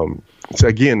 So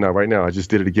again, right now, I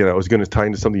just did it again. I was going to tie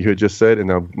into something you had just said, and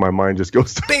now my mind just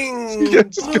goes to bing,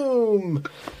 boom.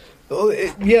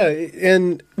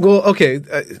 Okay.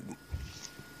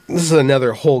 This is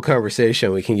another whole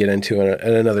conversation we can get into at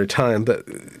another time, but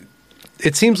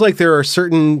it seems like there are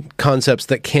certain concepts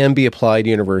that can be applied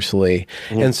universally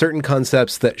and certain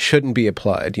concepts that shouldn't be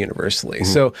applied universally.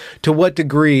 So to what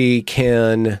degree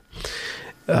can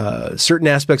certain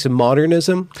aspects of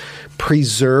modernism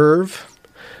preserve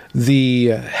the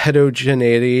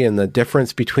heterogeneity and the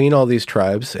difference between all these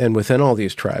tribes and within all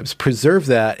these tribes, preserve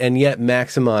that and yet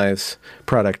maximize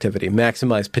productivity,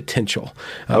 maximize potential?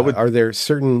 Are there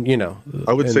certain,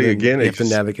 I would say, again, you have to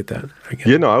navigate that.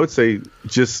 I would say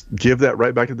just give that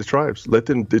right back to the tribes. Let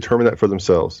them determine that for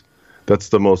themselves. That's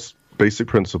the most basic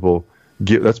principle.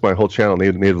 That's my whole channel,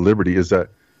 Native Liberty, is that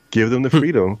give them the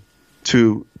freedom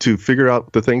to figure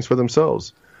out the things for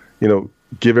themselves.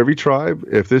 Give every tribe,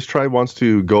 if this tribe wants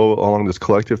to go along this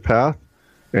collective path,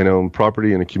 and own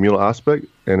property in a communal aspect.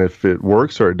 And if it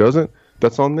works or it doesn't,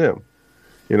 that's on them.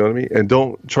 You know what I mean? And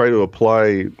don't try to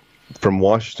apply from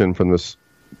Washington, from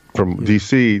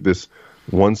DC, this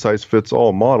one size fits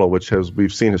all model, which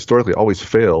we've seen historically always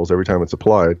fails every time it's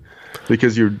applied,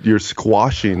 because you're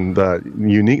squashing that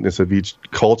uniqueness of each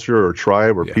culture or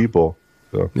tribe or people.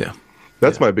 So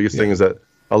that's my biggest thing, is that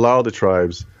allow the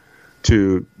tribes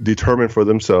to determine for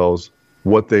themselves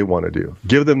what they want to do.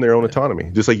 Give them their own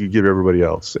autonomy, just like you give everybody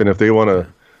else. And if they want to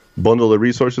bundle the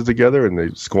resources together and they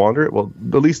squander it, well,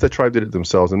 at least the tribe did it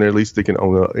themselves, and at least they can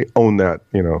own that,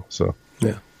 so.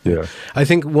 Yeah. I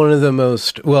think one of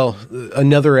the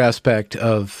another aspect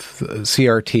of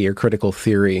CRT, or critical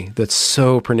theory, that's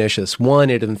so pernicious. One,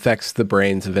 it infects the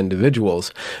brains of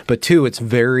individuals, but two, it's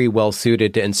very well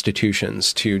suited to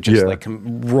institutions to just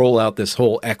roll out this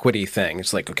whole equity thing.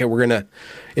 It's like, okay, we're going to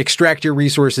extract your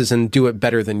resources and do it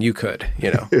better than you could,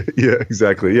 Yeah,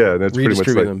 exactly. Yeah. And that's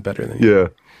redistribute pretty much them better than you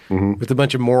could. Mm-hmm. With a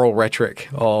bunch of moral rhetoric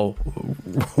all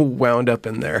wound up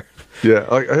in there.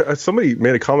 Yeah, somebody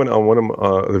made a comment on one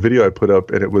of the video I put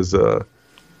up, and it was the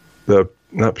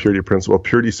not purity principle,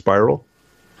 purity spiral,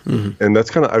 and that's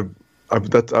kind of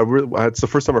that's the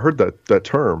first time I heard that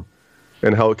term,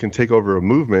 and how it can take over a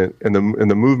movement, and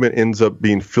the movement ends up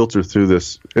being filtered through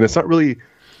this, and it's not really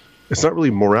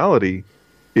morality,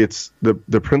 it's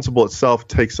the principle itself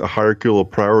takes a hierarchical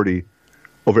priority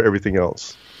over everything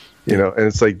else. And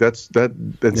it's like that's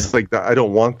like that. I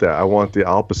don't want that. I want the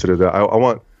opposite of that. I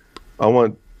want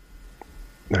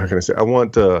how can I say? I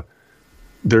want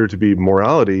there to be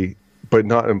morality, but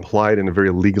not implied in a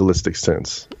very legalistic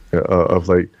sense of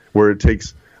like where it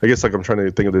takes. I guess like I'm trying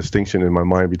to think of the distinction in my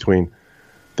mind between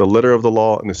the letter of the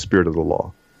law and the spirit of the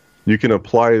law. You can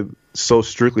apply so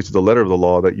strictly to the letter of the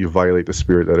law that you violate the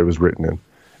spirit that it was written in.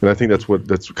 And I think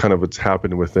that's kind of what's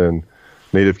happened within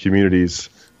Native communities,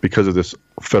 because of this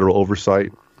federal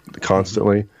oversight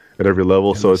constantly at every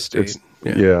level. So it's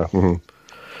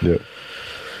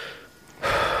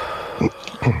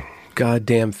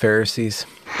goddamn Pharisees.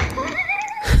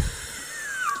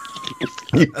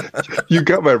 You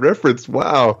got my reference.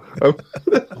 Wow.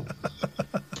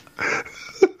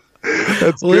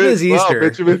 That's well, good. It is Easter. Wow,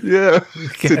 Benjamin. Yeah.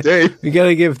 Today. You got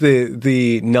to give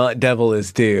the not devil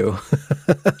his due.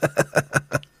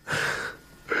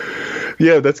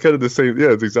 Yeah, that's kind of the same.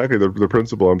 Yeah, it's exactly the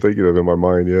principle I'm thinking of in my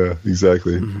mind. Yeah,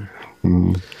 exactly.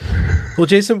 Well,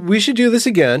 Jason, we should do this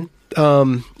again.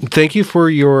 Thank you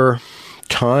for your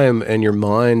time and your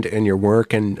mind and your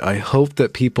work, and I hope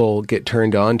that people get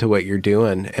turned on to what you're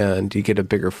doing and you get a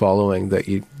bigger following that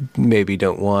you maybe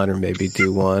don't want, or maybe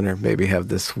do want, or maybe have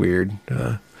this weird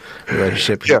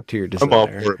relationship to your desire. I'm all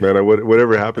for it, man.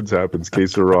 Whatever happens.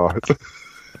 Case or raw.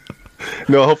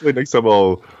 No, hopefully next time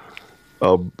I'll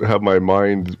have my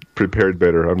mind prepared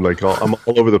better. I'm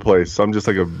all over the place. I'm just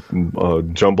like a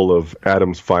jumble of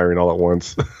atoms firing all at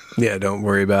once. Yeah, don't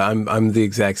worry about it. I'm the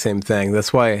exact same thing.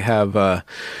 That's why I have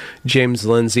James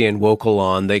Lindsay and Wokel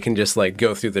on. They can just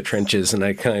go through the trenches, and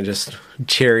I kind of just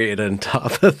chariot on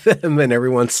top of them, and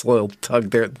everyone's will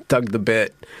tug the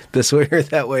bit this way or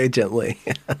that way gently.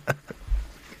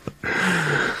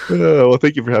 Well,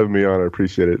 thank you for having me on. I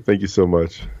appreciate it. Thank you so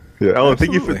much. Yeah, Alan,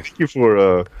 thank you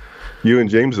for you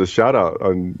and James a shout out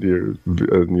on your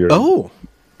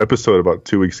episode about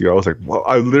 2 weeks ago. I was like, wow,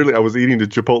 I was eating the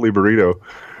Chipotle burrito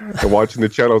and watching the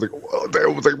channel. I was like, whoa, I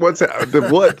was like, what's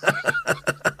happening? What?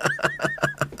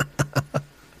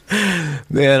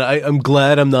 Man, I'm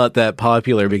glad I'm not that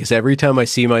popular, because every time I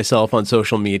see myself on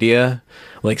social media,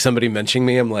 like somebody mentioning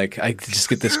me, I'm like, I just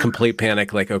get this complete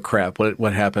panic. Like, oh crap,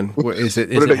 what happened? Is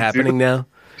it happening now?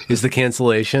 Is the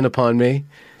cancellation upon me?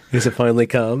 Has it finally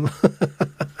come?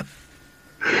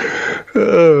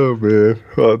 Oh, man.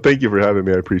 Well, thank you for having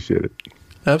me. I appreciate it.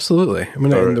 Absolutely. I'm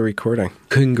going to end the recording.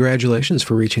 Congratulations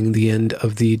for reaching the end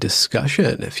of the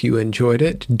discussion. If you enjoyed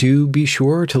it, do be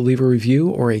sure to leave a review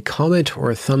or a comment or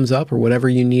a thumbs up or whatever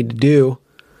you need to do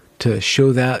to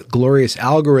show that glorious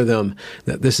algorithm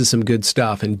that this is some good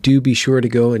stuff. And do be sure to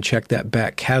go and check that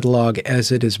back catalog,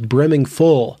 as it is brimming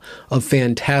full of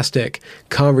fantastic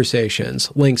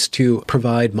conversations. Links to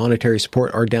provide monetary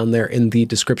support are down there in the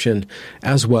description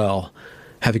as well.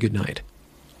 Have a good night.